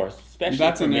this course, especially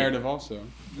That's for a me- narrative also.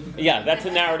 Yeah, that's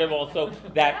a narrative also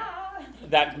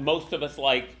that most of us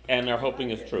like and are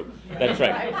hoping is true. That's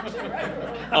right.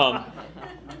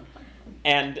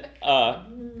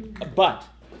 But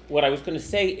what I was going to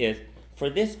say is, for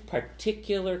this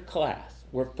particular class,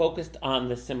 we're focused on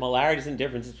the similarities and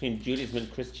differences between Judaism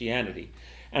and Christianity,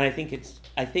 and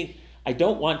I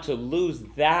don't want to lose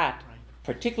that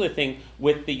particular thing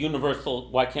with the universal.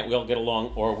 Why can't we all get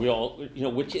along? Or we all,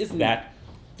 which is that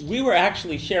we were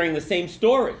actually sharing the same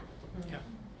story,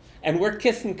 and we're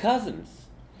kissing cousins.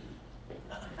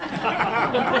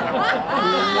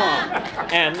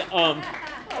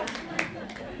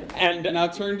 And now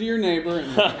turn to your neighbor.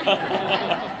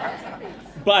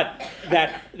 But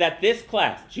that this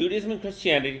class, Judaism and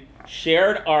Christianity,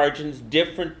 shared origins,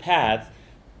 different paths.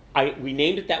 We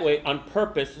named it that way on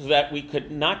purpose so that we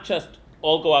could not just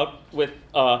all go out with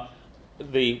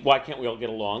the why can't we all get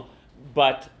along,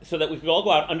 but so that we could all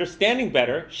go out understanding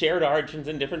better shared origins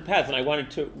and different paths. And I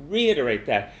wanted to reiterate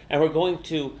that. And we're going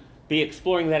to be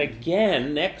exploring that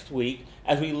again next week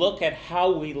as we look at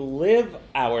how we live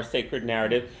our sacred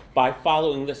narrative by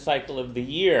following the cycle of the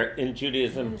year in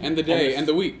Judaism And the day and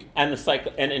the week. And the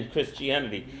cycle and in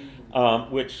Christianity,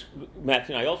 which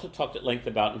Matthew and I also talked at length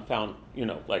about and found,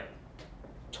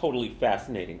 totally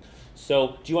fascinating.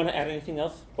 So do you want to add anything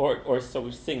else? Or so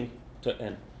we sing to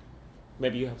end?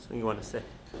 Maybe you have something you want to say.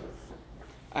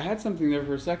 I had something there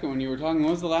for a second when you were talking.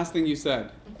 What was the last thing you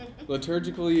said?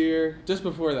 Liturgical year, just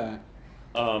before that.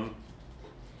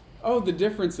 The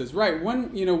differences. Right.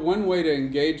 One way to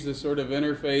engage this sort of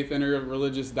interfaith,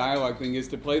 interreligious dialogue thing is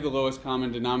to play the lowest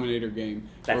common denominator game.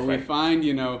 That's where right. we find,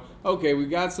 we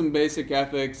got some basic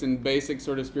ethics and basic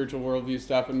sort of spiritual worldview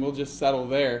stuff, and we'll just settle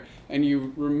there. And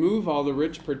you remove all the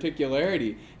rich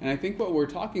particularity. And I think what we're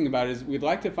talking about is we'd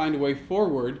like to find a way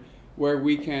forward where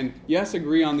we can, yes,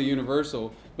 agree on the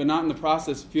universal, but not in the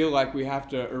process feel like we have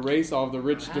to erase all the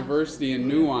rich diversity and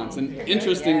nuance and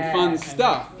interesting, fun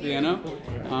stuff,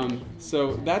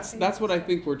 So that's what I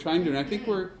think we're trying to do, and I think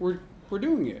we're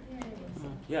doing it.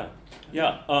 Yeah.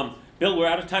 Bill, we're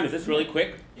out of time. Is this really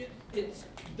quick? It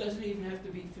doesn't even have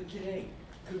to be for today.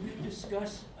 Could we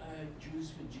discuss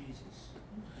Jews for Jesus?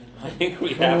 I think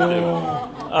we have to.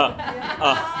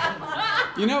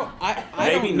 I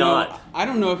Maybe don't know. not. I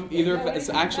don't know if either of us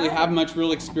actually have much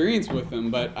real experience with them,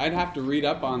 but I'd have to read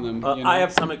up on them. I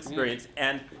have some experience,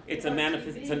 and it's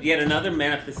yet another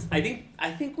manifest. I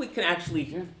think we can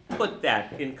actually put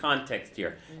that in context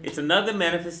here. It's another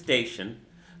manifestation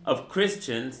of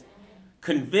Christians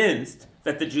convinced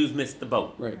that the Jews missed the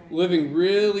boat. Right. Living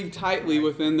really tightly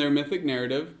within their mythic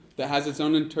narrative that has its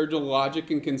own internal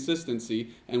logic and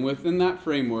consistency, and within that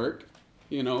framework,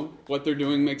 what they're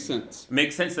doing makes sense.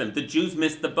 Makes sense to them. The Jews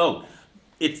missed the boat.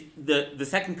 It's the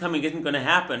second coming isn't going to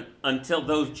happen until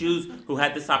those Jews who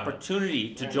had this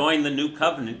opportunity to join the new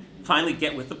covenant finally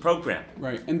get with the program.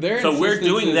 Right. And so we're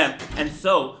doing them, and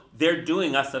so they're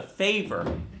doing us a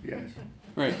favor. Yes.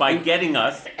 Right. By getting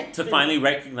us to finally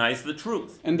recognize the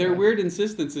truth. And their weird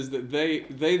insistence is that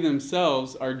they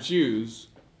themselves are Jews,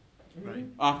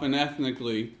 often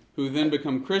ethnically, who then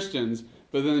become Christians,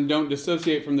 but then don't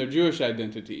dissociate from their Jewish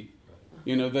identity.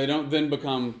 They don't then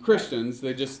become Christians.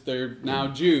 They're now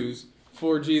Jews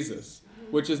for Jesus.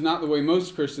 which is not the way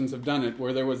most Christians have done it,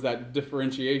 where there was that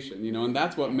differentiation, and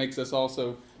that's what makes us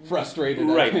also frustrated.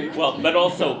 I Right. think. Well, but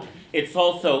also, it's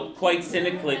also quite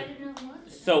cynically.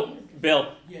 So,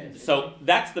 Bill, so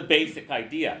that's the basic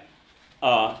idea.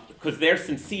 Because they're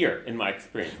sincere, in my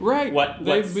experience. Right.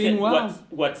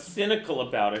 What's cynical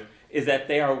about it is that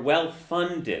they are well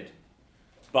funded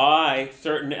by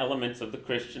certain elements of the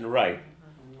Christian right,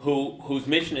 whose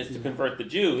mission is to convert the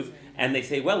Jews, and they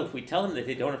say, well, if we tell them that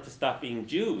they don't have to stop being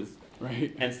Jews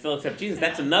and still accept Jesus,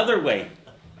 that's another way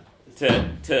to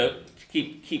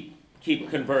keep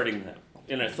converting them.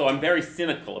 So I'm very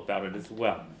cynical about it as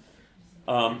well.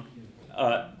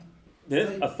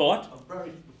 There's a thought?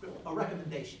 A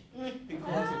recommendation,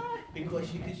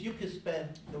 because you could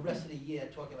spend the rest of the year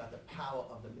talking about the power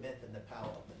of the myth and the power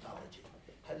of mythology.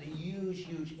 Has a huge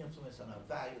influence on our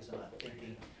values and our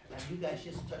thinking, and you guys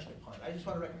just touched upon it. I just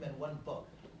want to recommend one book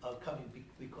coming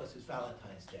because it's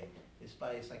Valentine's Day. It's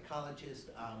by a psychologist,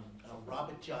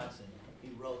 Robert Johnson. He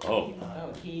wrote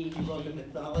he wrote the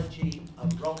mythology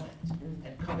of romance,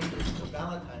 and coming to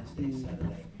Valentine's Day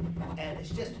Saturday, and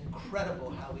it's just incredible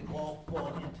how we all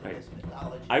fall into this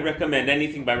mythology. I recommend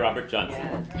anything by Robert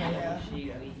Johnson.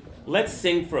 Let's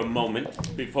sing for a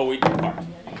moment before we depart.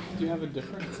 Do you have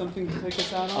something to take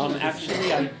us out on?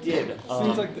 Actually, I did.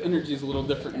 Seems like the energy is a little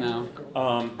different now.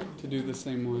 To do the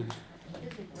same way.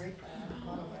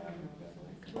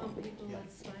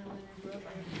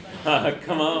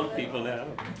 Come on, people now.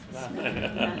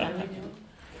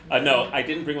 No, I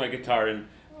didn't bring my guitar in.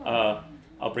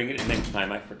 I'll bring it in next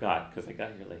time. I forgot because I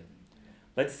got here late.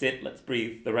 Let's sit, let's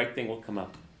breathe. The right thing will come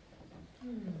up.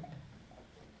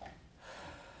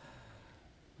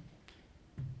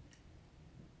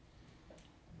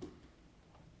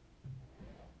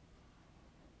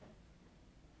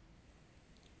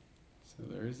 So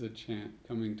there is a chant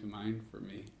coming to mind for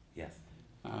me. Yes.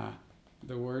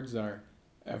 The words are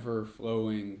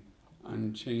ever-flowing,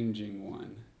 unchanging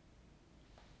one,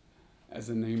 as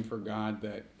a name for God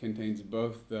that contains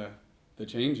both the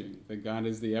changing, that God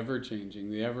is the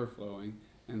ever-changing, the ever-flowing,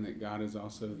 and that God is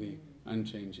also the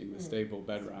unchanging, the stable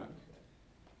bedrock.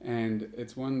 And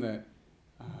it's one that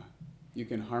you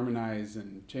can harmonize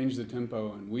and change the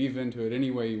tempo and weave into it any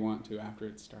way you want to after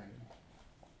it's started.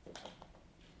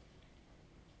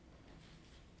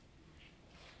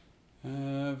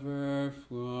 Ever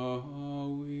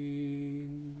flowing.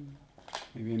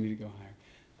 Maybe I need to go higher.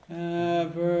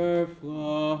 Ever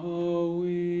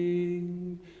flowing,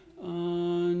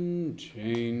 unchanging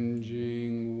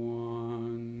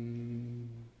one.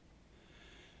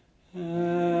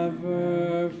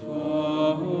 Ever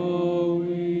flowing,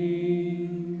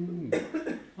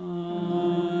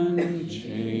 unchanging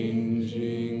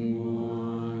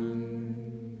one.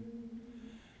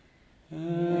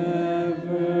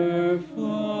 Ever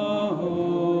flowing,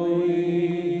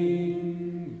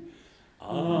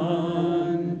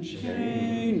 unchanging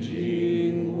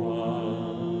one.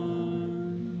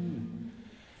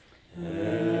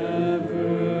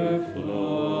 Ever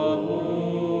flowing, unchanging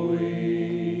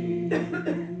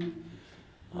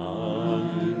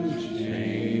one.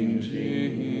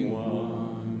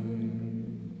 Ever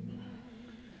flowing,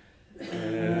 unchanging one.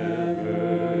 Ever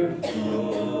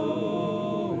flowing,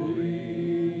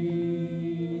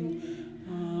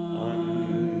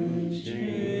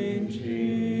 unchanging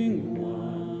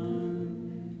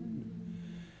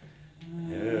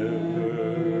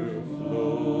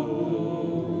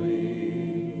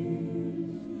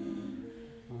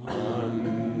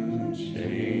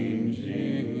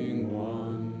one.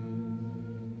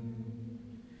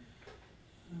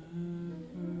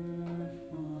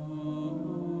 Unchanging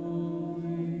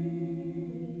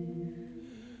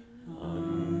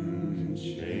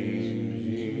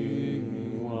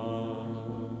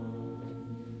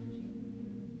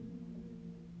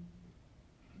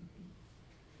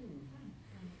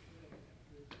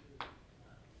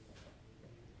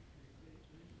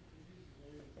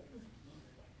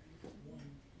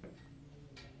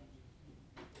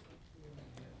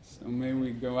So may we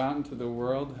go out into the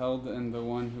world held in the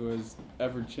one who is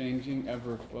ever-changing,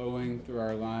 ever-flowing through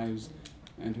our lives,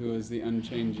 and who is the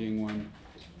unchanging one,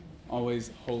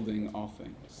 always holding all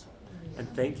things. And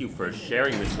thank you for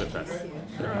sharing this with us.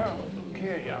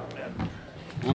 Okay, young man.